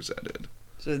characters are presented.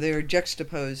 So they're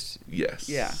juxtaposed. Yes.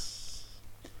 Yeah.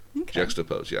 Okay.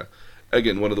 Juxtaposed. Yeah.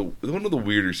 Again, one of the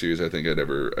weirder series I think I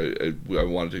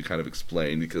wanted to kind of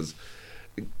explain, because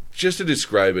just to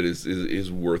describe it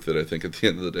is worth it, I think, at the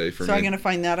end of the day for me. So I'm going to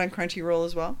find that on Crunchyroll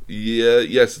as well? Yeah.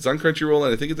 Yes, it's on Crunchyroll,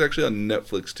 and I think it's actually on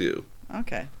Netflix too.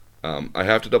 Okay. I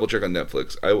have to double check on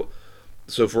Netflix.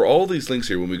 So for all these links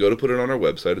here, when we go to put it on our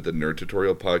website at the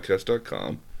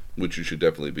nerdtutorialpodcast.com, which you should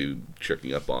definitely be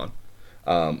checking up on,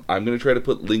 I'm going to try to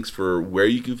put links for where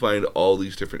you can find all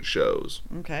these different shows.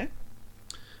 Okay.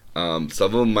 Some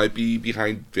of them might be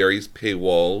behind various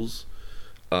paywalls,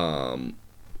 and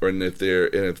if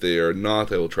they are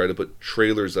not, I will try to put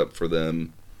trailers up for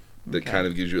them that kind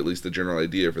of gives you at least the general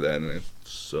idea for that. And I have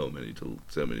so many to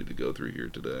go through here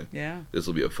today. Yeah. This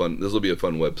will be a fun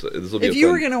website. If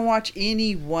you were going to watch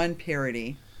any one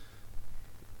parody,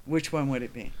 which one would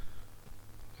it be?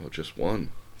 Oh, just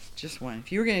one. Just one.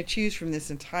 If you were going to choose from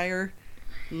this entire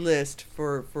list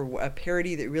for a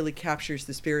parody that really captures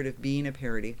the spirit of being a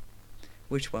parody,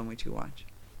 which one would you watch?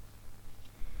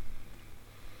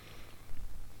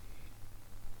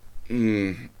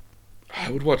 I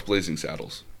would watch Blazing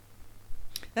Saddles.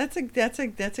 That's a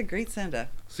great send-up.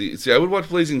 See, I would watch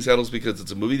Blazing Saddles because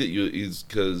it's a movie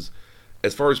because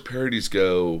as far as parodies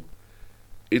go,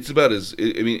 it's about as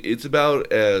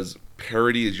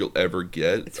parody as you'll ever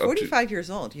get. It's 45 years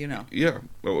old, you know. Yeah,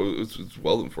 well, it's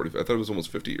well than 45. I thought it was almost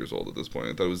 50 years old at this point.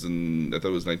 I thought it was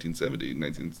 1970,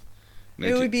 19.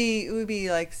 It would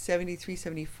be like 73,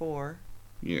 74.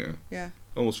 Yeah. Yeah.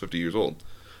 Almost 50 years old.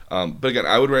 But again,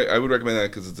 I would recommend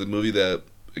that because it's a movie that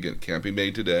again can't be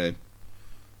made today.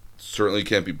 Certainly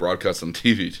can't be broadcast on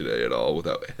TV today at all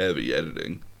without heavy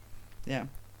editing. Yeah.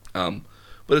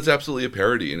 But it's absolutely a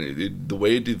parody, and the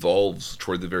way it devolves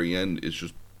toward the very end is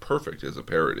just perfect as a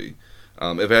parody.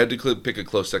 If I had to pick a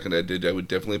close second, I would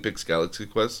definitely pick Galaxy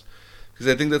Quest, because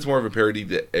I think that's more of a parody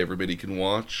that everybody can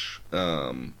watch,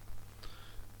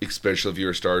 especially if you're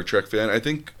a Star Trek fan. I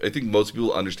think most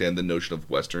people understand the notion of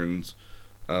westerns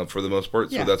for the most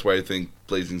part, so that's why I think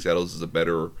Blazing Saddles is a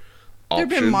better option.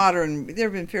 There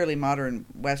have been fairly modern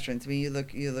westerns. I mean,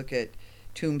 you look at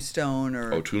Tombstone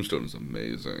Tombstone is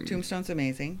amazing. Tombstone's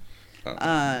amazing. There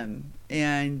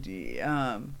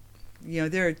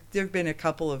have been a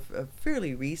couple of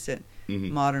fairly recent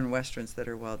modern westerns that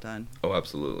are well done. Oh,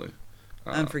 absolutely.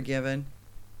 Unforgiven.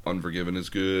 Unforgiven is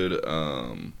good.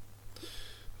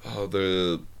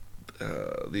 The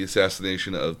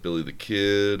assassination of Billy the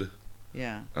Kid.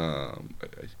 Yeah. I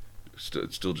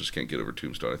still just can't get over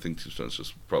Tombstone. I think Tombstone is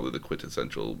just probably the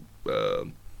quintessential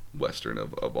western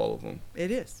of all of them.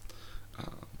 It is.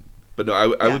 But no,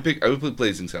 I would pick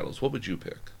Blazing Saddles. What would you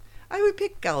pick? I would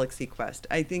pick Galaxy Quest.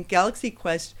 I think Galaxy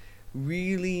Quest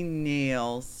really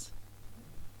nails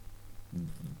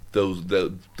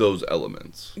those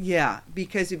elements. Yeah,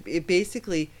 because it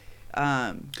basically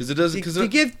because it does to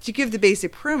give the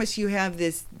basic premise, you have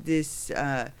this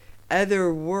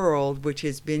other world which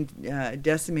has been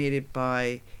decimated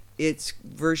by its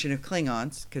version of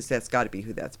Klingons, because that's got to be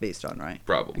who that's based on, right?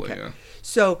 Probably, okay. Yeah.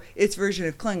 So its version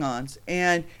of Klingons,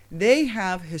 and they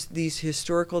have these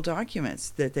historical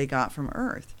documents that they got from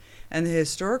Earth, and the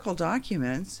historical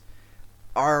documents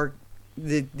are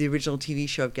the original TV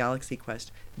show of Galaxy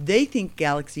Quest. They think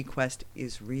Galaxy Quest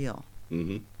is real.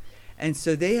 Mm-hmm. And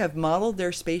so they have modeled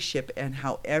their spaceship and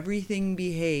how everything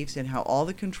behaves and how all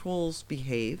the controls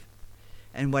behave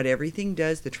and what everything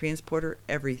does, the transporter,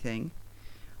 everything,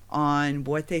 on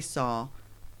what they saw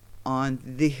on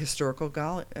the historical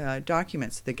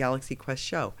documents, the Galaxy Quest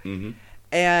show. Mm-hmm.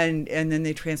 And then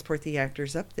they transport the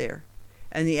actors up there.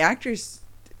 And the actors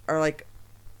are like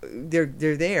they're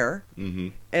there, Mm-hmm.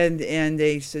 and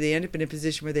they end up in a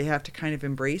position where they have to kind of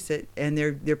embrace it, and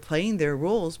they're playing their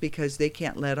roles because they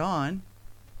can't let on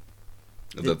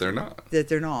That they're not. that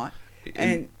they're not.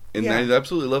 And yeah. I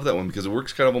absolutely love that one because it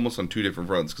works kind of almost on two different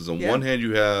fronts. Because on Yeah. one hand,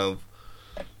 you have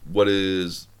what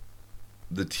is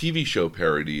the TV show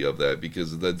parody of that,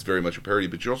 because that's very much a parody.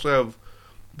 But you also have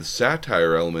the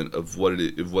satire element of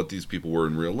what these people were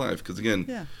in real life. Because again,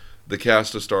 Yeah. the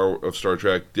cast of Star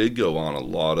Trek did go on a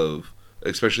lot of,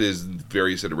 especially as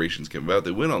various iterations came about,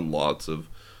 they went on lots of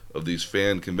these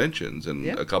fan conventions, and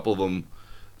Yeah. a couple of them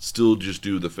still just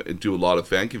do a lot of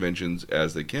fan conventions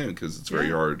as they can, because it's very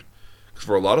Yeah. hard. Because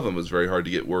for a lot of them, it's very hard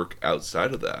to get work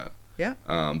outside of that. Yeah.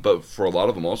 But for a lot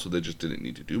of them, also, they just didn't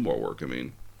need to do more work. I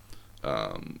mean,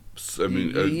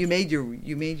 You made your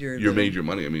you made your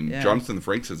money. I mean, Yeah. Jonathan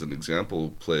Frakes, as an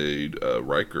example, played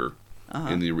Riker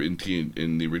Uh-huh. in the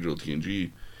original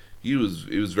TNG. It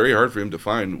was very hard for him to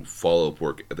find follow-up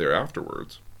work there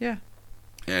afterwards. Yeah.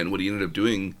 And what he ended up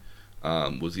doing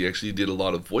was he actually did a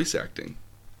lot of voice acting.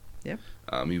 Yep.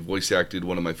 He voice acted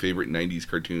one of my favorite '90s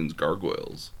cartoons,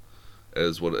 Gargoyles,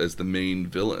 as the main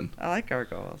villain. I like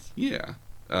gargoyles. Yeah.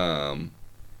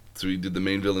 So he did the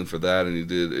main villain for that, and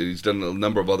he's done a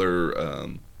number of other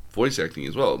voice acting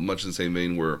as well, much in the same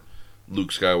vein where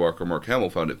Luke Skywalker, Mark Hamill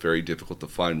found it very difficult to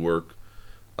find work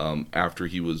after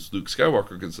he was Luke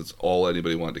Skywalker, because that's all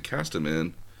anybody wanted to cast him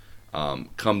in.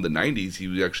 Come the '90s,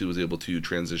 he actually was able to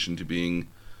transition to being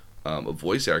a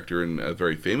voice actor, and a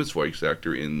very famous voice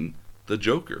actor in The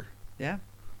Joker. Yeah.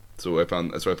 So I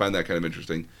find that kind of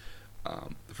interesting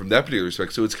from that particular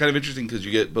respect. So it's kind of interesting because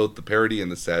you get both the parody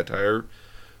and the satire,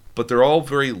 but they're all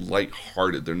very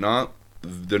light-hearted. They're not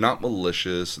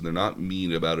malicious, and they're not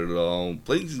mean about it at all.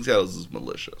 Blazing Saddles is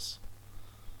malicious.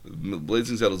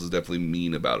 Blazing Saddles is definitely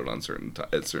mean about it at certain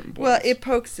points. Well, it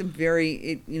pokes some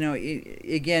again,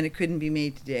 it couldn't be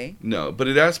made today. No, but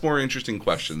it asks more interesting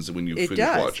questions when you finish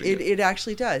watching it. It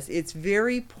actually does. It's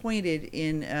very pointed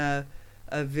in a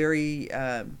very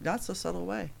not so subtle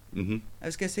way. Mm-hmm. I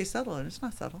was going to say subtle, and it's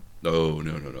not subtle. No.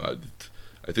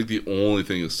 I think the only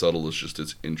thing is subtle is just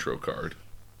its intro card.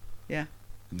 Yeah.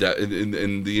 That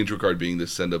and the intro card being the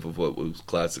send up of what was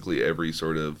classically every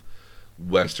sort of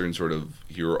Western sort of,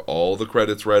 here are all the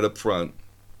credits right up front,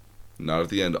 not at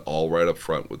the end, all right up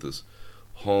front, with this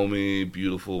homey,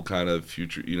 beautiful kind of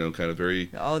future, kind of very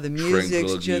the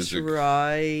music's just music.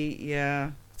 right.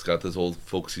 Yeah. It's got this old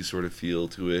folksy sort of feel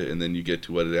to it, and then you get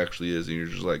to what it actually is, and you're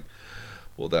just like,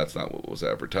 well, that's not what was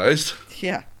advertised.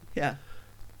 Yeah. Yeah.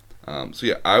 So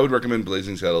yeah, I would recommend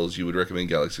Blazing Saddles. You would recommend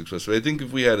Galaxy Quest. So I think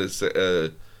if you had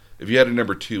a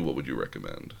number 2, what would you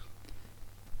recommend?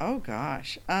 Oh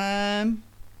gosh. If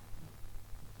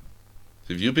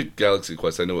you pick Galaxy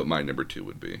Quest, I know what my number 2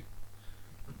 would be.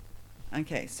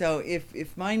 Okay, so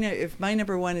if my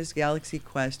number 1 is Galaxy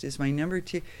Quest, is my number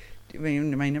 2.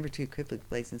 My number 2 could be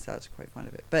Blazing Saddles. Quite fond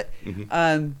of it, but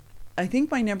I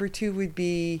think my number 2 would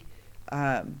be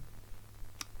Tropic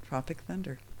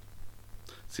Thunder.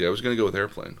 See, I was going to go with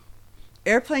Airplane.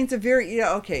 Airplane's a very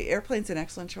Airplane's an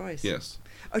excellent choice. Yes.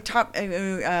 Oh,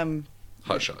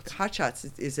 Hot Shots. Hot Shots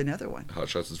is another one. Hot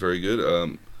Shots is very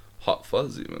good. Hot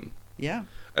Fuzz, even. Yeah.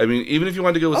 I mean, even if you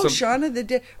wanted to go with Shaun of the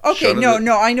Dead. Okay,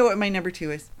 no, I know what my number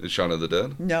 2 is. Is Shaun of the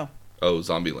Dead? No. Oh,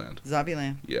 Zombieland.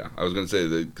 Zombieland. Yeah, I was going to say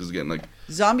that because, again, like...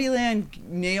 Zombieland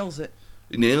nails it.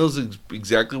 It nails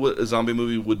exactly what a zombie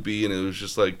movie would be, and it was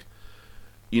just like,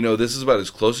 this is about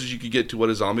as close as you could get to what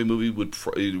a zombie movie would...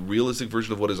 A realistic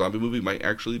version of what a zombie movie might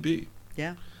actually be.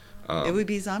 Yeah. It would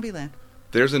be Zombieland.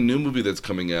 There's a new movie that's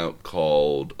coming out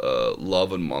called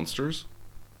Love and Monsters.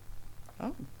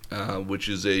 Oh. Which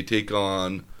is a take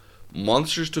on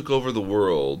monsters took over the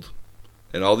world,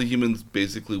 and all the humans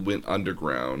basically went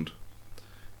underground.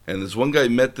 And this one guy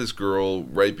met this girl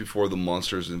right before the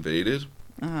monsters invaded.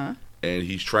 Uh-huh. And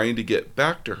he's trying to get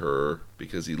back to her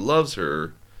because he loves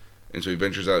her, and so he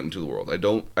ventures out into the world.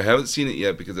 I haven't seen it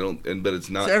yet because but it's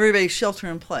not... So everybody's shelter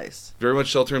in place. Very much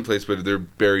shelter in place, but they're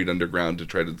buried underground to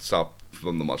try to stop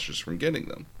from the monsters from getting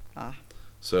them. Ah.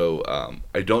 So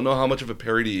I don't know how much of a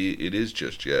parody it is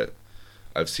just yet.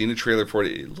 I've seen a trailer for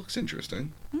it. It looks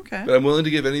interesting. Okay. But I'm willing to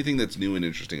give anything that's new and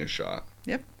interesting a shot.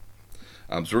 Yep.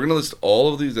 So we're going to list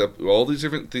all these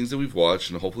different things that we've watched,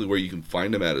 and hopefully where you can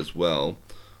find them at as well,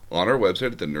 on our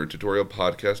website at the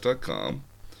nerdtutorialpodcast.com.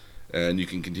 And you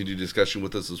can continue discussion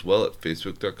with us as well at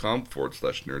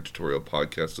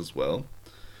facebook.com/nerdtutorialpodcast as well.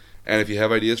 And if you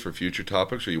have ideas for future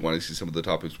topics, or you want to see some of the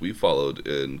topics we followed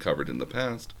and covered in the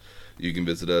past, you can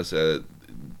visit us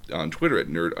on Twitter at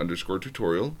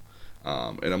nerd_tutorial.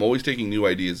 And I'm always taking new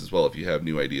ideas as well if you have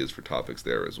new ideas for topics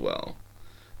there as well.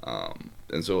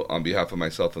 And so on behalf of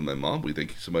myself and my mom, we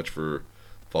thank you so much for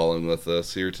following with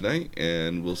us here tonight,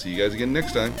 and we'll see you guys again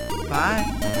next time. Bye.